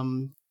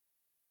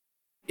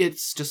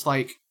 It's just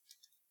like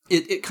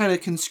it kind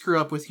of can screw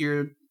up with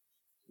your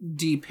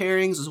D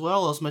pairings as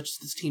well, as much as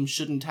this team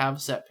shouldn't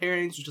have set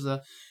pairings, which is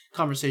a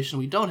conversation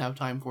we don't have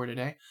time for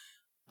today.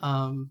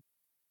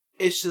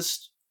 It's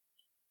just...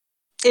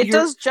 It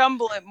does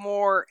jumble it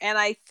more, and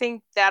I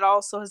think that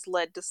also has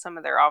led to some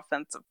of their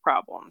offensive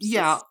problems.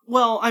 Yeah,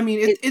 well, I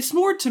mean, it's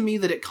more to me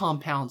that it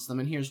compounds them,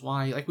 and here's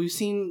why. Like, we've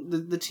seen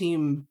the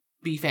team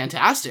be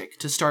fantastic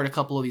to start a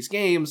couple of these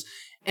games,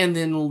 and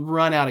then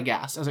run out of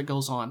gas as it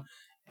goes on.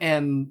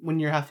 And when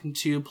you're having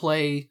to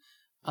play...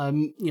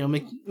 McKinnon,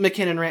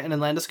 Rantanen, and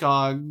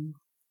Landeskog,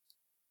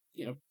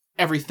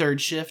 every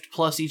third shift,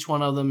 plus each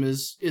one of them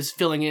is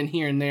filling in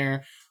here and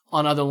there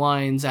on other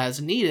lines as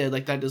needed.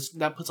 Like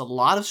that puts a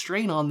lot of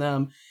strain on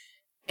them,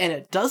 and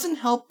it doesn't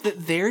help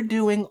that they're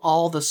doing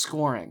all the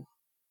scoring.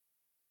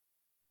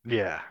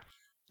 Yeah.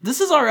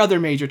 This is our other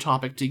major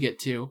topic to get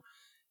to.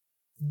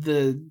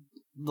 The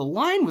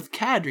line with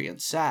Kadri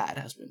and Saad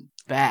has been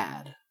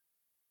bad.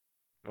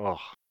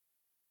 Oh.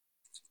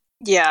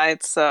 Yeah,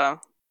 it's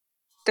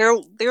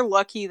they're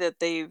lucky that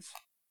they've,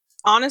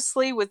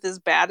 honestly, with as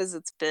bad as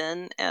it's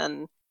been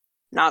and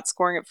not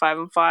scoring at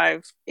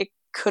 5-5, it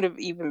could have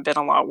even been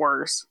a lot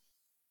worse.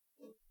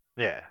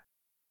 Yeah.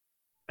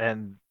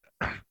 And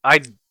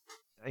I've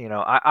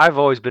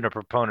always been a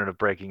proponent of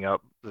breaking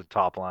up the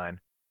top line.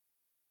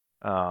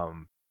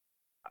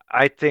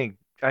 I think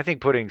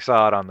putting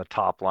Saad on the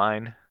top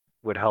line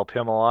would help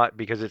him a lot,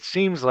 because it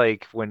seems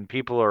like when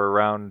people are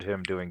around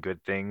him doing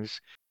good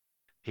things,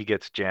 he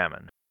gets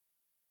jamming.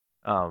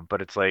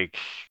 But it's like,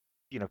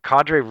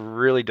 Kadri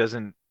really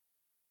doesn't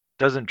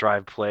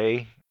drive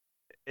play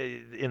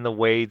in the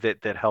way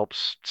that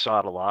helps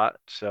Saad a lot.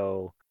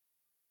 So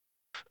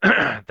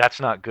that's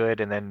not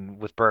good. And then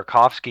with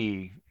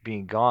Burakovsky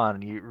being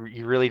gone,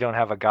 you really don't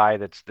have a guy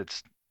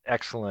that's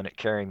excellent at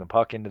carrying the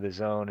puck into the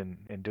zone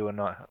and doing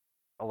a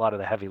lot of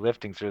the heavy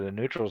lifting through the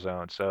neutral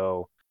zone.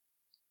 So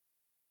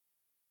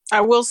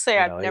I will say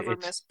I've never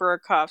missed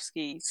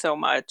Burakovsky so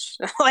much.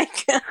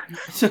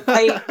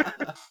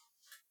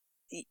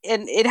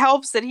 And it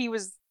helps that he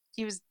was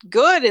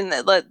good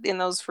in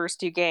those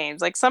first two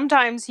games. Like,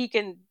 sometimes he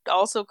can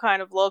also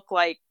kind of look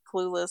like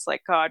clueless,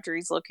 like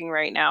Kadri's looking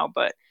right now,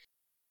 but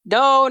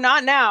no,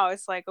 not now.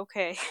 It's like,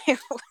 okay,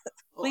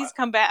 please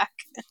come back.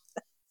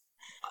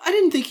 I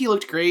didn't think he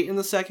looked great in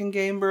the second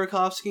game,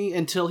 Burakovsky,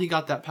 until he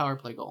got that power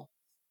play goal.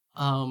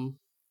 And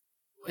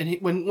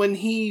when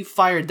he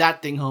fired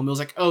that thing home, it was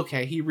like,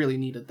 okay, he really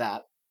needed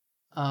that.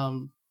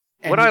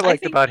 What I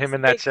liked about him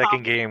in that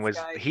second game was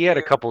he had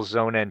a couple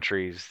zone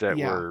entries that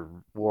were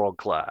world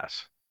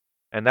class,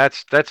 and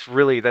that's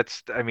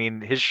I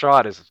mean, his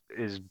shot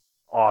is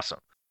awesome,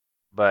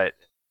 but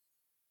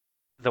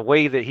the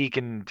way that he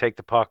can take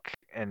the puck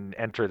and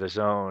enter the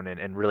zone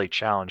and really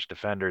challenge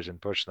defenders and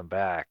push them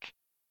back,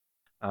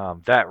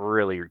 that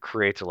really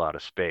creates a lot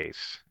of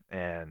space.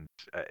 And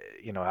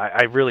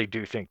I really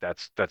do think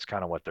that's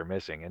kind of what they're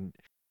missing. And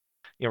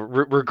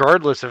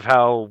regardless of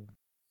how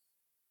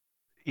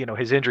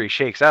his injury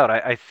shakes out,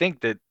 I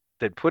think that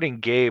putting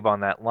Gabe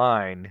on that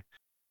line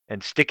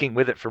and sticking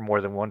with it for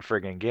more than one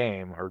friggin'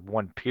 game or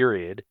one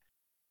period,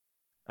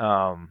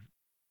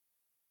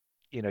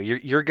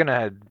 you're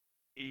gonna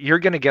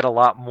get a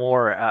lot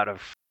more out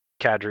of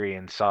Kadri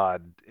and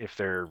Saad if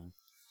they're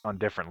on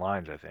different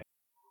lines.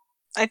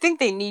 I think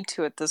they need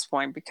to at this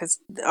point, because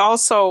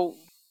also,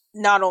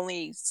 not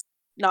only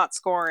not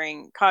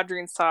scoring, Kadri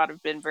and Saad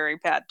have been very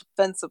bad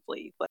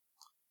defensively.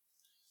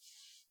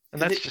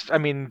 And that's just, I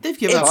mean, they've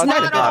given it's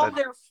not all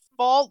their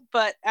fault,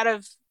 but out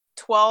of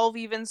 12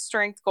 even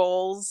strength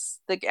goals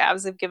the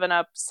Avs have given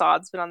up,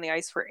 Saad's been on the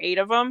ice for 8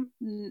 of them.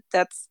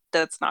 That's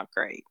not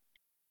great.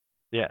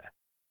 Yeah.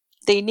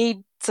 They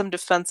need some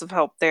defensive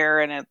help there,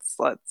 and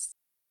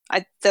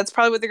that's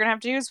probably what they're going to have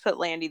to do, is put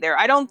Landy there.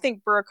 I don't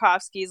think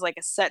Burakovsky is like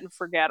a set and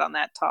forget on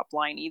that top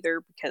line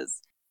either,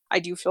 because I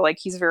do feel like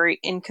he's very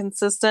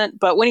inconsistent.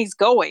 But when he's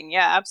going,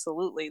 yeah,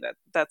 absolutely,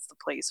 that's the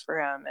place for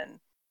him. And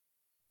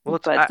well,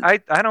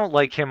 I don't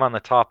like him on the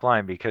top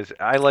line, because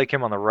I like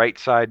him on the right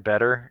side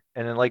better.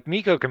 And then, like,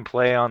 Mikko can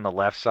play on the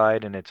left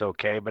side and it's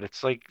okay, but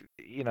it's like,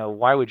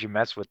 why would you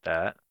mess with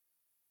that?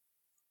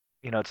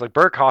 It's like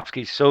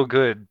Burakovsky's so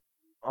good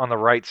on the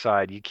right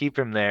side. You keep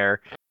him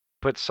there,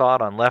 put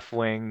Saad on left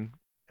wing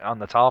on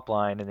the top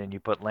line, and then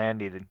you put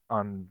Landy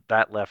on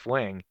that left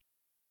wing.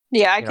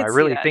 Yeah, I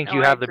really think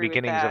you have the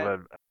beginnings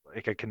of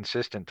a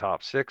consistent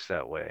top six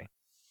that way.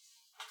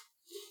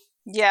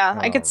 Yeah,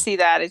 I could see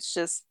that. It's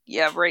just,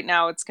 right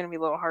now it's going to be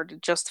a little hard to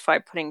justify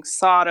putting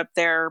Saad up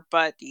there,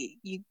 but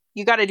you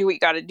got to do what you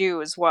got to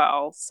do as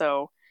well.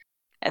 So,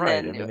 and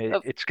right,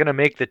 then it's going to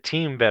make the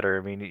team better.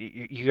 I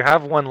mean, you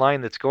have one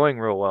line that's going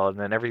real well, and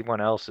then everyone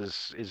else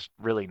is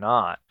really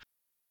not.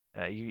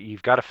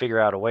 You've got to figure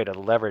out a way to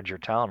leverage your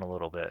talent a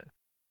little bit.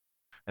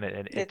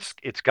 And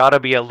it's got to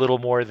be a little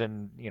more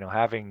than,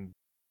 having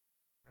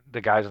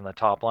the guys on the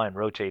top line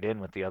rotate in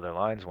with the other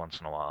lines once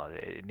in a while.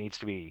 It needs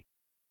to be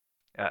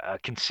a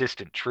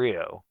consistent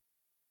trio.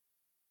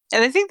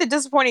 And I think the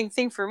disappointing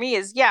thing for me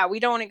is, we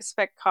don't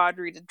expect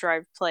Kadri to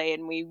drive play,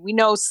 and we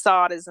know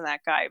Saad isn't that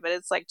guy, but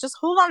it's like, just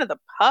hold on to the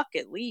puck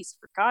at least,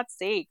 for God's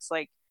sakes.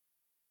 Like,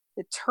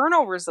 the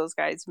turnovers those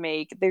guys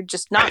make, they're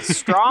just not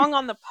strong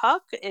on the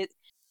puck.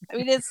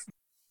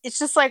 It's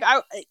just like,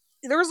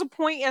 there was a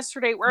point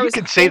yesterday where I was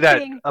You can say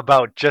that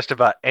about just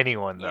about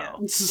anyone,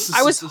 though.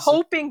 I was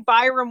hoping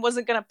Byram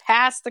wasn't going to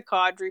pass to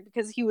Kadri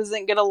because he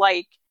wasn't going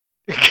to,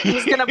 he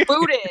was going to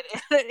boot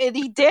it. And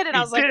he did, and I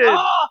was like,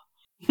 oh!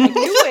 I knew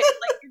it.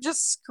 Like, you're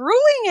just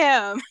screwing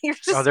him. You're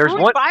just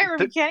screwing Byram.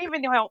 You can't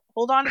even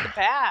hold on to the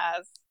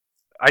pass.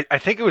 I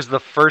think it was the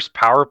first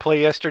power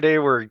play yesterday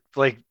where,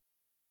 like,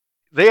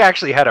 they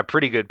actually had a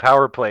pretty good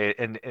power play,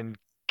 and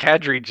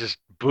Kadri just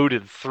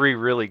booted 3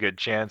 really good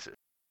chances.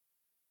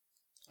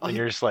 And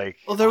you're just like,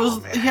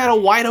 he had a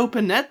wide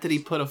open net that he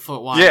put a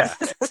foot wide. Yeah.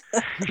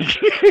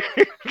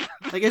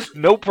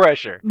 No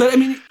pressure. But I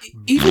mean,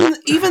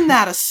 even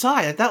that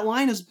aside, like, that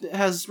line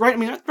has right. I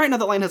mean, right now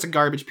that line has a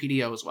garbage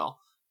PDO as well.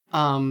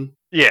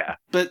 Yeah,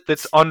 but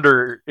it's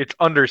under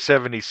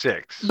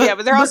 76.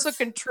 But they're also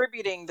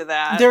contributing to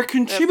that. They're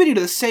contributing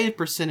to the save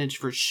percentage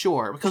for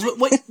sure. Because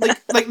what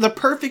like the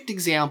perfect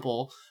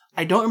example,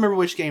 I don't remember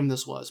which game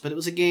this was, but it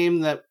was a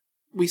game that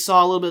we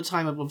saw a little bit of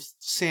time with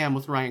Sam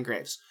with Ryan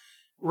Graves.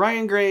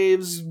 Ryan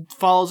Graves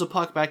follows a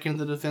puck back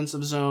into the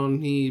defensive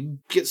zone. He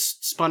gets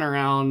spun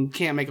around,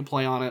 can't make a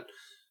play on it.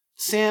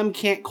 Sam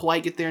can't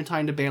quite get there in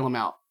time to bail him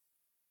out.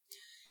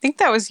 I think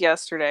that was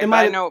yesterday, but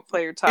I know what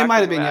player you're talking about. It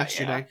might have been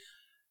yesterday.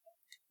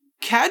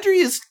 Yeah.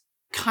 Kadri is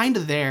kind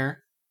of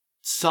there.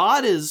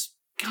 Saad is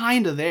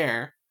kind of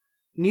there.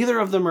 Neither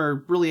of them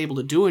are really able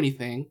to do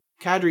anything.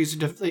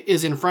 Kadri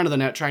is in front of the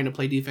net trying to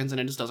play defense,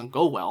 and it just doesn't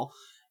go well.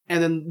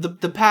 And then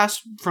the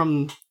pass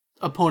from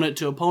opponent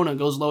to opponent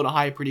goes low to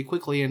high pretty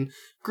quickly, and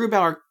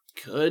Grubauer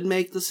could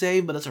make the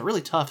save, but it's a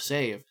really tough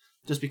save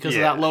just because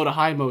of that low to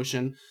high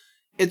motion.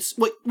 It's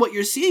what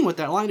you're seeing with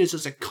that line is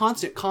just a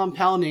constant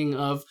compounding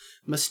of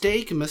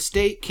mistake,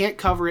 can't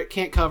cover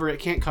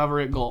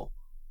it, goal.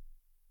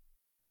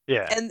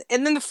 Yeah. And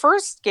then the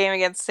first game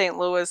against St.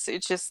 Louis,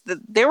 it's just that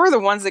they were the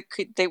ones that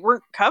they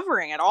weren't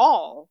covering at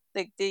all.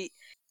 They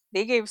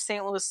gave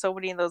St. Louis so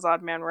many of those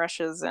odd man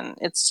rushes, and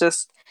it's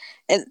just,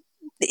 and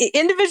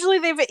individually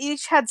they've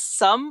each had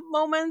some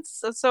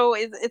moments. So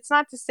it's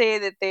not to say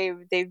that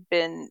they've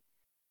been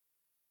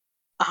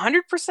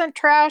 100%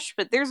 trash,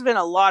 but there's been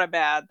a lot of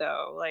bad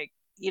though. Like,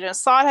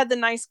 Saad had the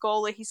nice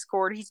goal that he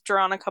scored. He's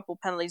drawn a couple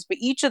penalties, but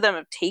each of them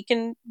have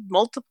taken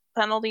multiple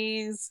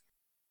penalties.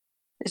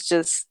 It's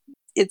just,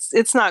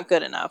 it's not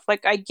good enough.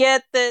 Like, I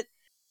get that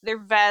they're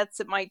vets.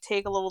 It might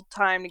take a little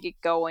time to get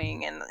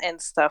going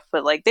and stuff,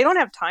 but like, they don't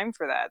have time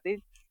for that.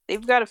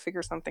 They've got to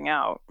figure something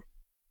out.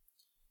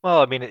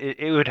 Well, I mean,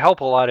 it would help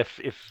a lot if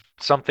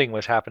something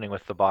was happening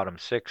with the bottom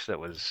 6 that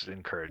was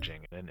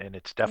encouraging, and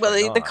it's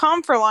definitely the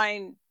Comfer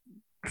line,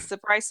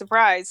 surprise,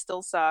 surprise,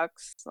 still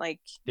sucks. Like,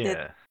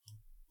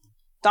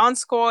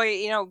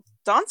 Donskoy,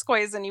 Donskoy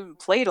hasn't even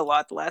played a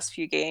lot the last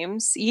few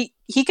games. He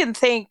can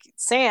thank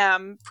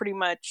Sam pretty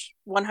much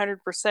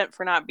 100%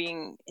 for not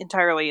being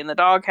entirely in the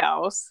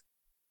doghouse.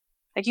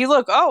 Like, you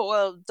look,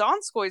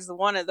 Donskoy's the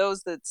one of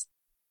those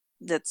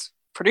that's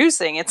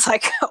producing. It's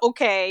like,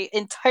 okay,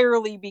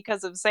 entirely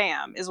because of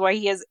Sam is why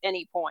he has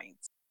any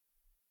points,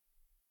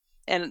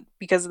 and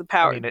because of the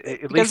power. I mean,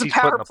 at least he's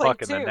putting the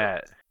puck in the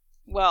net.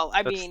 Well,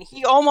 I mean,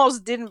 he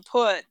almost didn't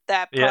put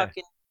that puck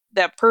in,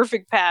 that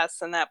perfect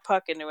pass and that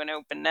puck into an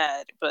open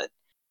net, but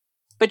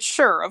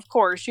sure, of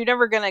course, you're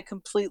never going to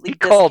completely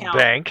discount. Called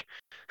bank.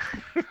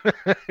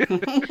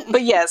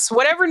 But yes,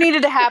 whatever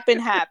needed to happen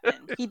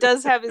happened. He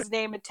does have his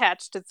name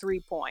attached to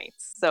 3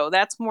 points, so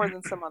that's more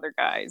than some other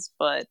guys.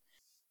 But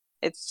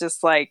it's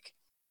just like,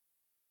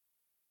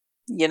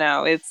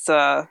 it's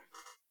a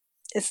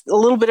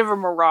little bit of a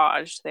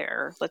mirage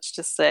there, let's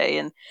just say.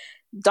 And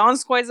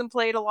Donskoy hasn't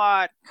played a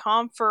lot.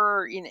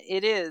 Comfer,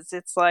 it is.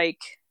 It's like,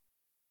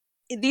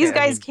 these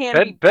guys can't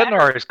be better.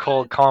 Bednar has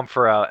called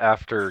Comfer out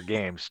after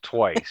games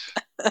twice.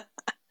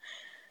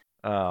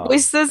 He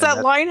says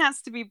that line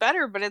has to be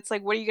better, but it's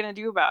like, what are you going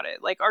to do about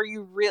it? Like, are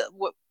you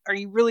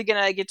really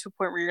going to get to a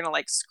point where you're going to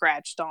like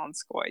scratch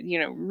Donskoy?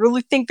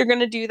 Really think they're going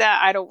to do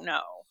that? I don't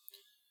know.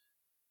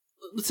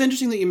 It's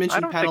interesting that you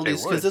mentioned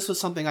penalties, because this was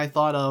something I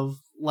thought of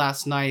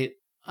last night,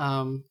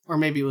 or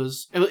maybe it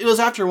was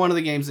after one of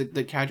the games that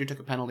Kadri took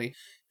a penalty,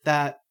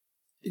 that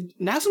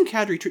Nazem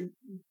Kadri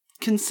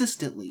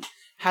consistently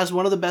has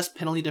one of the best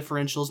penalty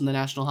differentials in the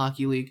National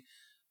Hockey League.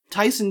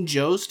 Tyson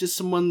Jost is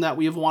someone that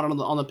we have wanted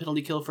on the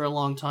penalty kill for a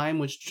long time,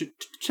 which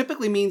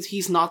typically means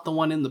he's not the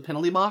one in the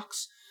penalty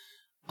box.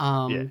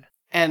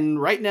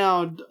 And right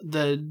now,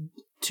 the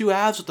 2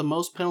 Avs with the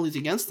most penalties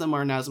against them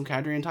are Nazem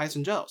Kadri and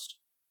Tyson Jost.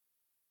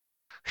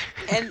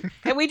 And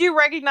we do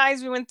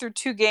recognize we went through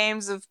 2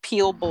 games of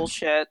Peel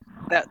bullshit.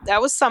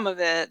 That was some of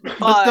it, But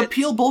the but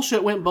Peel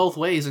bullshit went both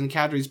ways, and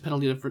Kadri's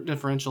penalty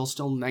differential is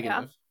still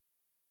negative.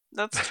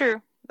 that's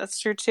true. That's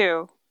true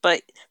too.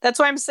 But that's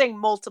why I'm saying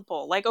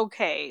multiple. Like,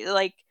 okay,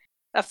 like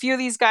a few of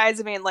these guys.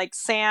 I mean, like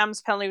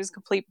Sam's penalty was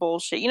complete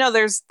bullshit. You know,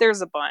 there's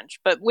a bunch.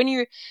 But when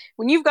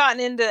you've gotten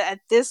into at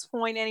this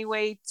point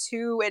anyway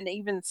 2 and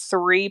even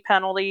 3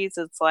 penalties,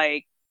 it's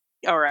like,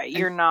 all right,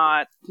 you're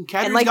not.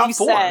 Kadri's And like got you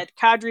 4. said,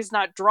 Kadri's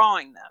not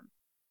drawing them,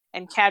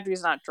 and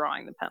Kadri's not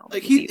drawing the penalties.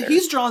 Like either.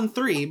 he's drawn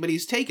 3, but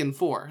he's taken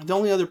 4. The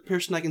only other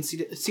person I can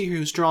see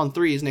who's drawn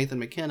 3 is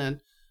Nathan McKinnon.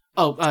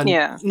 Oh,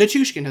 yeah.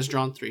 Nichushkin has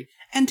drawn 3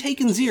 and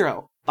taken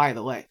 0. By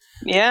the way,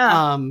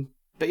 Yeah.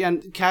 But yeah,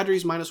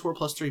 Kadri's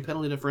 -4+3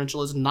 penalty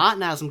differential is not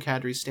Nazem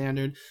Kadri's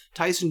standard.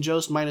 Tyson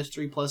Jost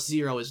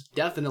 -3+0 is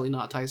definitely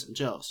not Tyson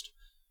Jost.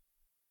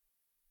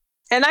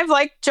 And I've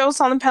liked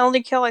Jost on the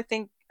penalty kill. I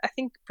think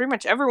pretty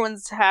much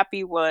everyone's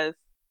happy with,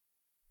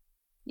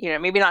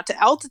 maybe not to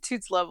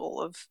Altitude's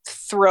level of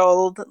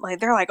thrilled.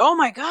 Like they're like, oh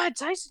my god,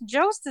 Tyson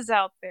Jost is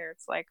out there.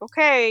 It's like,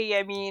 okay,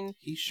 I mean,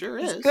 He sure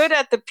he's is good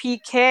at the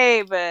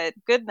PK, but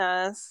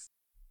goodness,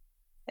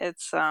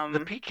 it's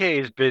The PK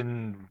has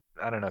been,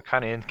 I don't know,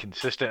 kind of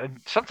inconsistent. And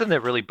something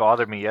that really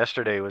bothered me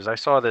yesterday was I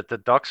saw that the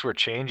Ducks were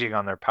changing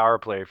on their power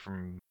play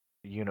from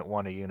Unit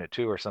 1 to Unit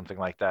 2 or something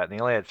like that. And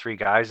they only had 3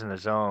 guys in the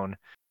zone.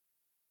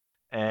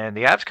 And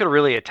the Avs could have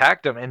really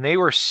attacked them. And they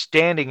were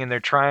standing in their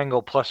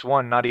triangle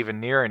 +1, not even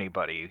near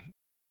anybody,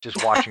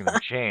 just watching them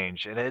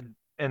change.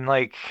 And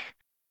like,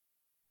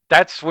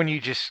 that's when you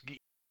just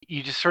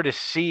sort of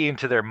see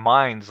into their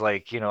minds,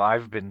 like,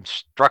 I've been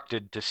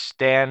instructed to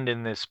stand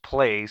in this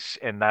place,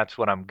 and that's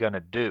what I'm gonna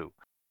do.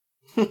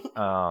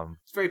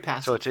 It's very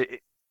passive. So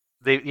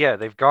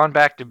they've gone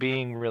back to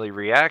being really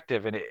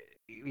reactive, and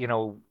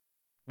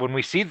when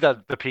we see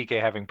the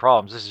PK having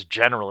problems, this is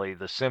generally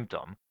the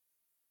symptom,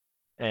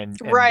 and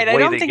Right, the I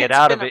way don't they think get it's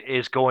out been of it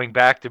is going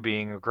back to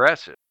being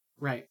aggressive.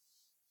 Right.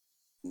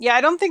 Yeah,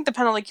 I don't think the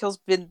penalty kill's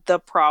been the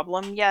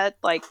problem yet.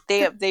 Like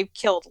they've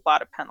killed a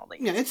lot of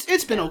penalties. Yeah,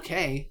 it's been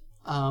okay.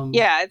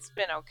 Yeah, it's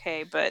been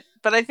okay, but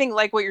I think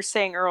like what you're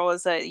saying, Earl,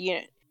 is that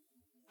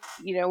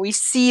we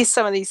see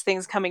some of these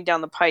things coming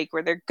down the pike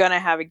where they're gonna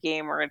have a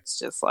game where it's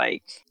just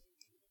like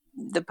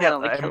the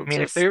penalty kill. I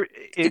mean, if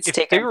it's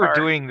they were apart.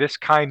 doing this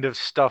kind of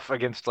stuff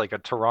against like a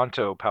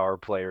Toronto power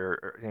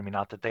player, I mean,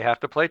 not that they have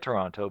to play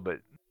Toronto, but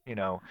if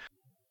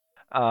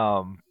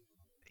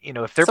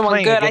they're Someone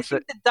playing good, against I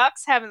think the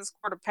Ducks haven't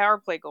scored a power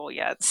play goal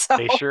yet. So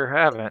they sure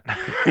haven't.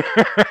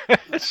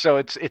 So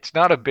it's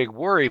not a big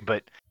worry,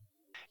 but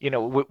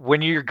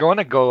when you're going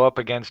to go up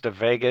against a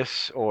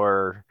Vegas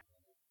or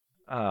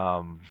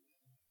oh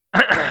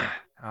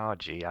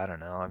gee, I don't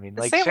know. I mean,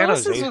 like St. San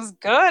Louis's Jose was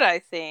good, I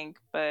think,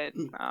 but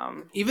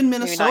even maybe not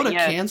Minnesota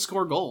yet. can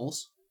score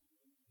goals.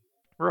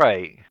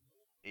 right.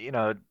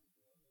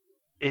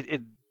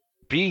 It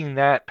being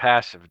that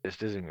passive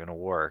just isn't going to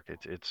work.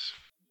 It's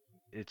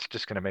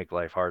just going to make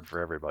life hard for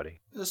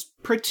everybody.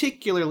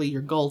 Particularly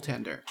your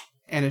goaltender.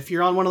 And if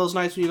you're on one of those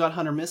nights when you got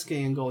Hunter Miske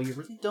in goal, you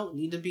really don't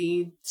need to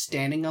be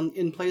standing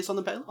in place on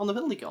the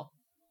penalty kill.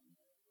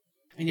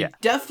 And you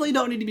definitely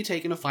don't need to be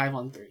taking a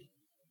 5-on-3.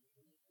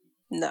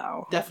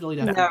 No. Definitely.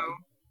 No.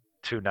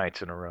 2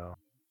 nights in a row.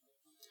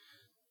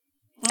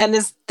 And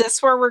is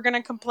this where we're going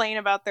to complain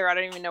about there? I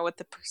don't even know what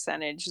the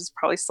percentage is.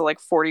 Probably still like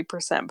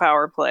 40%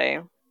 power play,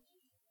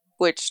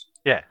 which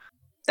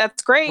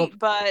that's great, well,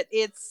 but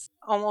it's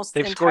almost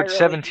they've scored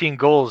 17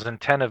 goals and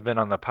 10 have been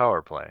on the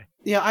power play.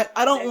 Yeah,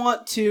 I don't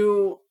want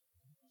to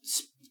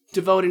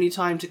devote any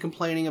time to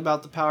complaining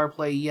about the power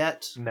play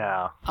yet.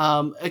 No.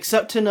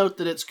 Except to note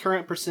that its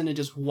current percentage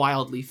is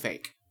wildly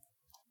fake.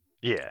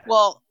 Yeah.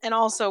 Well, and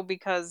also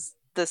because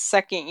the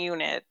second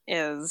unit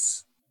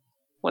is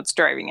what's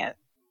driving it.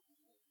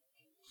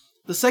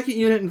 The second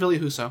unit in Ville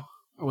Husso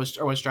are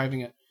what's driving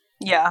it.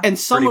 Yeah. And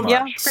some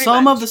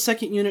of the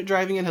second unit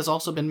driving it has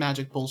also been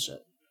Magic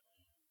bullshit.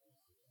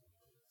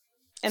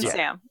 And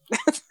Sam.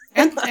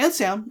 and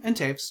Sam and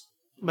Taves.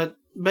 But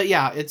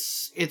yeah,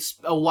 it's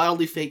a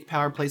wildly fake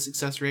power play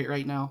success rate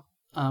right now.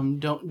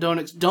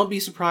 Don't be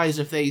surprised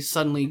if they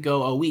suddenly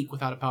go a week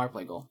without a power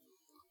play goal.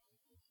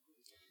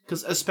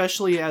 Because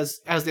especially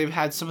as they've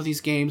had some of these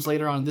games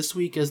later on this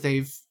week, as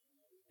they've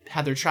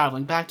had their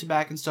traveling back to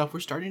back and stuff, we're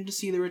starting to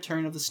see the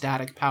return of the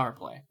static power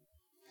play.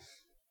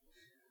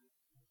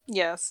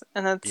 Yes,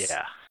 and that's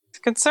a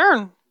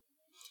concern.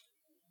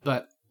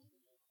 But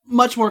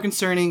much more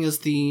concerning is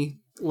the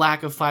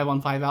lack of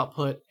 5-on-5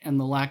 output and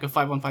the lack of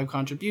 5-on-5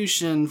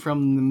 contribution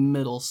from the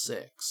middle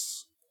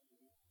six.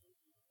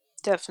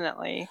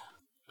 Definitely.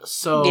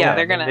 So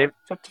they're gonna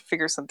have to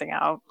figure something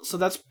out. So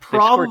that's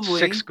probably they've scored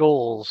 6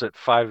 goals at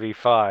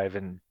 5v5,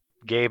 and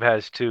Gabe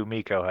has 2,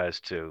 Mikko has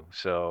 2.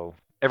 So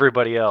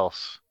everybody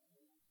else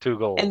 2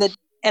 goals. And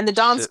the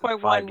Donskoy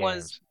one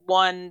was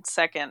 1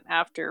 second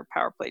after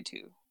power play 2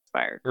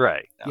 expired.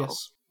 Right. So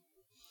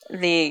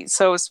yes.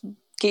 So it's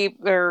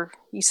Gabe, or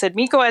you said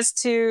Mikko has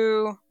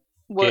 2.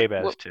 Gabe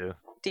has 2.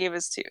 Gabe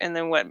has 2, and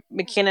then what?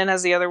 McKinnon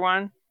has the other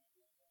one.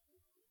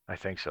 I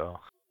think so.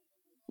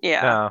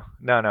 Yeah.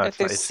 No, If it's not.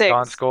 there's It's 6.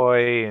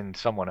 Donskoy and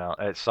someone else.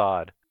 It's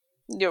Sod.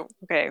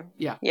 Okay.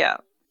 Yeah. Yeah.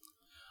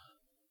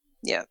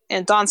 Yeah.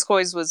 And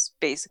Donskoy's was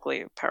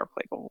basically a power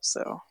play goal,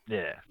 so.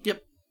 Yeah.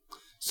 Yep.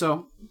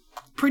 So,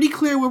 pretty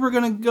clear where we're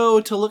going to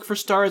go to look for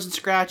stars and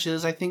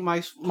scratches. I think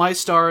my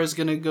star is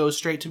going to go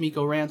straight to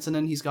Mikko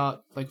Rantanen. He's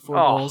got like 4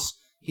 goals.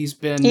 He's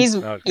been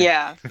Okay.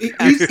 Yeah.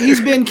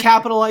 he's been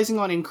capitalizing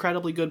on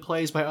incredibly good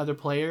plays by other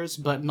players,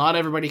 but not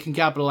everybody can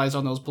capitalize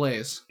on those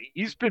plays.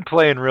 He's been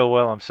playing real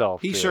well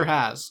himself. He too. sure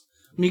has.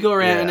 Mikko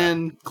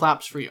Rantanen,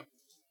 claps for you.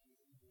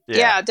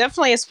 Yeah,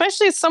 definitely.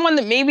 Especially as someone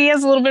that maybe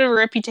has a little bit of a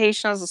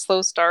reputation as a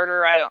slow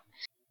starter. I don't.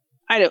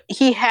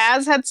 He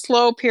has had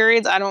slow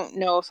periods. I don't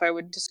know if I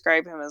would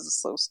describe him as a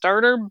slow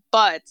starter,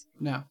 but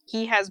No.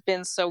 he has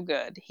been so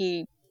good.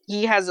 He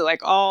has it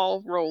like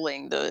all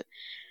rolling. The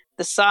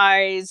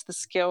size, the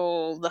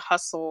skill, the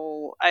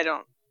hustle.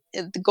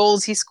 The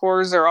goals he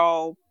scores are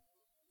all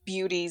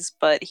beauties,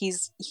 but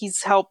he's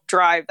helped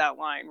drive that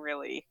line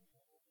really.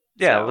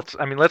 Yeah, So.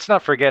 let's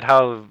not forget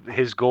how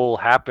his goal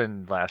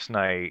happened last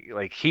night.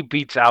 Like, he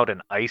beats out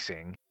an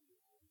icing.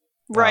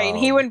 Right, and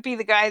he wouldn't be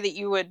the guy that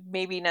you would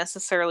maybe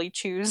necessarily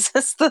choose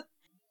as the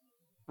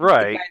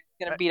right. guy that's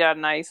going to beat out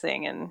an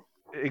icing. And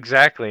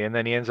exactly, and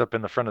then he ends up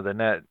in the front of the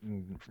net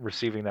and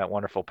receiving that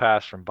wonderful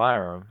pass from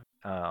Byram.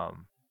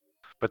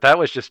 But that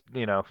was just,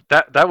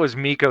 that was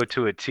Mikko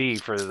to a T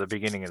for the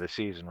beginning of the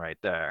season right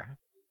there.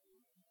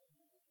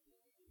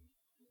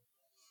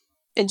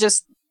 And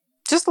just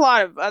a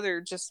lot of other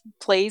just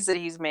plays that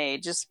he's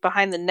made just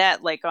behind the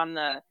net, like on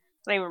the, I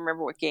don't even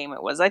remember what game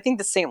it was. I think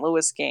the St.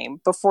 Louis game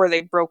before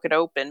they broke it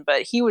open,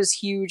 but he was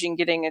huge in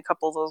getting a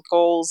couple of those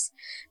goals,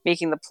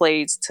 making the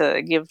plays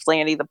to give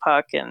Landy the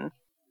puck. And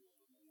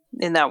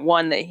in that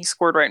one that he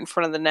scored right in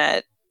front of the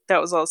net, that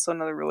was also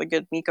another really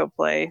good Mikko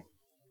play.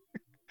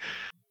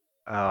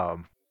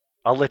 I'll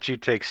let you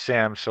take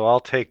Sam, so I'll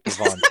take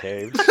Devon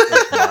Taves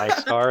as my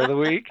star of the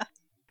week.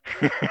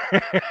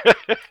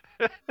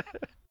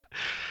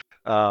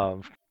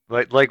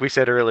 Like we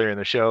said earlier in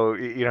the show,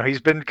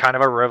 he's been kind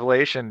of a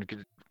revelation.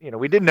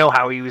 We didn't know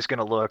how he was going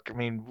to look. I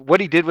mean,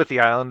 what he did with the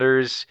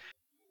Islanders,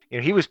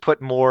 he was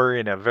put more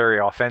in a very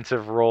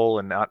offensive role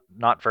and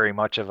not very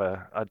much of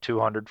a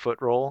 200-foot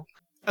role.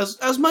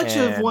 As much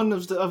of one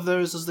of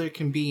those as there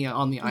can be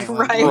on the island.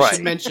 Right. We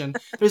should mention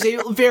there's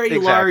a very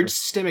large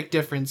systemic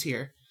difference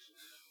here.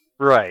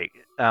 Right.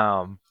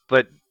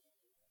 But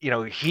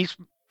he's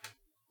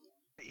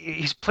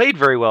played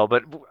very well,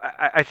 but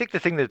I think the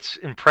thing that's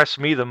impressed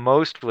me the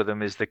most with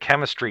him is the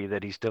chemistry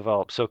that he's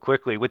developed so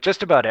quickly with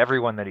just about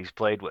everyone that he's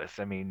played with.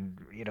 I mean,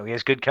 he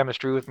has good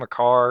chemistry with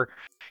Makar.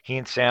 He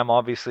and Sam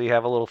obviously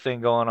have a little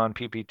thing going on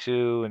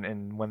PP2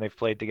 and when they've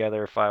played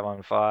together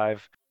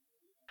 5-on-5.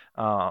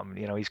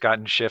 He's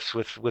gotten shifts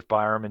with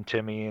Byram and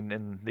Timmy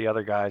and the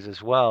other guys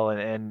as well.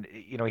 And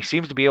he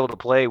seems to be able to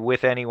play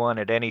with anyone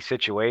at any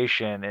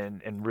situation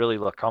and really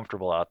look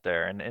comfortable out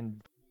there.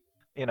 And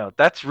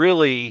that's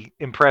really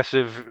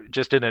impressive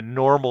just in a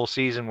normal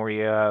season where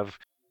you have,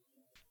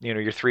 your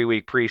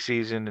 3-week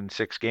preseason and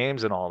 6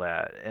 games and all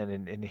that.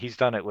 And he's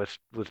done it with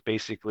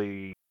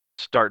basically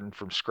starting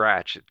from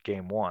scratch at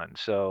game 1.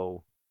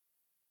 So,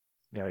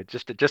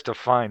 just a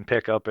fine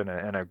pickup and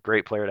a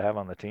great player to have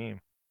on the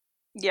team.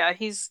 Yeah,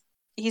 he's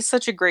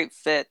such a great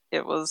fit.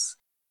 It was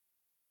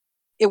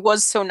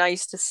so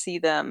nice to see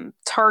them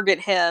target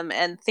him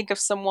and think of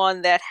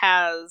someone that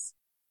has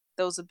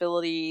those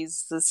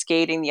abilities, the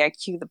skating, the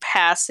IQ, the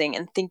passing,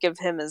 and think of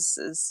him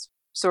as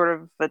sort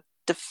of a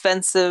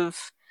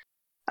defensive,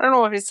 I don't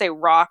know if I'd say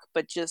rock,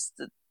 but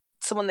just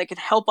someone that can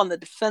help on the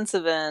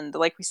defensive end.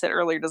 Like we said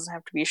earlier, doesn't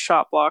have to be a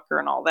shot blocker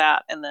and all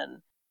that. And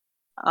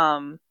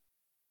then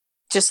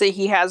just that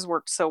he has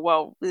worked so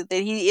well, that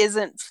he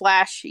isn't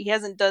flashy. He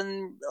hasn't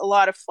done a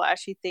lot of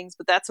flashy things,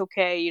 but that's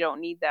okay. You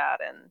don't need that.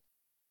 And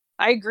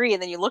I agree.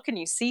 And then you look and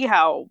you see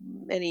how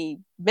many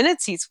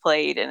minutes he's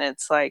played, and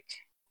it's like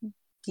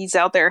he's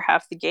out there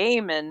half the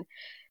game. And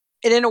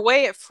in a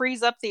way, it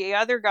frees up the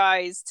other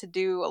guys to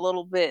do a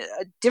little bit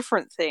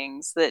different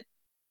things that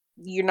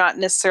you're not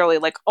necessarily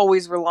like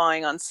always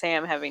relying on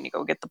Sam having to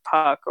go get the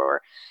puck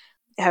or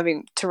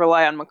having to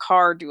rely on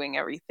Makar doing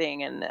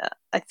everything. And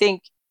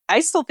I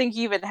still think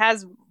he even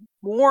has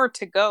more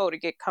to go to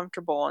get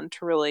comfortable and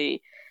to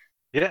really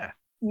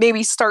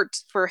maybe start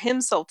for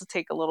himself to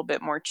take a little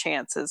bit more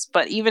chances.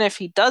 But even if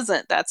he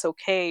doesn't, that's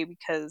okay,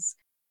 because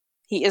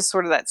he is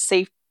sort of that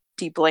safety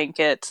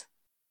blanket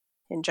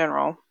in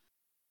general.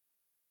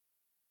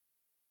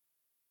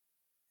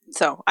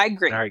 So I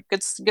agree. Right.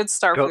 Good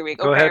start for the week.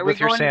 Go okay, ahead are with we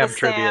your going Sam to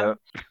trivia.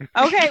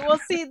 Okay, well,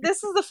 see,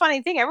 this is the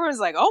funny thing. Everyone's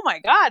like, "Oh my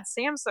God,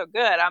 Sam's so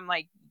good." I'm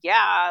like,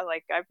 "Yeah,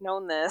 like I've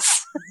known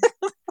this."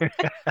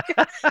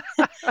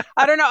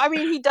 I don't know. I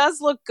mean, he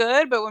does look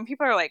good, but when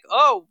people are like,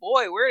 "Oh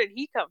boy, where did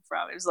he come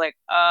from?" It's like,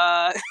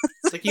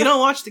 It's like, you don't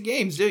watch the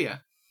games, do you?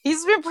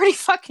 He's been pretty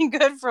fucking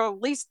good for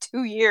at least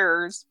 2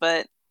 years,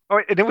 but. Oh,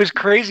 and it was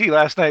crazy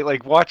last night,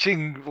 like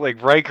watching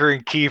like Riker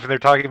and Keefe, and they're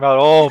talking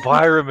about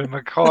Byram and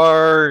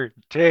Makar,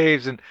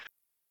 Taves, and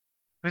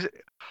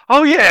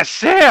Oh yeah,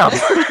 Sam.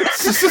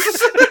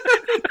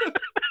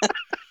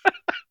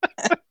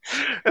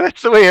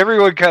 That's the way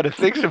everyone kind of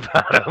thinks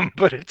about him,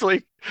 but it's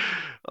like,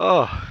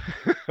 oh,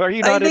 are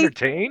you not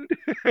entertained?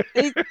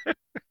 They,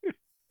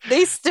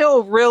 they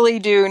still really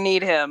do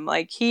need him.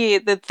 Like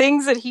the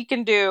things that he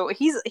can do,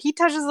 he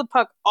touches the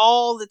puck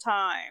all the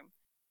time.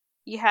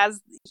 He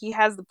has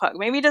the puck.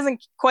 Maybe he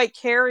doesn't quite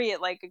carry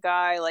it like a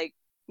guy like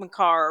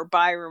Makar or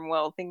Byron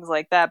will, things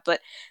like that, but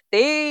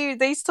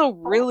they still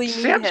really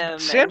need him.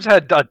 Sam's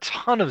had a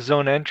ton of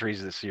zone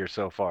entries this year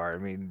so far.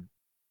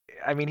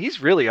 I mean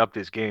he's really upped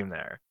his game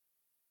there.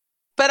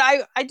 But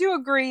I do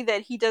agree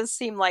that he does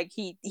seem like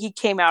he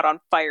came out on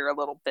fire a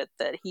little bit,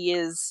 that he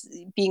is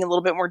being a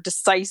little bit more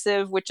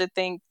decisive, which I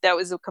think that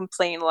was a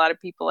complaint a lot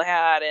of people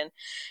had. And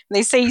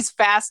they say he's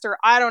faster.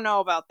 I don't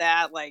know about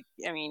that. Like,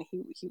 I mean,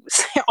 he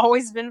was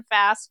always been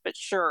fast, but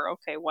sure,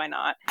 okay, why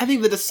not? I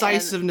think the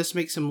decisiveness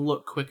makes him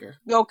look quicker.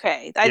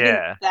 Okay, I think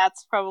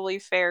that's probably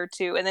fair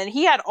too. And then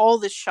he had all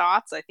the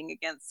shots, I think,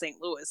 against St.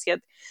 Louis. He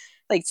had,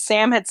 like,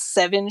 Sam had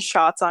 7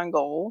 shots on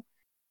goal.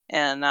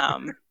 And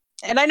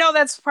and I know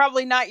that's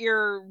probably not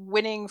your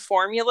winning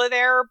formula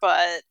there,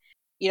 but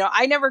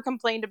I never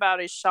complained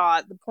about his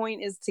shot. The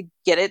point is to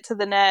get it to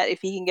the net.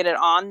 If he can get it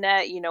on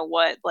net, you know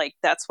what? Like,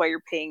 that's why you're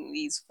paying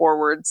these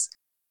forwards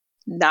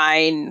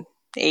 $8,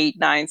 $9,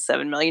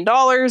 $7 million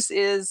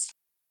is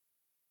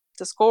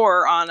to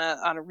score on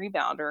a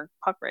rebound or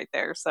puck right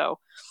there. So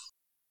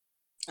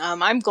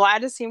I'm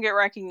glad to see him get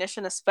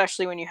recognition,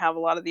 especially when you have a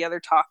lot of the other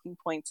talking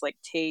points like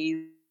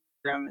Taze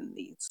and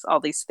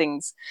all these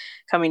things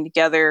coming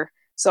together.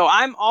 So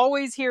I'm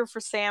always here for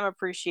Sam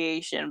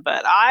appreciation,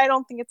 but I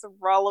don't think it's a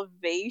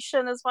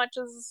relevation as much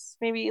as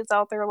maybe it's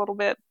out there a little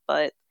bit.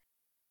 But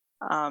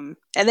and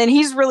then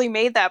he's really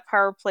made that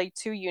power play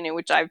 2 unit,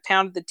 which I've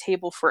pounded the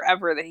table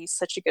forever, that he's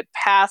such a good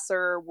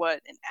passer,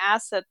 what an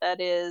asset that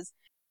is.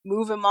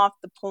 Move him off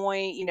the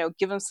point,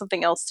 give him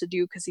something else to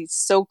do, because he's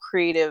so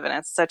creative and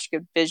has such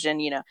good vision.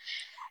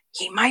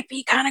 He might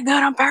be kind of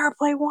good on power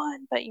play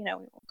 1, but we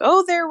won't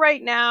go there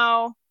right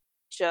now.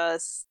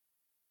 Just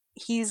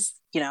he's,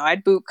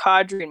 I'd boot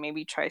Kadri and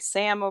maybe try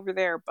Sam over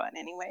there. But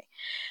anyway,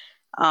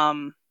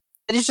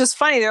 it's just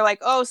funny. They're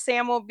like, oh,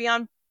 Sam won't be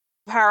on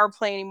power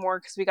play anymore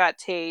because we got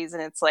Taze.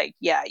 And it's like,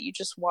 yeah, you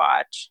just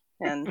watch.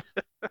 And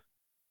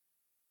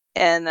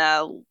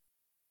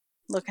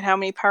look at how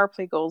many power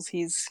play goals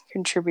he's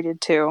contributed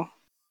to.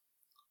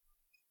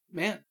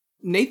 Man.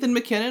 Nathan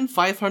MacKinnon,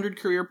 500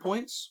 career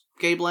points.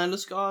 Gabe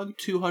Landeskog,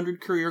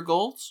 200 career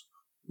goals.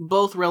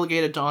 Both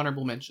relegated to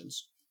honorable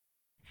mentions.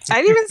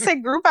 I'd even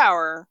say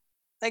Grubauer.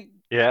 Like,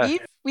 yeah,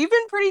 we've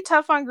been pretty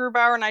tough on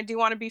Grubauer, and I do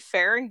want to be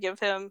fair and give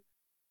him.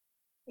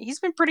 He's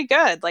been pretty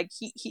good. Like,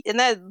 he in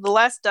the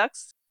last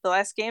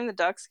game, the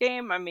Ducks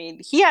game. I mean,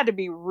 he had to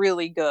be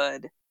really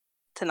good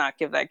to not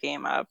give that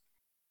game up.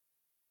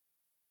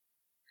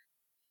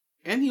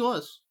 And he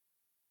was.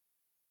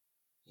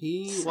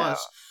 He was.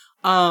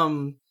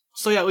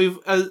 So yeah, we've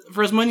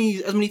for as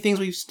many things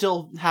we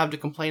still have to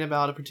complain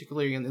about,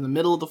 particularly in the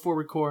middle of the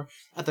forward core,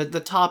 at the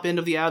top end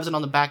of the Avs and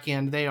on the back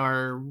end, they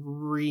are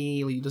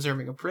really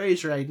deserving of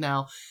praise right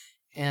now.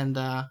 And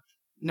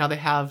now they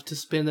have to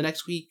spend the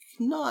next week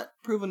not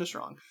proving us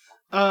wrong.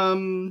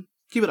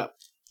 Keep it up.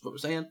 That's what we're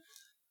saying.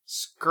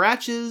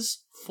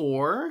 Scratches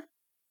for ...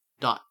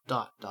 I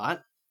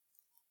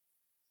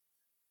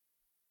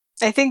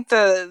think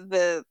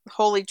the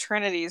Holy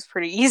Trinity is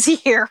pretty easy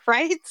here,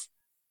 right?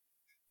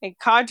 And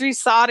Kadri,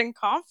 Saad, and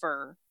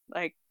Compher,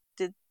 like,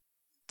 did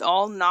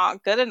all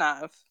not good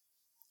enough.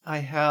 I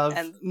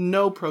have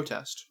no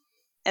protest.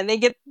 And they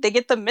get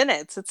the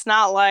minutes. It's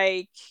not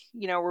like,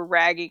 we're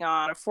ragging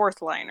on a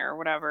 4th liner or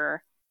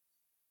whatever.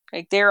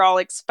 Like, they're all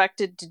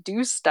expected to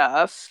do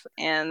stuff,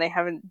 and they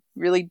haven't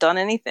really done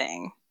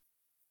anything.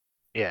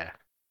 Yeah.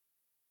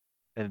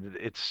 And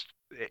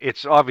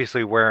it's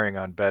obviously wearing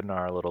on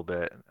Bednar a little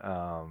bit.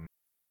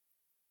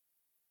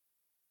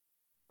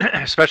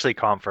 Especially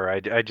Compher.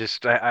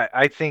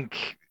 I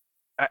think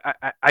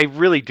I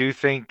really do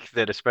think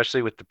that,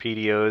 especially with the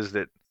PDOs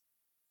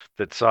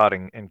that Saad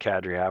and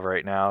Kadri have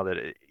right now, that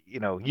they're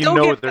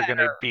going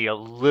to be a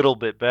little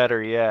bit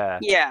better. Yeah,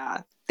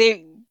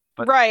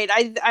 right.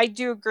 I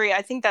do agree.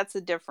 I think that's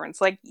the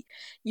difference. Like,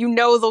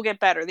 they'll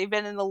get better. They've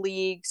been in the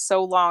league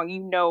so long.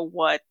 You know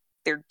what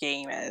their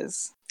game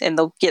is, and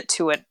they'll get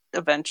to it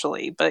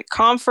eventually. But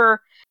Compher,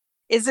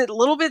 is it a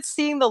little bit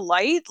seeing the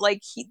light?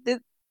 Like,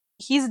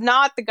 he's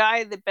not the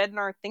guy that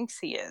Bednar thinks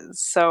he is.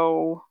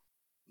 So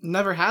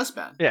never has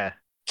been. Yeah.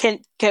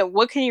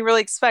 What can you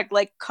really expect?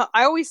 Like,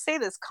 I always say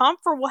this,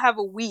 Compher will have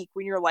a week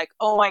when you're like,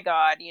 oh my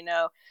God,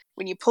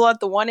 when you pull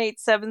out the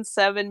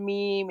 1877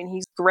 meme and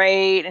he's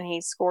great and he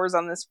scores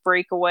on this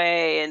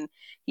breakaway and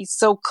he's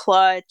so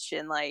clutch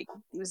and, like,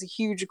 it was a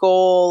huge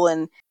goal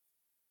and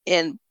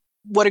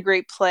what a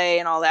great play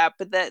and all that.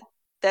 But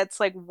that's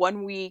like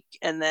 1 week,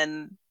 and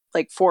then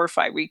like 4 or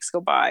 5 weeks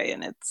go by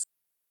and it's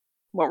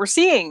what we're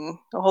seeing,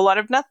 a whole lot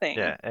of nothing.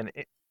 Yeah, and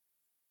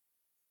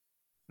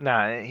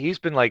he's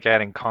been, like,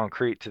 adding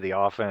concrete to the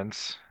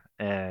offense,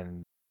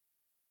 and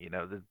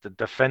the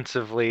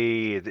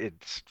defensively,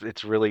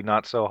 it's really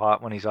not so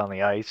hot when he's on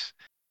the ice.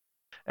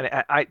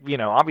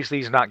 And obviously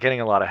he's not getting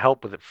a lot of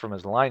help with it from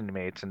his line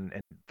mates, and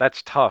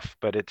that's tough.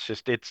 But it's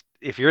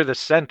if you're the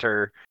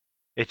center,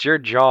 it's your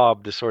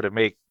job to sort of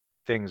make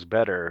things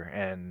better,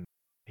 and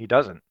he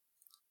doesn't.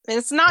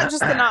 It's not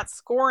just the not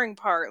scoring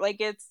part.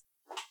 Like it's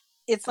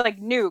like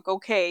Nuke.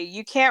 Okay,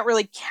 you can't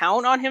really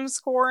count on him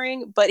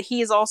scoring, but he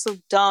has also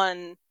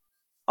done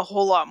a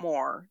whole lot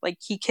more. Like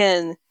he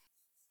can,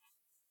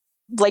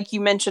 like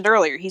you mentioned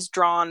earlier, he's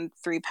drawn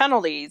 3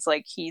 penalties.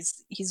 Like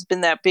he's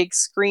been that big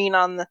screen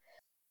on the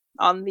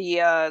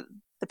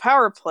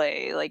power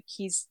play. Like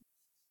he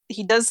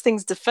does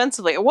things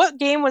defensively. What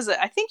game was it?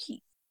 I think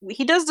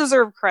he does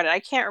deserve credit. I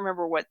can't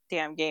remember what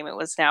damn game it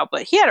was now,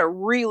 but he had a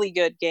really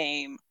good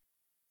game.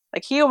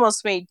 Like he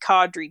almost made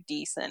Kadri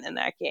decent in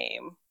that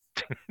game.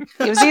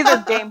 It was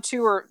either game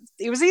 2 or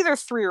it was either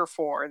 3 or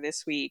 4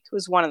 this week. It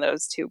was one of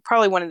those two.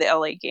 Probably one of the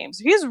LA games.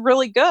 He was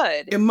really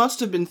good. It must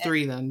have been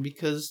 3 then,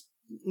 because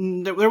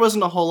there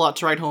wasn't a whole lot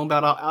to write home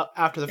about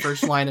after the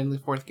first line in the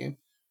 4th game.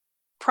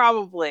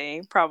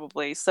 Probably.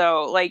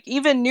 So, like,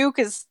 even Nuke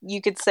is,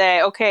 you could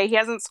say, okay, he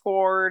hasn't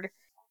scored,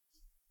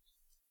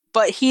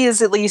 but he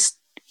has at least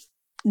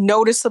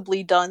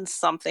noticeably done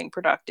something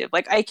productive.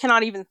 Like, I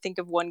cannot even think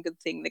of one good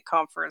thing that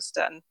Compher has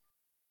done,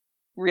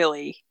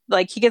 really.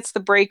 Like, he gets the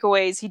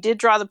breakaways. He did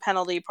draw the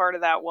penalty. Part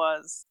of that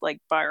was,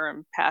 like,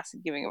 Byram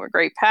giving him a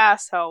great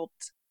pass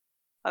helped.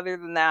 Other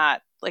than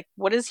that, like,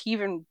 what does he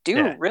even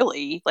do,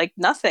 really? Like,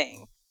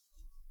 nothing.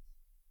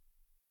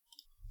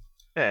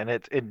 Yeah,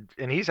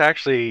 and he's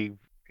actually,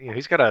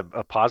 he's got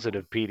a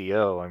positive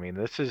PDO. I mean,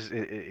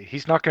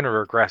 he's not going to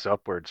regress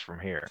upwards from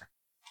here.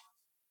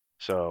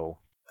 So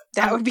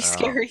that would be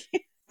scary.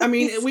 I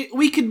mean,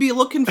 we could be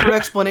looking for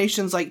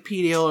explanations like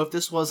PDO if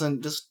this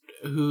wasn't just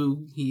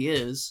who he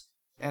is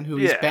and who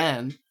he's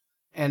been,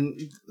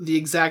 and the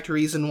exact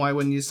reason why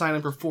when you sign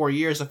him for 4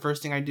 years, the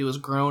first thing I do is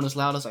groan as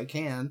loud as I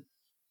can.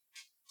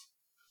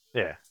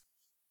 Yeah.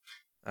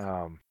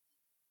 No,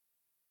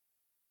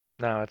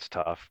 it's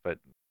tough, but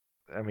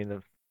I mean,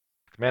 the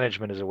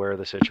management is aware of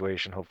the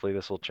situation. Hopefully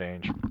this will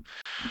change.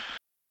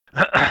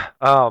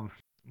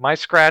 My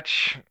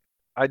scratch,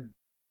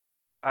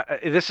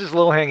 this is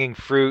low-hanging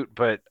fruit,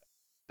 but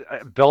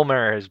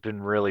Bellemare has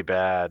been really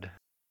bad.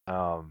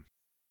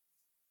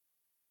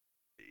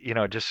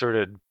 Just sort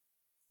of,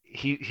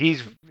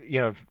 he's,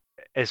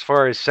 as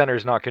far as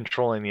center's not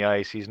controlling the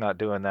ice, he's not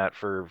doing that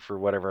for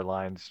whatever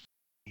lines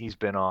he's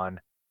been on.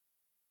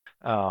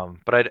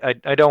 But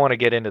I don't want to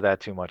get into that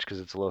too much because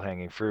it's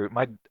low-hanging fruit.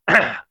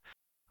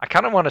 I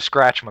kind of want to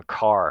scratch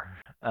Makar,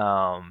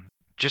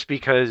 just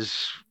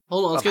because.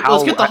 Hold on, let's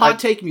get the hot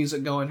take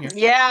music going here.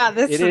 Yeah,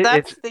 that's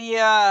the.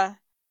 I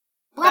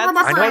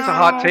know it's a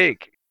hot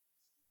take.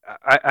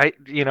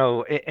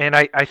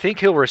 I think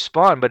he'll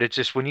respond, but it's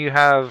just when you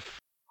have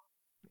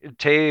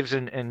Taves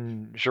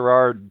and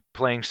Girard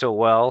playing so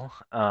well,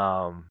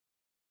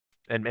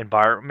 and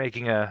Byram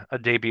making a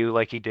debut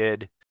like he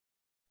did,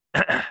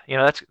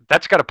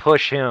 that's got to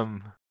push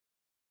him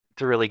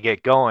to really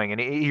get going, and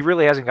he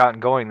really hasn't gotten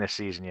going this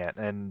season yet.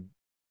 And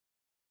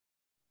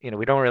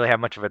we don't really have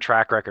much of a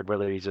track record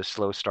whether he's a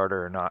slow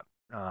starter or not.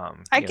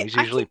 He's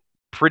usually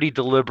pretty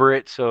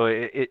deliberate, so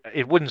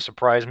it wouldn't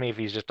surprise me if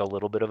he's just a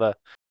little bit of a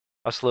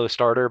slow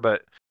starter.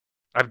 But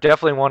I've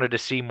definitely wanted to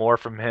see more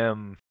from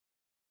him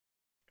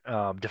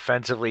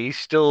defensively. He's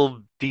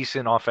still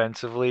decent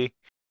offensively.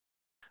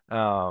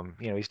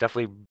 He's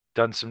definitely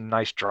done some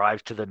nice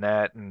drives to the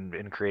net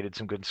and created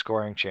some good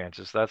scoring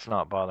chances. That's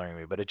not bothering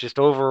me, but it just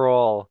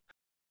overall,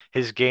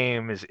 his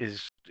game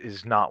is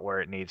not where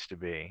it needs to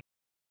be.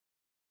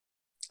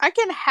 I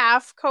can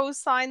half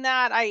co-sign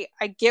that. I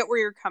get where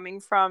you're coming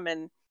from,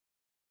 and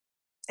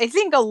I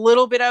think a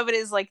little bit of it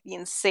is like the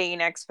insane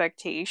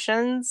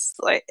expectations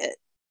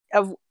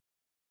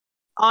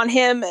on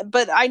him,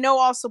 but I know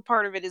also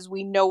part of it is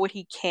we know what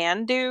he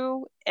can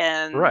do,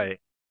 and right.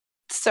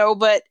 So,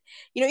 but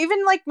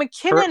even like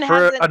MacKinnon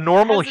for a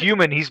normal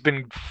human, he's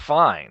been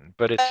fine,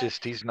 but it's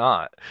just he's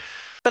not.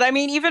 But I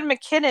mean, even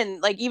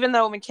MacKinnon, like even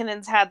though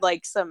MacKinnon's had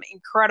like some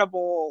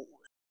incredible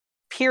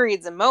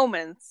periods and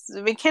moments,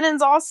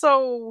 MacKinnon's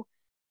also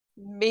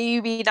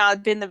maybe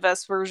not been the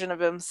best version of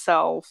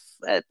himself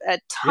at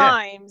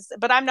times. Yeah.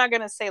 But I'm not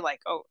gonna say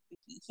like, oh,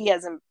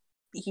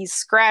 he's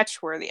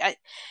scratch worthy. I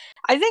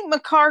think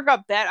Makar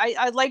got better.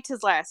 I liked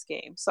his last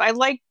game, so I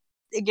liked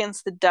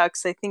against the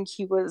Ducks. I think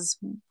he was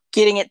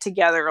getting it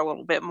together a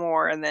little bit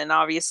more, and then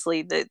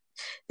obviously the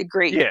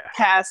great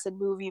pass and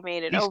move he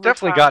made it. He's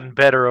definitely gotten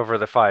better over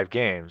the 5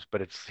 games,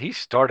 but he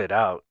started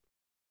out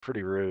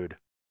pretty rude.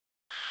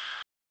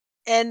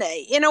 And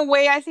in a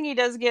way, I think he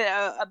does get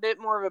a bit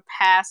more of a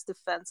pass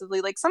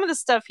defensively. Like some of the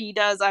stuff he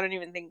does, I don't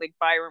even think like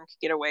Byram could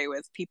get away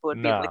with. People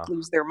would be like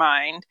lose their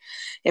mind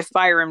if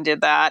Byram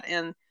did that,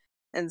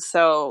 and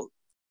so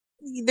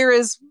there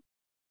is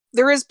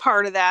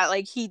part of that.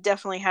 Like he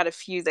definitely had a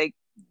few like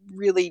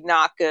really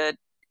not good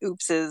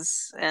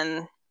oopses,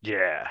 and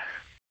yeah,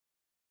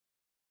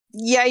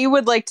 you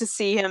would like to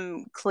see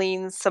him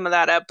clean some of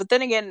that up. But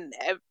then again,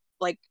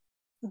 like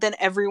then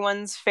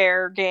everyone's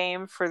fair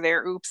game for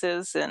their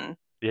oopses and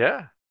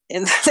Yeah.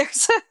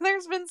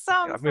 there's been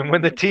some. I mean,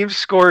 when the team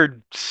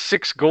scored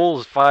 6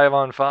 goals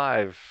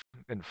 5-on-5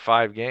 in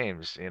 5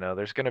 games,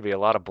 there's going to be a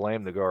lot of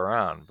blame to go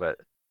around. But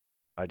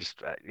I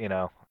just, That's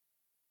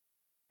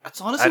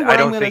honestly I what I'm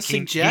don't going to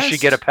think suggest. he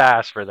should get a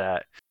pass for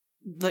that.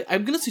 Like,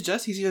 I'm going to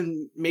suggest he's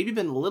even maybe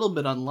been a little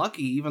bit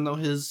unlucky, even though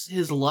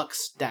his luck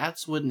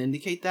stats wouldn't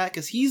indicate that,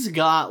 because he's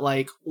got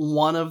like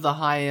one of the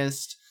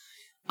highest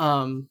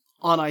on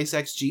ice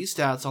XG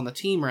stats on the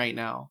team right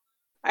now.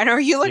 I know,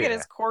 you look at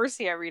his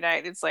Corsi every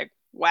night, it's like,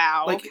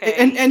 wow, like, okay.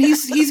 And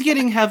he's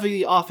getting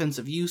heavy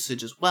offensive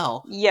usage as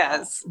well.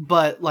 Yes.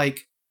 But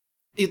like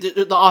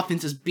the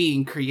offense is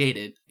being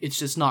created. It's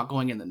just not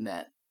going in the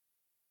net.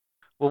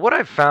 Well, what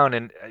I've found,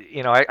 and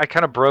I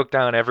kind of broke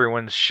down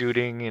everyone's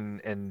shooting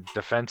and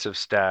defensive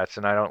stats,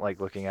 and I don't like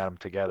looking at them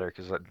together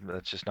because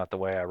that's just not the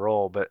way I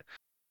roll. But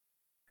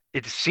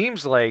it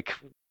seems like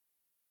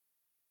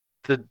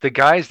the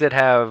guys that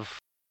have,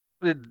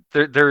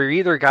 they're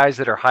either guys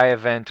that are high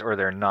event or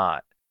they're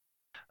not.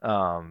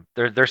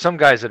 There's some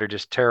guys that are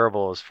just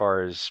terrible as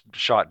far as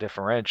shot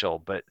differential,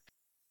 but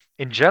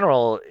in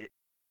general,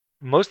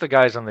 most of the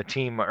guys on the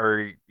team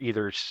are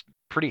either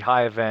pretty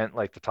high event,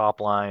 like the top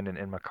line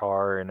and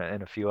Makar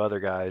and a few other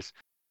guys.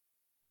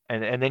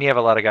 And then you have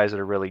a lot of guys that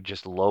are really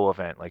just low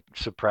event, like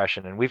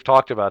suppression. And we've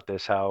talked about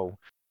this, how,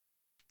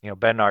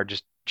 Bednar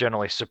just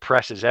generally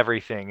suppresses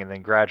everything and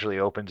then gradually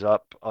opens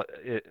up,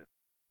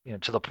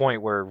 to the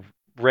point where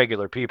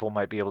regular people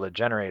might be able to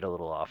generate a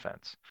little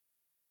offense.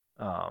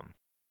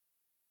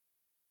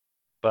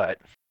 But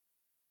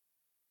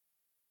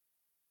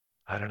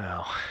I don't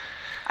know.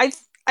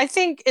 I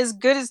think as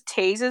good as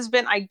Taze has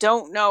been, I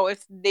don't know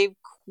if they've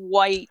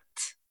quite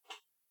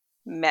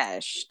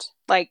meshed.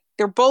 Like,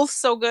 they're both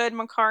so good,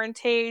 Makar and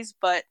Taze,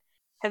 but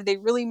have they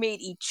really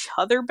made each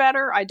other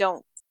better? I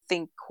don't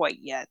think quite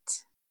yet.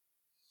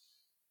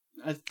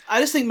 I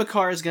just think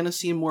Makar is going to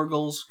see more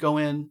goals go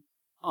in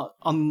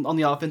on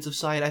the offensive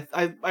side.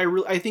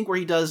 I think where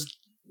he does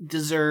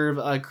deserve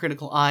a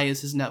critical eye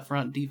is his net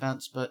front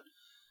defense, but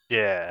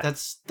yeah,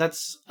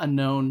 that's a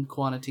known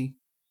quantity.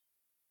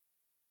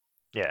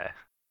 Yeah.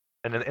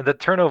 And the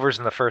turnovers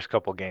in the first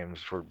couple games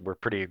were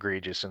pretty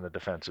egregious in the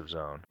defensive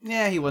zone.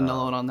 Yeah, he wasn't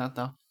alone on that,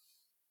 though.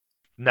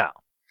 No.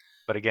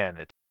 But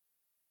again,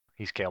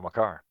 he's Cale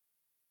Makar.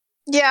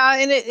 Yeah,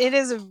 and it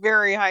is a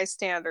very high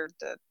standard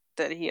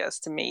that he has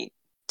to meet,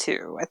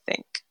 too, I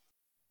think.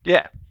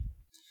 Yeah.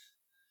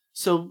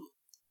 So,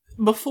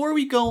 before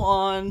we go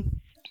on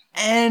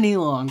any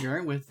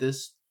longer with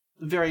this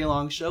very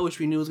long show, which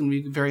we knew was going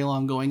to be very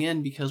long going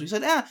in, because we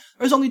said,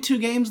 there's only 2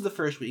 games the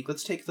first week.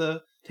 Let's take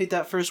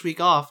that first week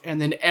off, and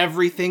then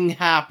everything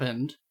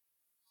happened.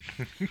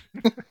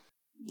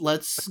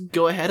 Let's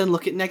go ahead and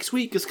look at next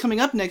week, because coming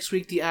up next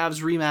week, the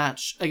Avs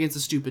rematch against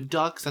the Stupid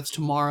Ducks. That's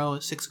tomorrow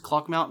at 6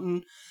 o'clock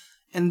Mountain.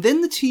 And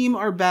then the team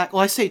are back.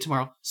 Well, I say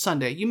tomorrow,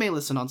 Sunday. You may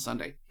listen on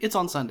Sunday. It's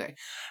on Sunday.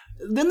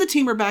 Then the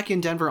team are back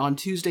in Denver on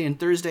Tuesday and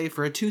Thursday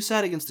for a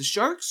 2-set against the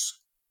Sharks.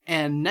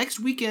 And next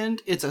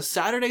weekend, it's a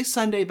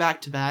Saturday-Sunday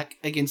back-to-back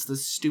against the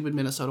stupid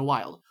Minnesota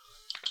Wild.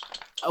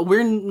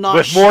 We're not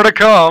with more to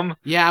come.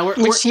 Yeah,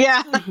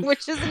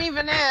 which isn't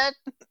even it.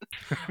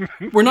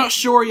 We're not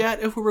sure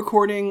yet if we're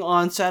recording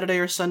on Saturday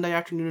or Sunday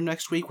afternoon of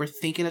next week. We're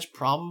thinking it's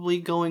probably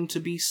going to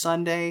be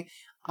Sunday,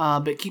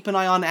 but keep an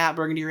eye on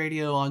 @Burgundy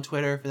Radio on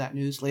Twitter for that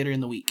news later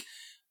in the week.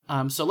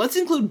 So let's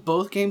include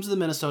both games of the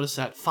Minnesota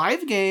set.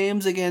 5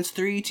 games against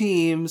 3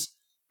 teams.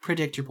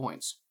 Predict your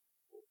points.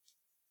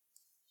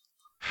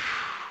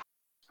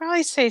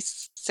 Probably say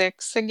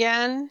 6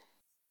 again.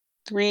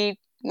 3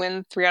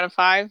 win 3 out of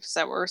 5. Is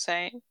that what we're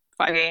saying?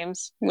 5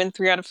 games, win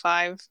 3 out of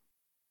 5.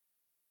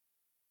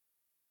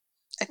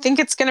 I think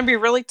it's going to be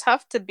really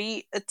tough to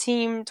beat a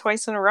team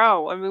twice in a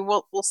row. I mean,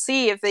 we'll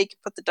see if they can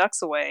put the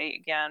Ducks away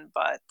again,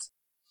 but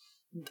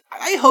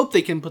I hope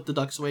they can put the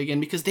Ducks away again,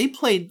 because they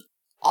played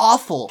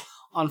awful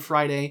on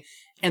Friday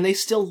and they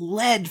still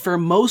led for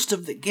most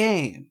of the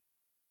game.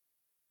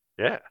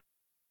 Yeah.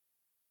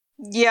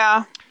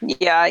 Yeah.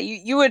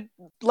 You would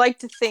like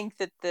to think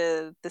that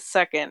the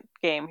second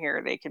game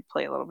here they could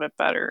play a little bit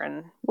better,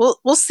 and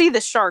we'll see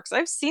the Sharks.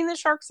 I've seen the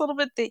Sharks a little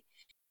bit.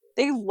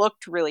 They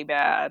looked really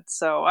bad,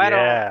 so I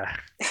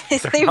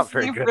don't.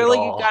 They've really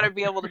got to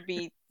be able to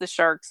beat the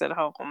Sharks at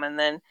home, and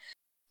then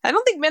I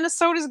don't think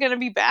Minnesota's going to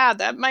be bad.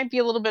 That might be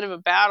a little bit of a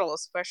battle,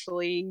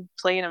 especially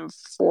playing them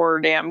 4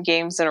 damn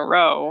games in a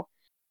row.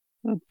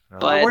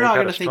 But we're not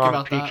going to think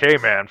about PK that.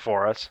 PK man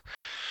for us.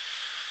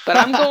 But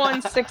I'm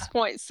going 6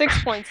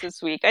 points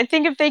this week. I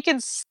think if they can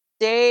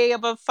stay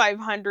above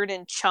 500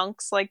 in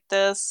chunks like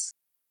this,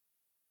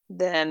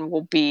 then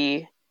we'll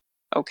be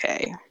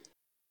okay.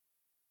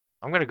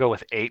 I'm going to go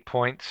with 8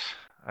 points.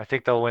 I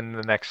think they'll win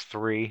the next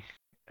 3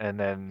 and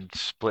then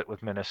split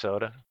with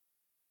Minnesota.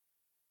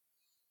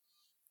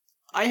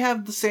 I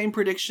have the same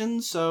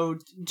prediction, so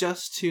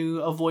just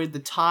to avoid the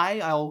tie,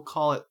 I'll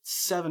call it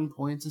 7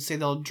 points and say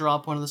they'll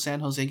drop one of the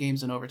San Jose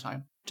games in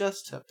overtime,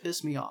 just to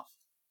piss me off.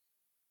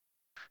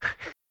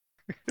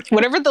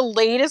 Whatever the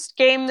latest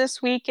game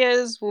this week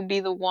is, will be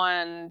the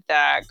one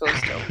that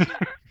goes to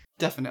overtime.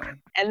 Definitely.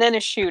 And then a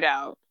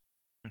shootout.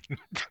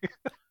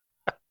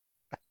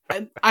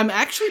 I'm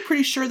actually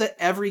pretty sure that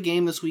every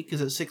game this week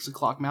is at 6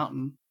 o'clock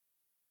Mountain.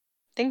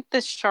 I think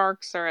the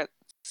Sharks are at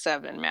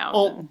 7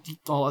 Mountain.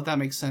 Oh, that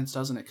makes sense,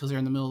 doesn't it? Because they're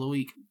in the middle of the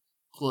week.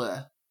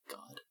 Blech.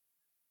 God.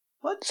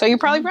 What? So you're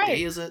probably What right.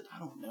 day is it? I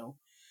don't know.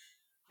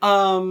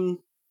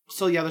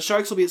 So yeah, the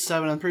Sharks will be at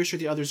 7. I'm pretty sure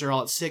the others are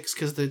all at 6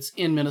 because it's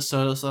in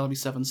Minnesota, so that'll be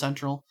 7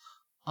 Central.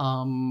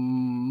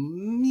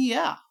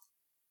 Yeah.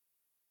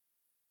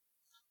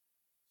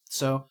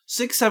 So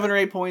 6, 7, or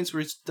 8 points.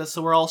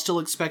 So we're all still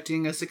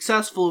expecting a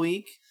successful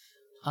week.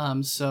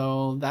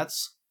 So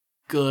that's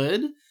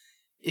good.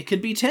 It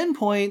could be 10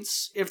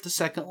 points if the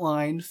second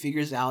line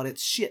figures out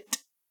its shit.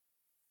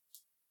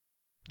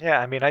 Yeah,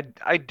 I mean,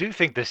 I do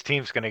think this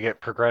team's going to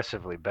get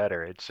progressively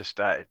better. It's just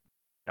I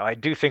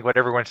do think what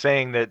everyone's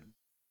saying that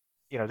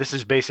this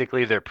is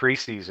basically their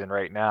preseason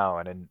right now,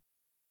 and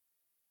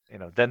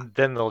then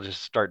they'll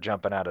just start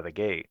jumping out of the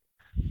gate.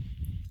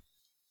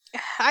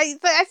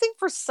 I think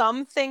for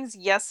some things,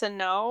 yes and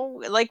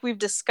no. Like we've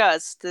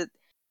discussed, that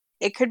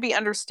it could be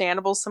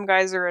understandable. Some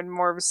guys are in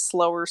more of a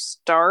slower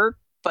start,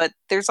 but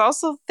there's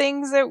also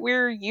things that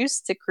we're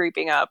used to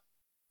creeping up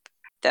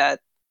that's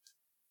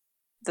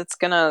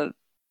a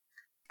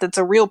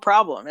real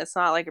problem. It's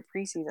not like a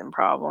preseason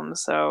problem.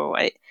 So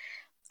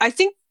I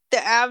think the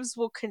Avs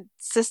will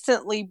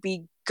consistently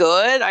be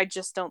good. I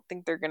just don't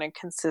think they're going to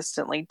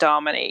consistently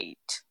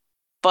dominate.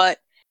 But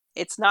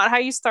it's not how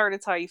you start,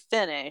 it's how you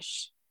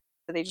finish.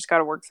 They just got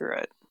to work through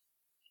it.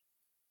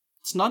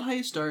 It's not how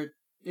you start,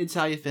 it's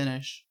how you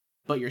finish.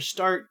 But your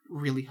start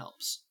really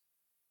helps.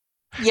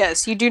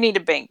 Yes, you do need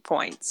to bank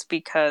points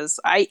because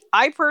I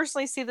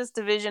personally see this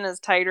division as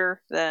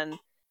tighter than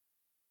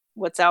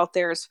what's out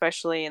there,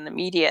 especially in the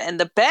media and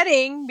the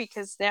betting,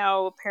 because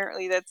now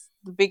apparently that's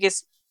the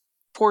biggest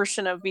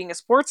portion of being a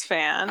sports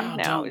fan.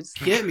 Now don't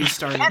get me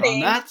started betting.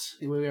 on that.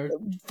 We are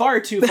far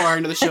too far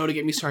into the show to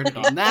get me started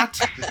on that.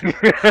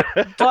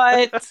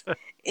 But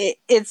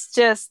it's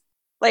just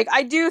like,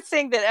 I do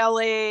think that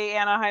LA,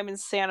 Anaheim, and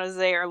San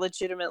Jose are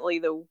legitimately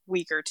the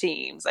weaker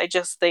teams. I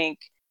just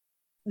think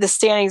the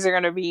standings are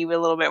going to be a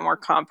little bit more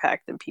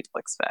compact than people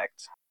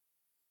expect.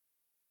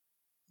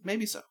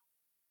 Maybe so.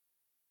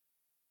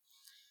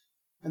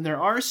 And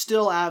there are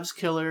still Avs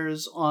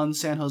killers on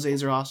San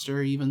Jose's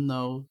roster, even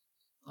though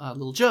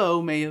Little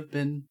Joe may have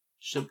been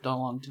shipped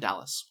along to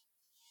Dallas.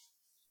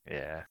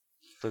 Yeah.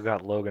 Still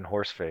got Logan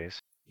Horseface.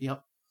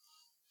 Yep.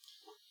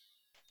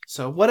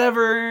 So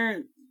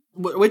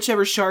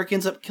whichever Shark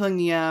ends up killing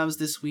the Avs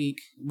this week,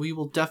 we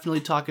will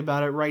definitely talk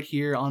about it right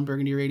here on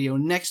Burgundy Radio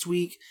next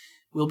week.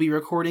 We'll be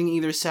recording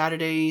either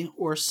Saturday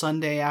or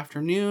Sunday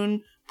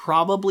afternoon,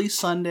 probably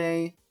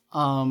Sunday,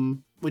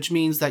 which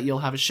means that you'll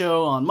have a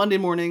show on Monday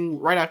morning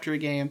right after a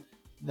game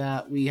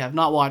that we have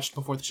not watched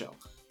before the show.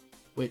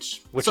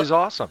 Which is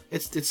awesome.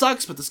 It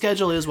sucks, but the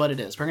schedule is what it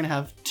is. We're going to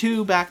have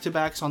 2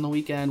 back-to-backs on the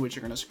weekend, which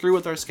are going to screw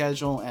with our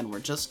schedule, and we're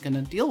just going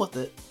to deal with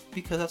it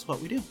because that's what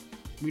we do.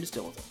 We just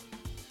deal with it.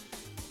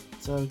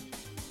 So,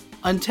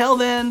 until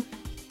then,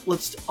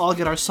 let's all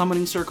get our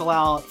summoning circle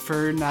out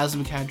for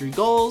Nazem Kadri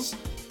goals.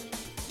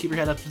 Keep your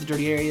head up to the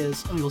dirty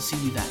areas, and we will see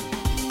you then. It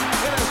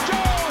is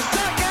Joe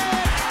Sakic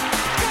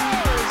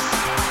scores!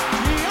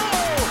 Joe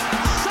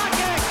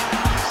Sakic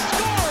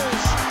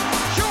scores!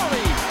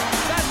 Surely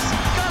that's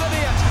gotta be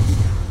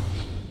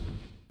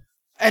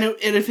it.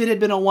 And if it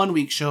had been a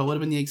 1-week show, it would have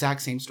been the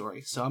exact same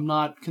story. So I'm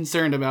not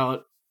concerned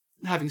about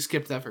having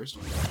skipped that first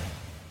one.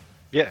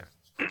 Yeah.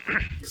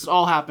 This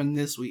all happened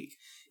this week.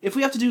 If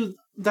we have to do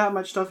that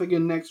much stuff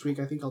again next week,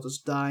 I think I'll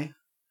just die.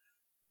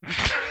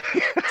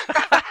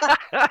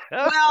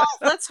 Well,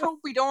 let's hope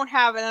we don't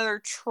have another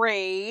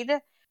trade.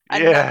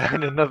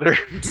 And another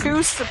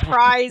 2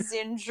 surprise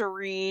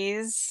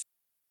injuries.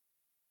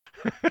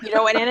 An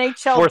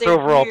NHL fourth debut.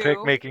 overall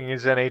pick making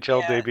his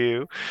NHL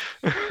debut.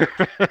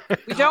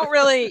 We don't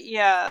really,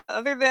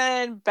 other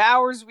than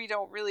Bowers, we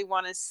don't really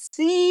want to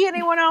see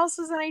anyone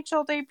else's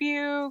NHL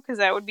debut because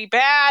that would be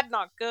bad,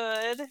 not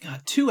good.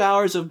 God, 2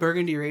 hours of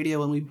Burgundy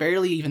Radio and we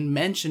barely even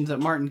mentioned that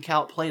Martin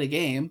Kaut played a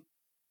game.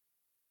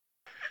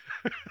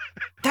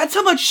 That's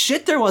how much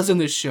shit there was in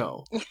this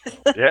show.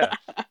 Yeah.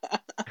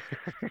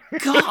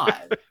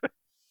 God.